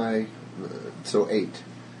 plus my, so 8.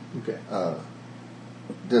 Okay.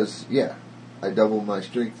 I double my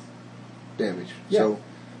strength damage. Yeah. So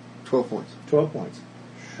 12 points. 12 points.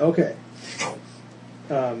 Okay.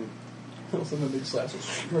 All of a sudden, a big slash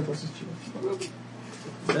right across his chest.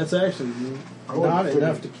 That's actually not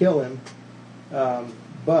enough to kill him,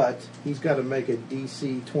 but he's got to make a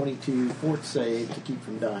DC 22 fort save to keep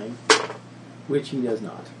from dying, which he does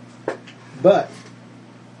not. But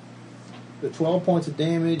the 12 points of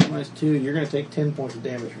damage minus 2, you're going to take 10 points of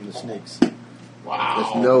damage from the snakes.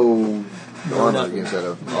 There's no armor nothing. against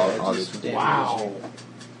that, obviously. Wow.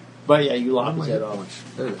 But yeah, you lop his head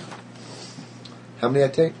off. There it is. How many I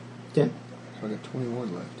take? 10. So I got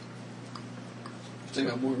 21 left. Still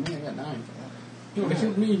got more than me. I got 9. You want to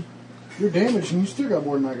shoot me? You're damaged and you still got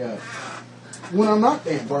more than I got. When I'm not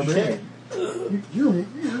damaged, barbarian. You're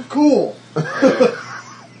cool.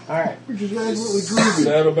 Alright. You're just absolutely groovy.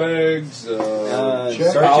 Saddlebags, Search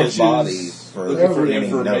his body pouches, for looking for any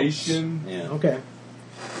information. notes. Yeah. Okay.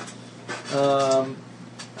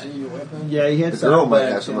 I need a weapon. Yeah, he had The girl might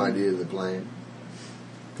saddlebags have some and- idea of the plan.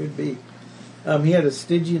 Could be. He had a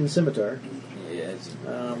Stygian scimitar. Yes.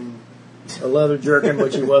 A leather jerkin,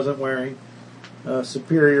 which he wasn't wearing. A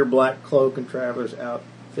superior black cloak and traveler's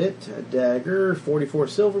outfit. A dagger, 44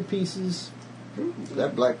 silver pieces.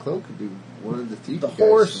 That black cloak could be one of the thief The guys.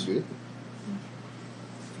 horse. Good.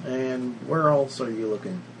 And where else are you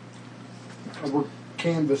looking? We're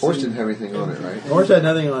canvassing. Horse didn't have anything on it, right? Horse had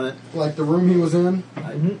nothing on it. Like the room he was in.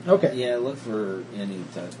 Okay. Yeah, look for any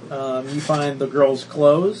type of... You find the girl's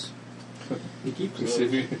clothes. You keep See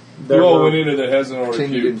if you, There who all were- went into that hasn't already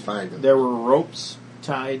Pretend you puked. didn't find them. There were ropes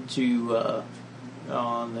tied to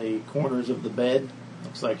on the corners of the bed.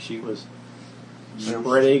 Looks like she was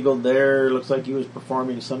spread-eagled there. Looks like he was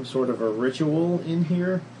performing some sort of a ritual in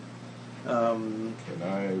here. Can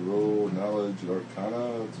I roll knowledge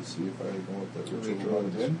arcana to see if I know what that ritual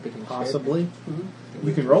might have been? Possibly.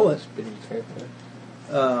 You can roll it.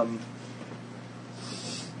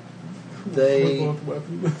 They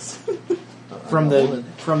from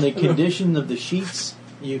the condition of the sheets,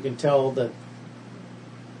 you can tell that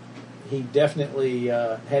he definitely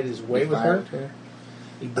had his way with her.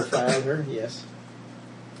 He defiled her, yes.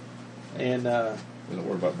 And Don't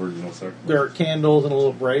worry about virginal sex. there are candles and a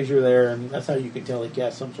little brazier there, and that's how you can tell he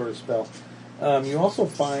cast some sort of spell. You also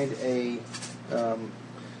find a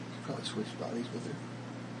Probably switch bodies with her.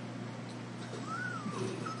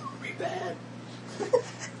 pretty bad.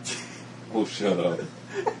 Oh, shut up.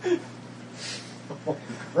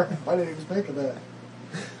 I didn't expect that.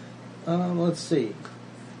 Let's see.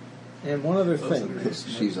 And one other thing.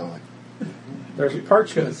 She's on. There's a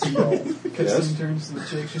parchment scroll. Cutscene turns to the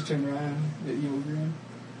chick, she's turned around, the evil grin.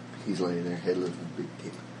 He's laying there, headless with big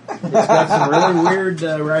titty. It's got some really weird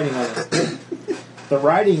writing on it. The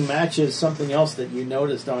writing matches something else that you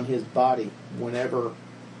noticed on his body whenever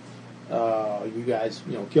you guys,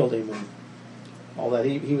 killed him and all that.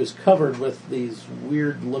 He was covered with these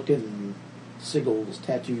weird-looking sigils,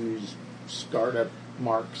 tattoos, scarred-up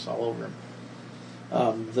marks all over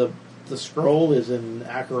him. The scroll is in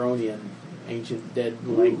Aquilonian, ancient dead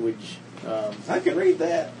language. I can read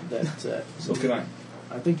that. So can I.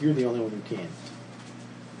 I think you're the only one who can.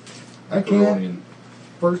 I can't.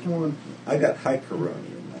 First one. I got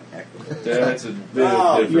Hyperonian. That's a bit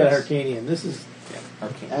Oh, of You got difference. Arcanian. This is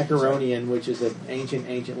Aquilonian, which is an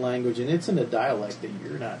ancient language, and it's in a dialect that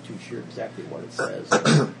you're not too sure exactly what it says.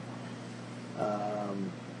 I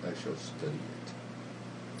shall study it.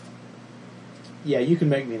 Yeah, you can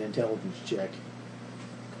make me an intelligence check.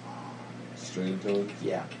 Straight intelligence?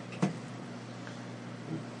 Yeah.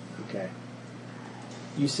 Okay.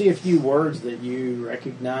 You see a few words that you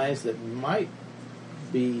recognize that might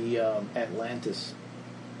be Atlantis.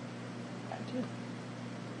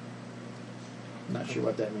 Not sure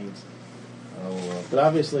what that means. But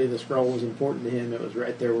obviously the scroll was important to him. It was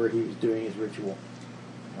right there where he was doing his ritual.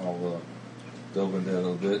 I'll delve into that a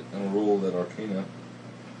little bit and roll that arcana.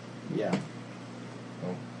 Yeah.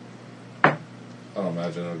 I don't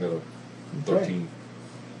imagine I'll get a 13.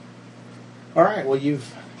 All right. Well,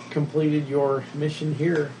 you've completed your mission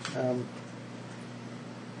here.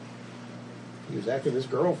 He was after this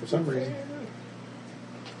girl for some reason.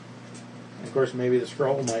 And of course, maybe the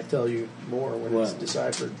scroll might tell you more when it's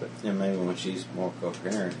deciphered. But Yeah, maybe when she's more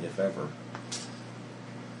coherent, if ever.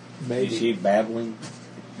 maybe Is she babbling?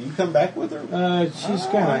 You come back with her? she's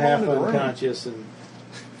kind of half unconscious and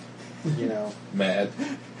Mad.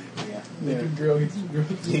 yeah. Naked girl, he's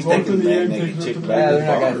thinking to the mad end, naked takes her chick to the back. Yeah, bed. they're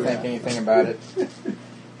not going to think anything about it.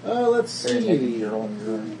 Let's Very naked see. girl in your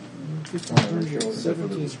room. 1,500,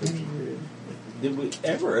 1,700. Did we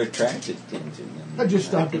ever attract attention? I just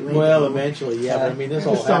stopped at Well, eventually, yeah. But I mean, this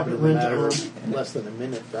all Just stopped happened in a at matter Rent-A-Room. of less than a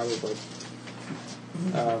minute, probably.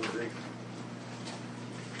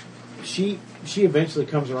 She eventually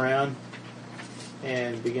comes around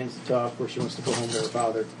and begins to talk where she wants to go home to her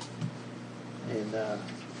father, and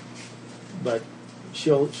but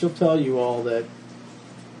she'll tell you all that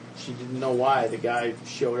she didn't know why the guy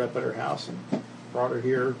showed up at her house and brought her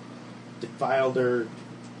here, defiled her,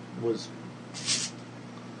 was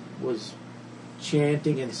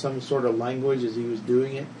chanting in some sort of language as he was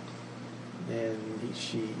doing it, and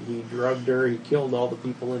he drugged her. He killed all the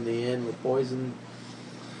people in the inn with poison.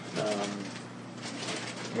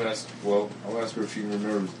 I'll ask her if she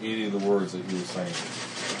remembers any of the words that he was saying.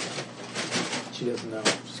 She doesn't know.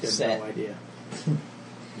 She's got no idea.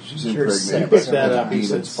 She's Sure, impregnated pick by that someone up. to be You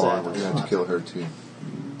said that's far. set. We're going to have to kill her too.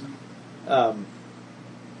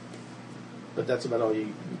 But that's about all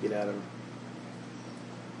you get out of her.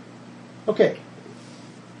 Okay.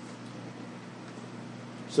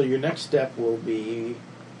 So your next step will be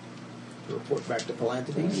to report back to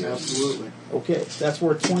Palantides? Yes. Absolutely. Okay, that's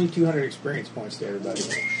worth 2,200 experience points to everybody.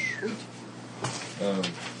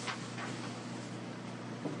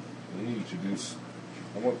 We need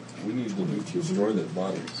to destroy that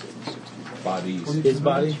body. Bodies. His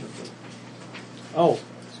body? Oh,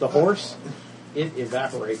 the horse? It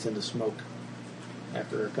evaporates into smoke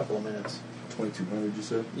after a couple of minutes. 2,200, you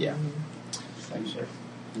said? Yeah. Thanks, sir.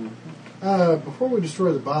 Before we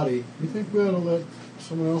destroy the body, you think we ought to let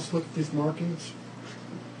someone else look at these markings?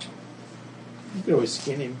 You could always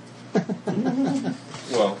skin him.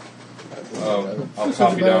 Well, I'll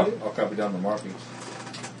copy down the markings.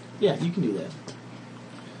 Yeah, you can do that.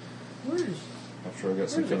 I'm sure I got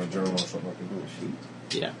some kind of journal or something I can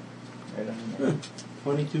do. Yeah.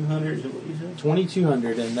 2,200 is what you said?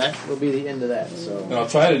 2,200, and that will be the end of that. So. And I'll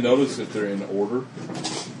try to notice if they're in order.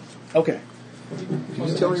 Okay. Can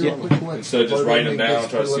you tell me real quick what? Instead of just writing them down,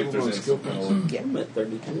 try to see if there's any. Yeah. I'm at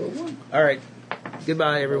 3,201. All right.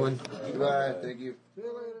 Goodbye, everyone. Goodbye. Thank you.